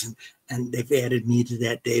Influencers, and they've added me to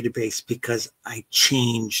that database because I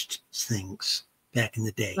changed things back in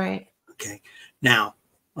the day. Right. Okay. Now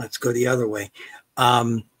let's go the other way.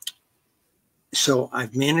 So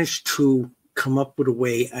I've managed to come up with a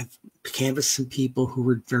way. I've canvassed some people who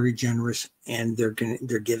were very generous, and they're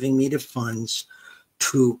giving me the funds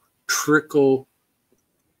to trickle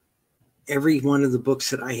every one of the books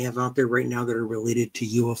that I have out there right now that are related to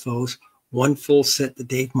UFOs, one full set to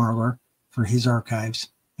Dave Marler for his archives.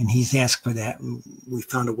 And he's asked for that. And we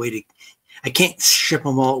found a way to, I can't ship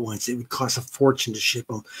them all at once. It would cost a fortune to ship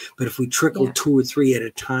them. But if we trickle 2 or 3 at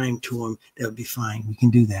a time to them, that would be fine. We can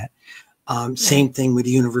do that. Same thing with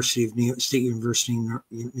the University of New York, State University of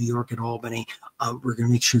New York at Albany. We're going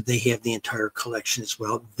to make sure they have the entire collection as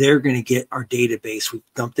well. They're going to get our database. We've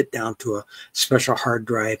dumped it down to a special hard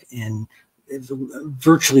drive and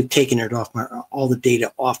virtually taken it off all the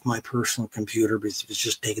data off my personal computer because it's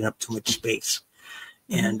just taking up too much space.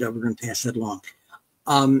 And we're going to pass that along.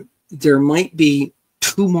 There might be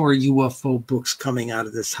 2 more UFO books coming out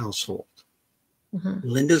of this household.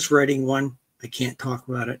 Linda's writing one. I can't talk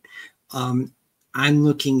about it. I'm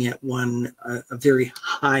looking at one, a very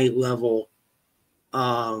high level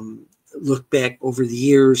look back over the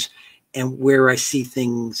years and where I see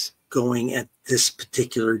things going at this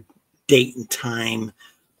particular date and time.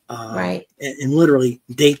 Right. And literally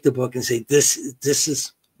date the book and say, this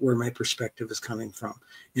is where my perspective is coming from.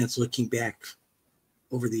 And it's looking back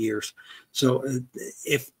over the years. So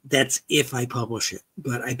if I publish it,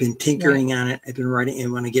 but I've been tinkering on it. I've been writing,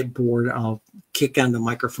 and when I get bored, I'll kick on the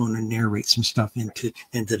microphone and narrate some stuff into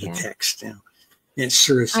the text. And it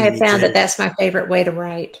seriously, I have found that that's my favorite way to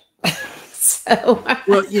write. So,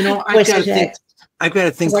 well, you know, I've got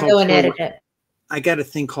a thing called I got a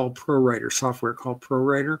thing called ProWriter software called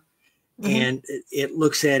ProWriter, and it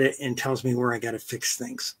looks at it and tells me where I got to fix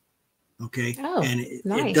things. Okay. Oh, and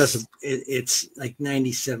it doesn't, it's like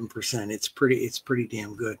 97%. It's pretty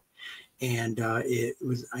damn good. And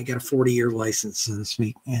I got a 40-year license, so to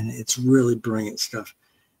speak, and it's really brilliant stuff.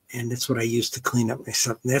 And that's what I use to clean up my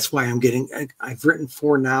stuff. And that's why I've written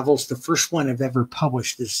 4 novels. The first one I've ever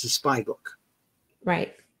published is the spy book.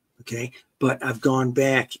 Right. Okay. But I've gone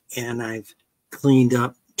back and I've cleaned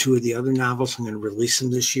up 2 of the other novels. I'm going to release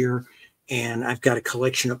them this year. And I've got a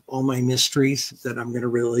collection of all my mysteries that I'm going to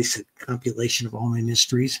release, a compilation of all my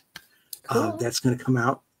mysteries. Cool. That's going to come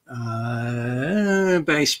out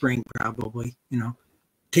by spring, probably. You know,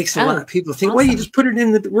 takes a lot of people think, well, you just put it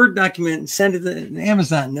in the Word document and send it to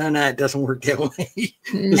Amazon. No, it doesn't work that way.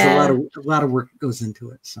 There's a lot of work that goes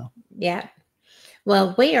into it. So yeah.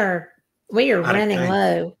 Well, we are running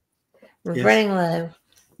low. We're running low,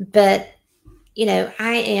 but you know,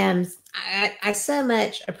 I so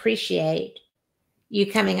much appreciate you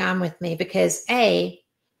coming on with me because A,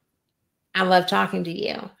 I love talking to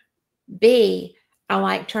you. B, I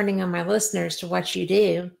like turning on my listeners to what you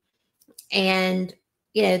do. And,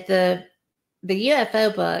 you know, the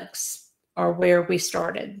UFO books are where we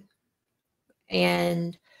started.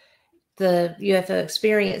 And the UFO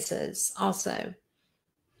experiences also.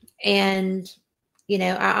 And, you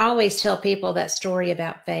know, I always tell people that story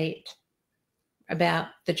about fate, about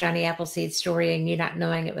the Johnny Appleseed story and you not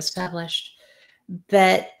knowing it was published.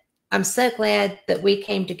 But I'm so glad that we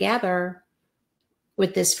came together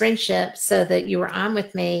with this friendship so that you were on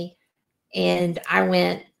with me. And I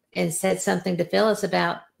went and said something to Phyllis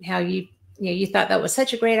about how you thought that was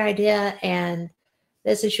such a great idea. And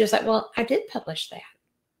this, and she was like, well, I did publish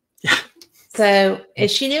that. So,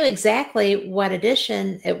 and she knew exactly what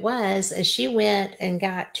edition it was. And she went and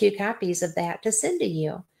got 2 copies of that to send to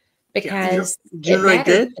you. Because do you know what I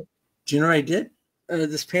did? Do you know what I did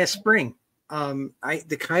this past spring?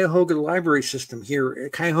 The Cuyahoga library system here,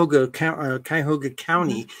 Cuyahoga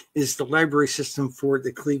County is the library system for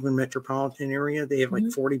the Cleveland metropolitan area. They have like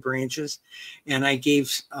 40 branches, and I gave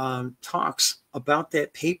talks about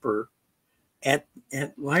that paper at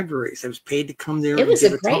libraries. I was paid to come there. It was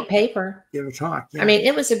a great paper. Give a talk. Yeah. I mean,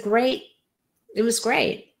 it was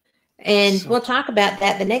great. And we'll talk about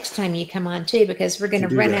that the next time you come on too, because we're going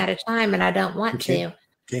to run out of time and I don't want to.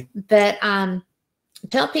 Okay. But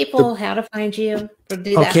tell people how to find you or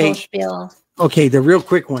do that whole spiel. Okay, the real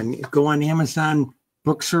quick one. Go on Amazon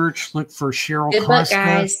book search, look for Cheryl Costa. Book,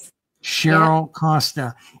 guys. Cheryl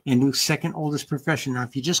Costa, and do Second Oldest Profession. Now,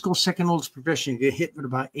 if you just go Second Oldest Profession, you get hit with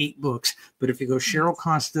about 8 books. But if you go Cheryl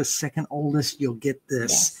Costa, Second Oldest, you'll get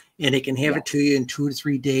this. Yes. And it can have it to you in 2 to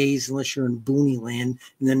 3 days, unless you're in Booney Land,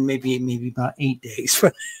 and then maybe about 8 days.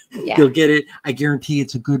 But you'll get it. I guarantee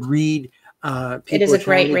it's a good read. It is a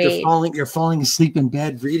great read. You're falling asleep in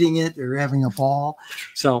bed reading it or having a ball.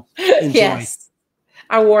 So enjoy. Yes,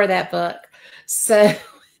 I wore that book. So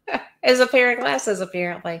as a pair of glasses,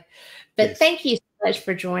 apparently. But thank you so much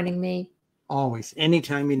for joining me. Always,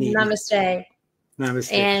 anytime you need. Namaste.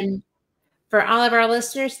 Namaste. And for all of our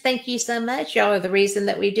listeners, thank you so much. Y'all are the reason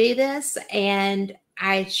that we do this. And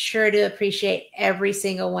I sure do appreciate every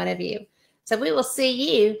single one of you. So we will see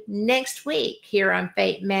you next week here on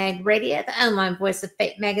Fate Mag Radio, the online voice of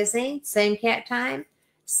Fate Magazine. Same cat time,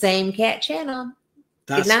 same cat channel.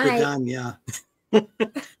 Good night. Yeah.